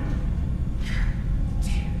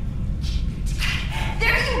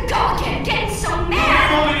 There you go again, getting so What do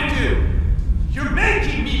mad! you want me to do? You're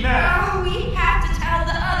making me mad! Oh, we have to tell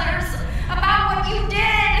the others about what you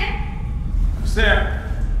did! Who's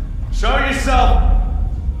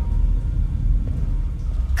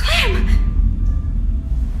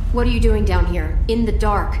What are you doing down here, in the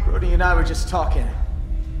dark? Brody and I were just talking.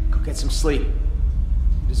 Go get some sleep.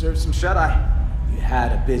 You deserve some shut-eye. You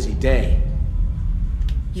had a busy day.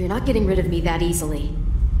 You're not getting rid of me that easily.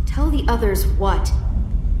 Tell the others what?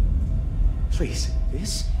 Please,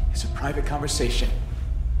 this is a private conversation.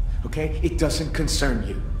 Okay? It doesn't concern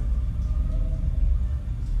you.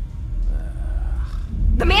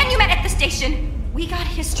 The man you met at the station! We got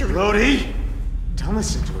history. Brody! Don't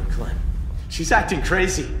listen to her, Clem. She's acting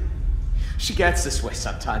crazy. She gets this way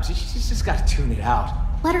sometimes. She's just gotta tune it out.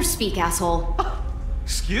 Let her speak, asshole.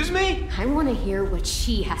 Excuse me? I want to hear what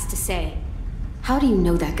she has to say. How do you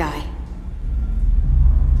know that guy?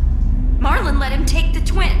 Marlon let him take the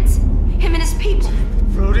twins. Him and his people.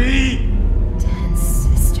 Brody! 10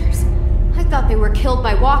 sisters. I thought they were killed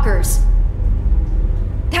by walkers.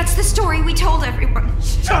 That's the story we told everyone.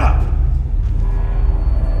 Shut up!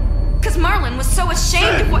 Because Marlon was so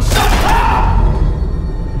ashamed of what— Shut up!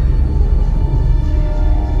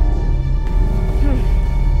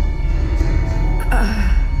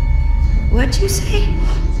 What'd you say?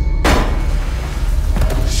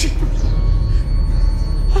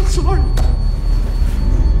 I'm sorry.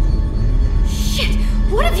 Shit!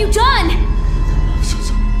 What have you done?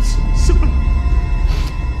 Sorry.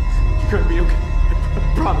 You're gonna be okay.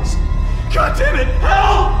 I promise. God damn it!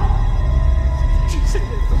 Help! Did you say it?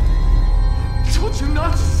 I told you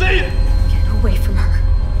not to say it! Get away from her.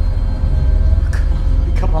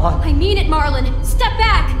 Come on. I mean it, Marlon. Step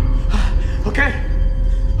back! Okay.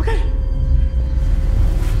 Okay.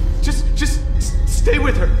 Just stay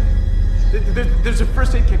with her. There's a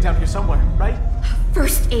first aid kit down here somewhere, right? A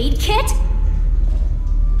first aid kit?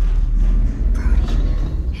 Brody,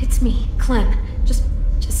 it's me, Clem. Just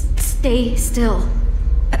stay still.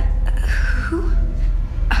 Who?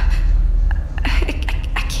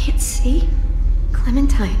 I can't see.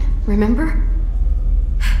 Clementine, remember?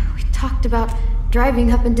 We talked about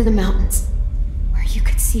driving up into the mountains, where you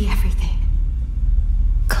could see everything.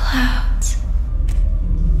 Clouds.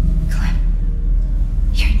 Clem,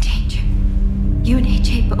 you're in danger. You and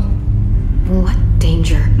AJ both. What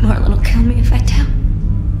danger? Marlon will kill me if I tell.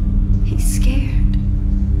 He's scared.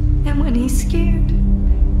 And when he's scared,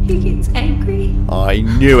 he gets angry. I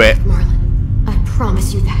knew it. Marlon, I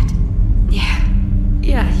promise you that.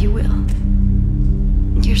 Yeah, you will.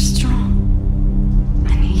 You're strong.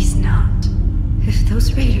 And he's not. If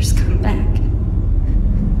those raiders come back,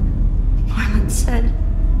 Marlon said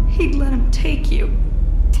he'd let him take you.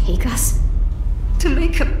 Take us? To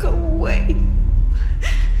make him go away.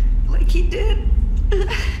 Like he did.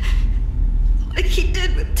 Like he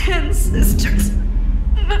did with 10 sisters.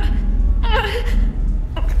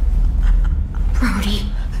 Brody.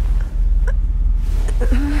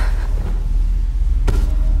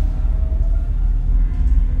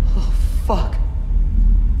 Oh, fuck.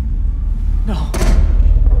 No.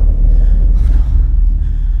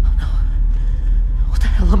 No. What the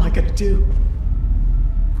hell am I gonna do?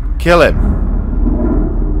 Kill him.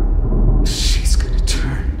 She's gonna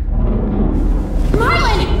turn.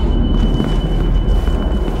 Marlon!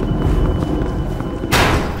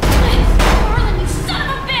 Marlon, you son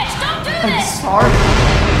of a bitch! Don't do I'm this! sorry.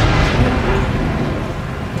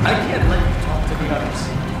 I can't let you talk to the others.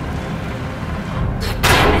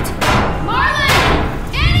 Damn it! Marlon!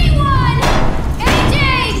 Anyone! AJ!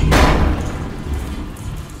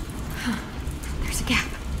 There's a gap.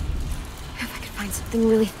 If I could find something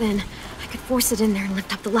really thin, I could force it in there and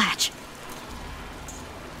lift up the latch.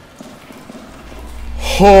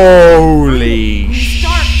 Holy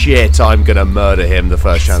shit, I'm gonna murder him the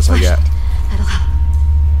first chance I get. That'll help.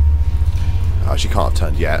 Oh, she can't have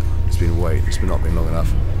turned yet. It's been not been long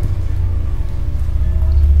enough.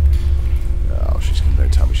 Oh, she's gonna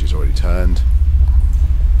tell me she's already turned.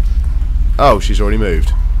 Oh, she's already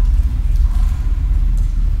moved.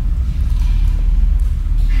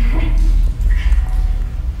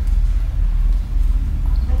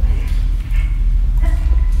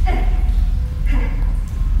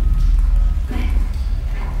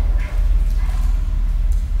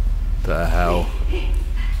 The hell?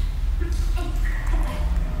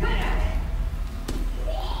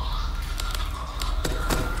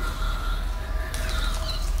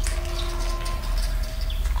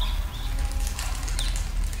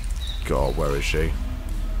 God, where is she?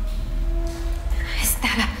 Is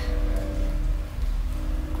that a...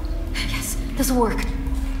 Yes, this'll work.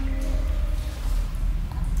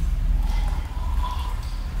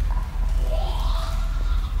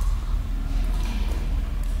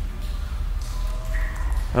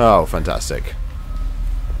 Oh, fantastic.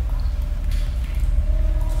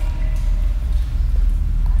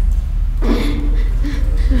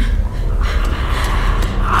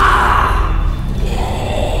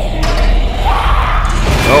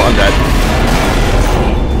 I'm dead.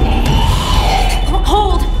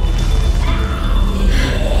 Hold!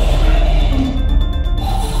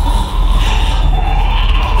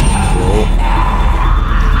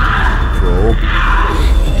 Crawl.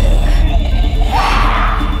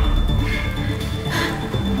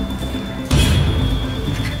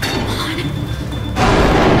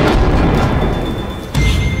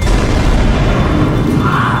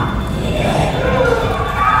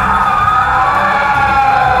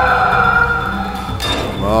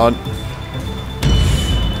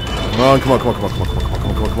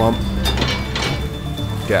 Come on.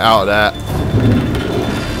 Get out of there.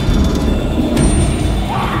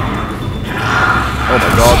 Oh my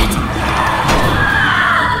god.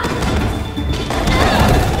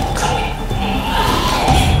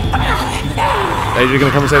 Are you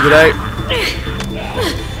gonna come and save the day?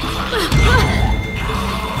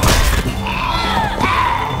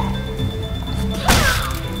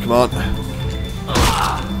 Come on.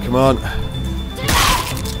 Come on.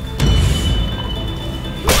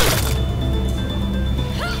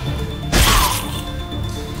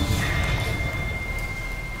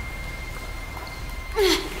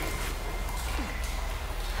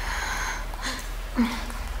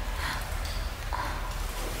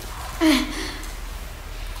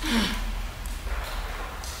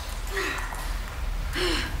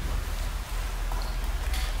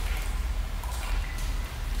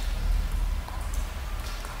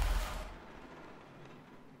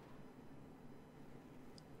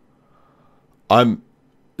 I'm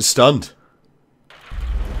stunned.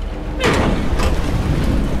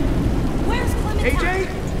 Where's Clement? AJ,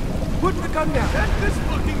 put the gun down. Get this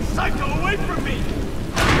fucking psycho away from me!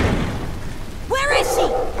 Where is she?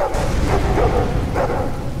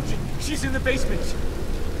 She's in the basement.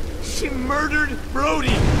 She murdered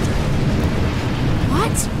Brody.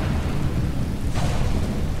 What?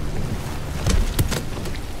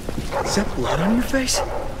 Is that blood on your face?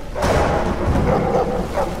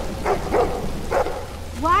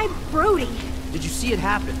 Why Brody? Did you see it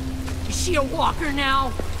happen? Is she a walker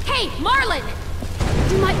now? Hey, Marlon!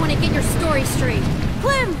 You might want to get your story straight.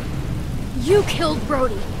 Clem! You killed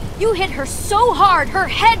Brody. You hit her so hard, her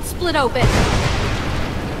head split open.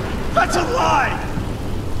 That's a lie!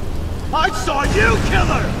 I saw you kill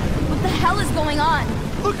her! What the hell is going on?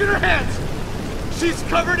 Look at her hands! She's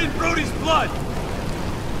covered in Brody's blood!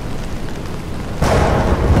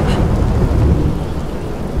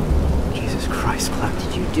 Jesus Christ, Clem, what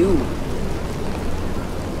did you do?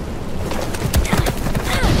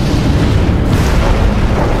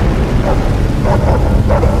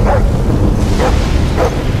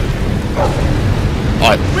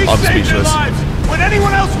 We I'm saved their speechless. lives when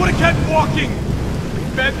anyone else would have kept walking. We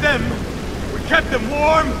fed them, we kept them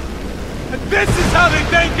warm, and this is how they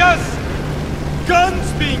thank us.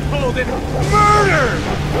 Guns being pulled and murder.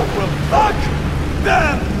 Well, fuck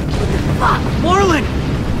them. Fuck! Marlon!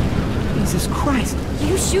 Jesus Christ.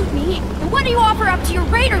 You shoot me, and what do you offer up to your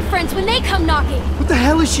raider friends when they come knocking? What the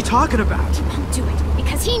hell is she talking about? Won't do it,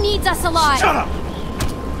 because he needs us alive. Shut up!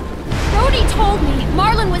 Brody told me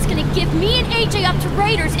Marlon was gonna give me and AJ up to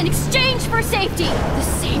raiders in exchange for safety. The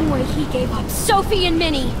same way he gave up Sophie and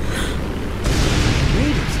Minnie.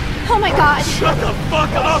 Raiders? Oh my god. Shut the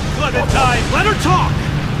fuck up, Clementine! Let her talk!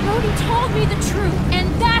 Brody told me the truth,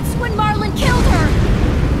 and that's when Marlon killed her.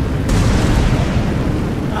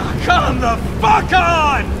 Come the fuck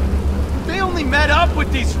on! They only met up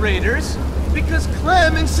with these raiders because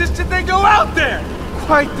Clem insisted they go out there.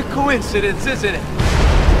 Quite the coincidence, isn't it?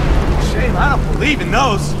 Shame I don't believe in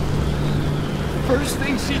those. First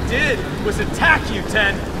thing she did was attack you,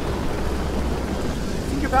 Ten.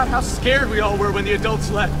 Think about how scared we all were when the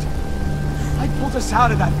adults left. I pulled us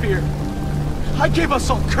out of that fear. I gave us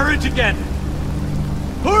all courage again.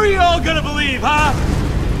 Who are you all gonna believe, huh?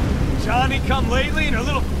 Johnny come lately and her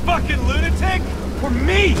little fucking lunatic? Or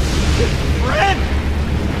me? Your friend?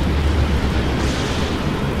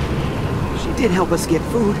 She did help us get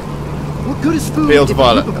food. What good is food? Appeal to if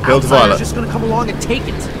Violet. a group of Appeal to outsiders Violet. just gonna come along and take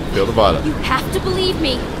it? Appeal to Violet. You have to believe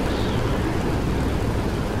me.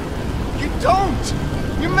 You don't!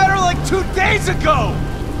 You met her like 2 days ago!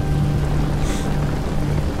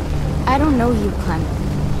 I don't know you, Clem.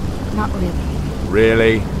 Not really.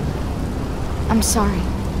 Really? I'm sorry.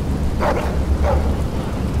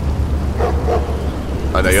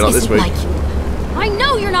 I know you're not this weak. Like you. I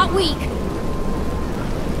know you're not weak.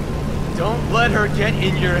 Don't let her get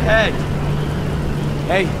in your head.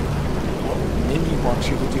 Hey, what Minnie wants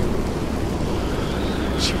you to do.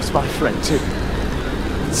 She was my friend too.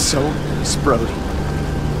 And so is Brody.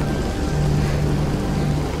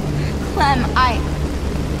 Clem,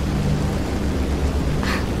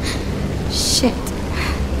 Shit.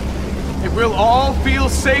 It will all feel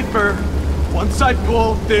safer once I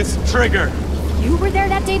pull this trigger. You were there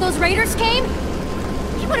that day those raiders came?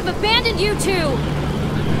 He would have abandoned you two!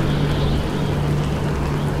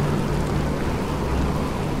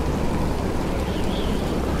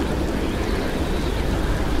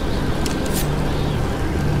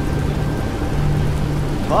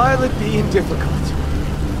 Violet being difficult.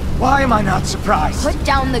 Why am I not surprised? Put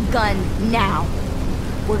down the gun, now.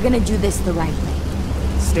 We're gonna do this the right way.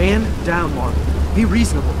 Stand down, Mark. Be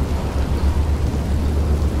reasonable.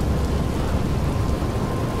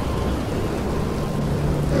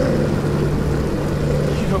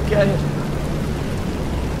 You don't get it.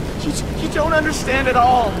 You don't understand at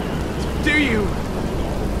all, do you?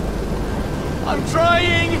 I'm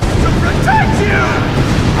trying to protect you!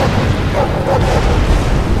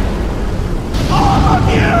 All of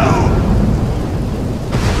you!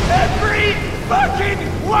 Every fucking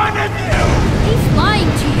one of you! He's lying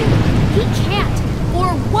to you. He can't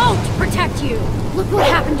or won't protect you. Look what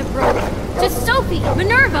happened to Brody, to Sophie,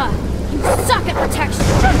 Minerva. You suck at protection.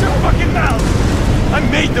 Shut your fucking mouth! I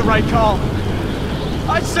made the right call.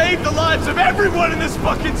 I saved the lives of everyone in this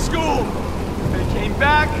fucking school. They came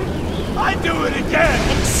back. I'd do it again.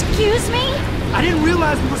 Excuse me? I didn't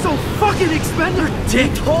realize we were so fucking expendable.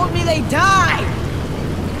 Dick told me they died!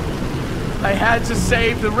 I had to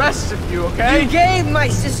save the rest of you, okay? You gave my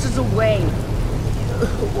sisters away.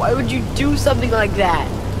 Why would you do something like that?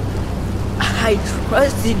 I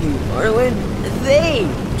trusted you, Marlon. They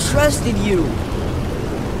trusted you.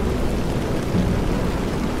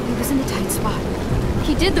 He was in a tight spot.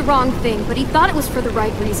 He did the wrong thing, but he thought it was for the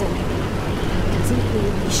right reason. It doesn't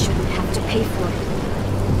mean he shouldn't have to pay for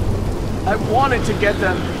it. I wanted to get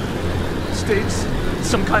them. Staged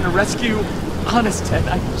some kind of rescue. Honest, Ted,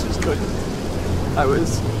 I just couldn't. I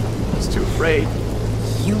was too afraid.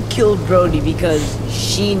 You killed Brody because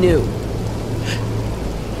she knew.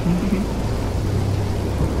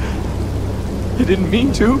 I didn't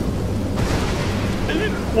mean to. I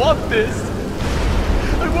didn't want this.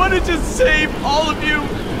 I wanted to save all of you.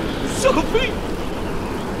 Sophie!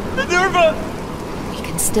 Minerva! We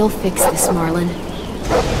can still fix this, Marlon.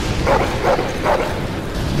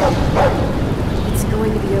 It's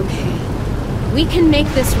going to be okay. We can make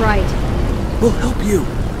this right. We'll help you.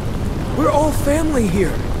 We're all family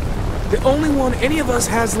here. The only one any of us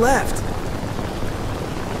has left.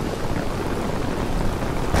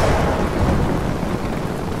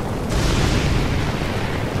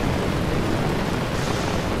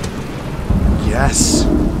 Yes.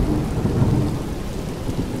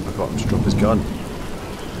 I got him to drop his gun.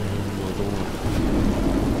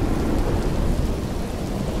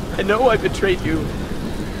 I know I betrayed you.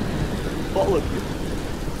 All of you.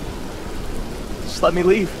 Just let me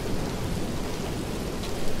leave.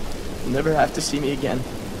 You'll never have to see me again.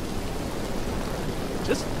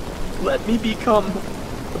 Just let me become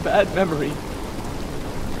a bad memory.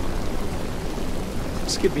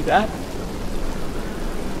 Just give me that.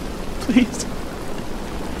 Please.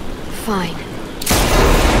 Fine.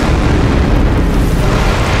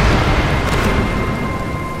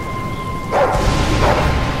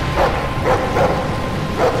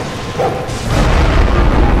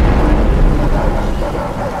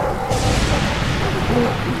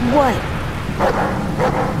 What?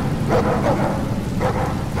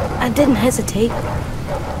 I didn't hesitate.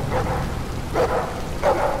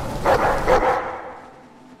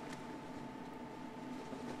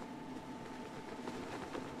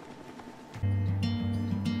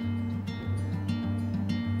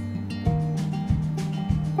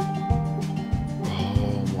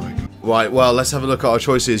 Right, well, let's have a look at our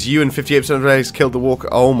choices. You and 58% of the killed the walker.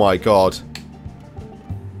 Oh my god.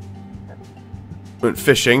 Went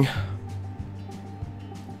fishing.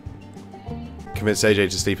 Convinced AJ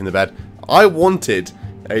to sleep in the bed. I wanted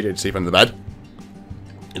AJ to sleep in the bed.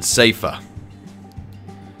 It's safer.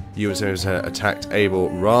 You and 70% attacked Abel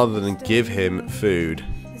rather than give him food.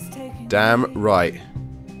 Damn right.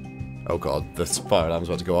 Oh god, the fire alarm's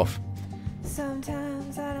about to go off.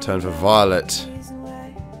 Turn for Violet.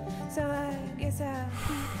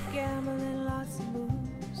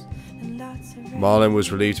 Marlon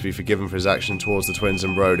was relieved to be forgiven for his action towards the twins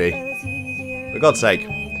and Brody. For God's sake,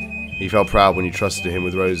 he felt proud when you trusted him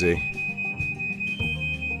with Rosie.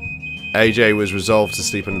 AJ was resolved to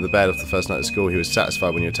sleep under the bed after the first night of school. He was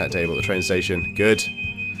satisfied when you attacked Abel at the train station. Good.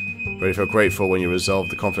 Brody felt grateful when you resolved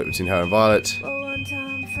the conflict between her and Violet.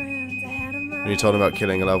 When you told him about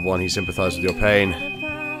killing a loved one, he sympathized with your pain.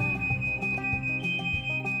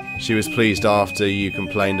 She was pleased after you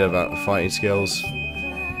complained about fighting skills.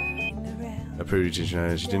 Approved you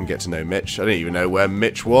didn't get to know Mitch. I didn't even know where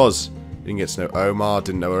Mitch was. Didn't get to know Omar.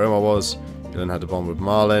 Didn't know where Omar was. You learn how to bond with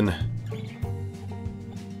Marlin.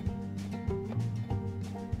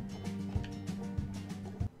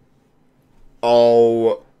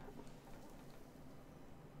 Oh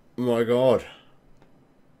my god.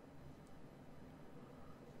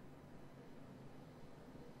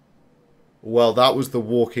 Well, that was The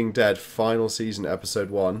Walking Dead final season, episode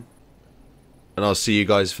 1. And I'll see you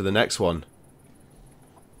guys for the next one.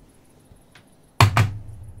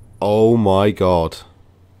 Oh my god.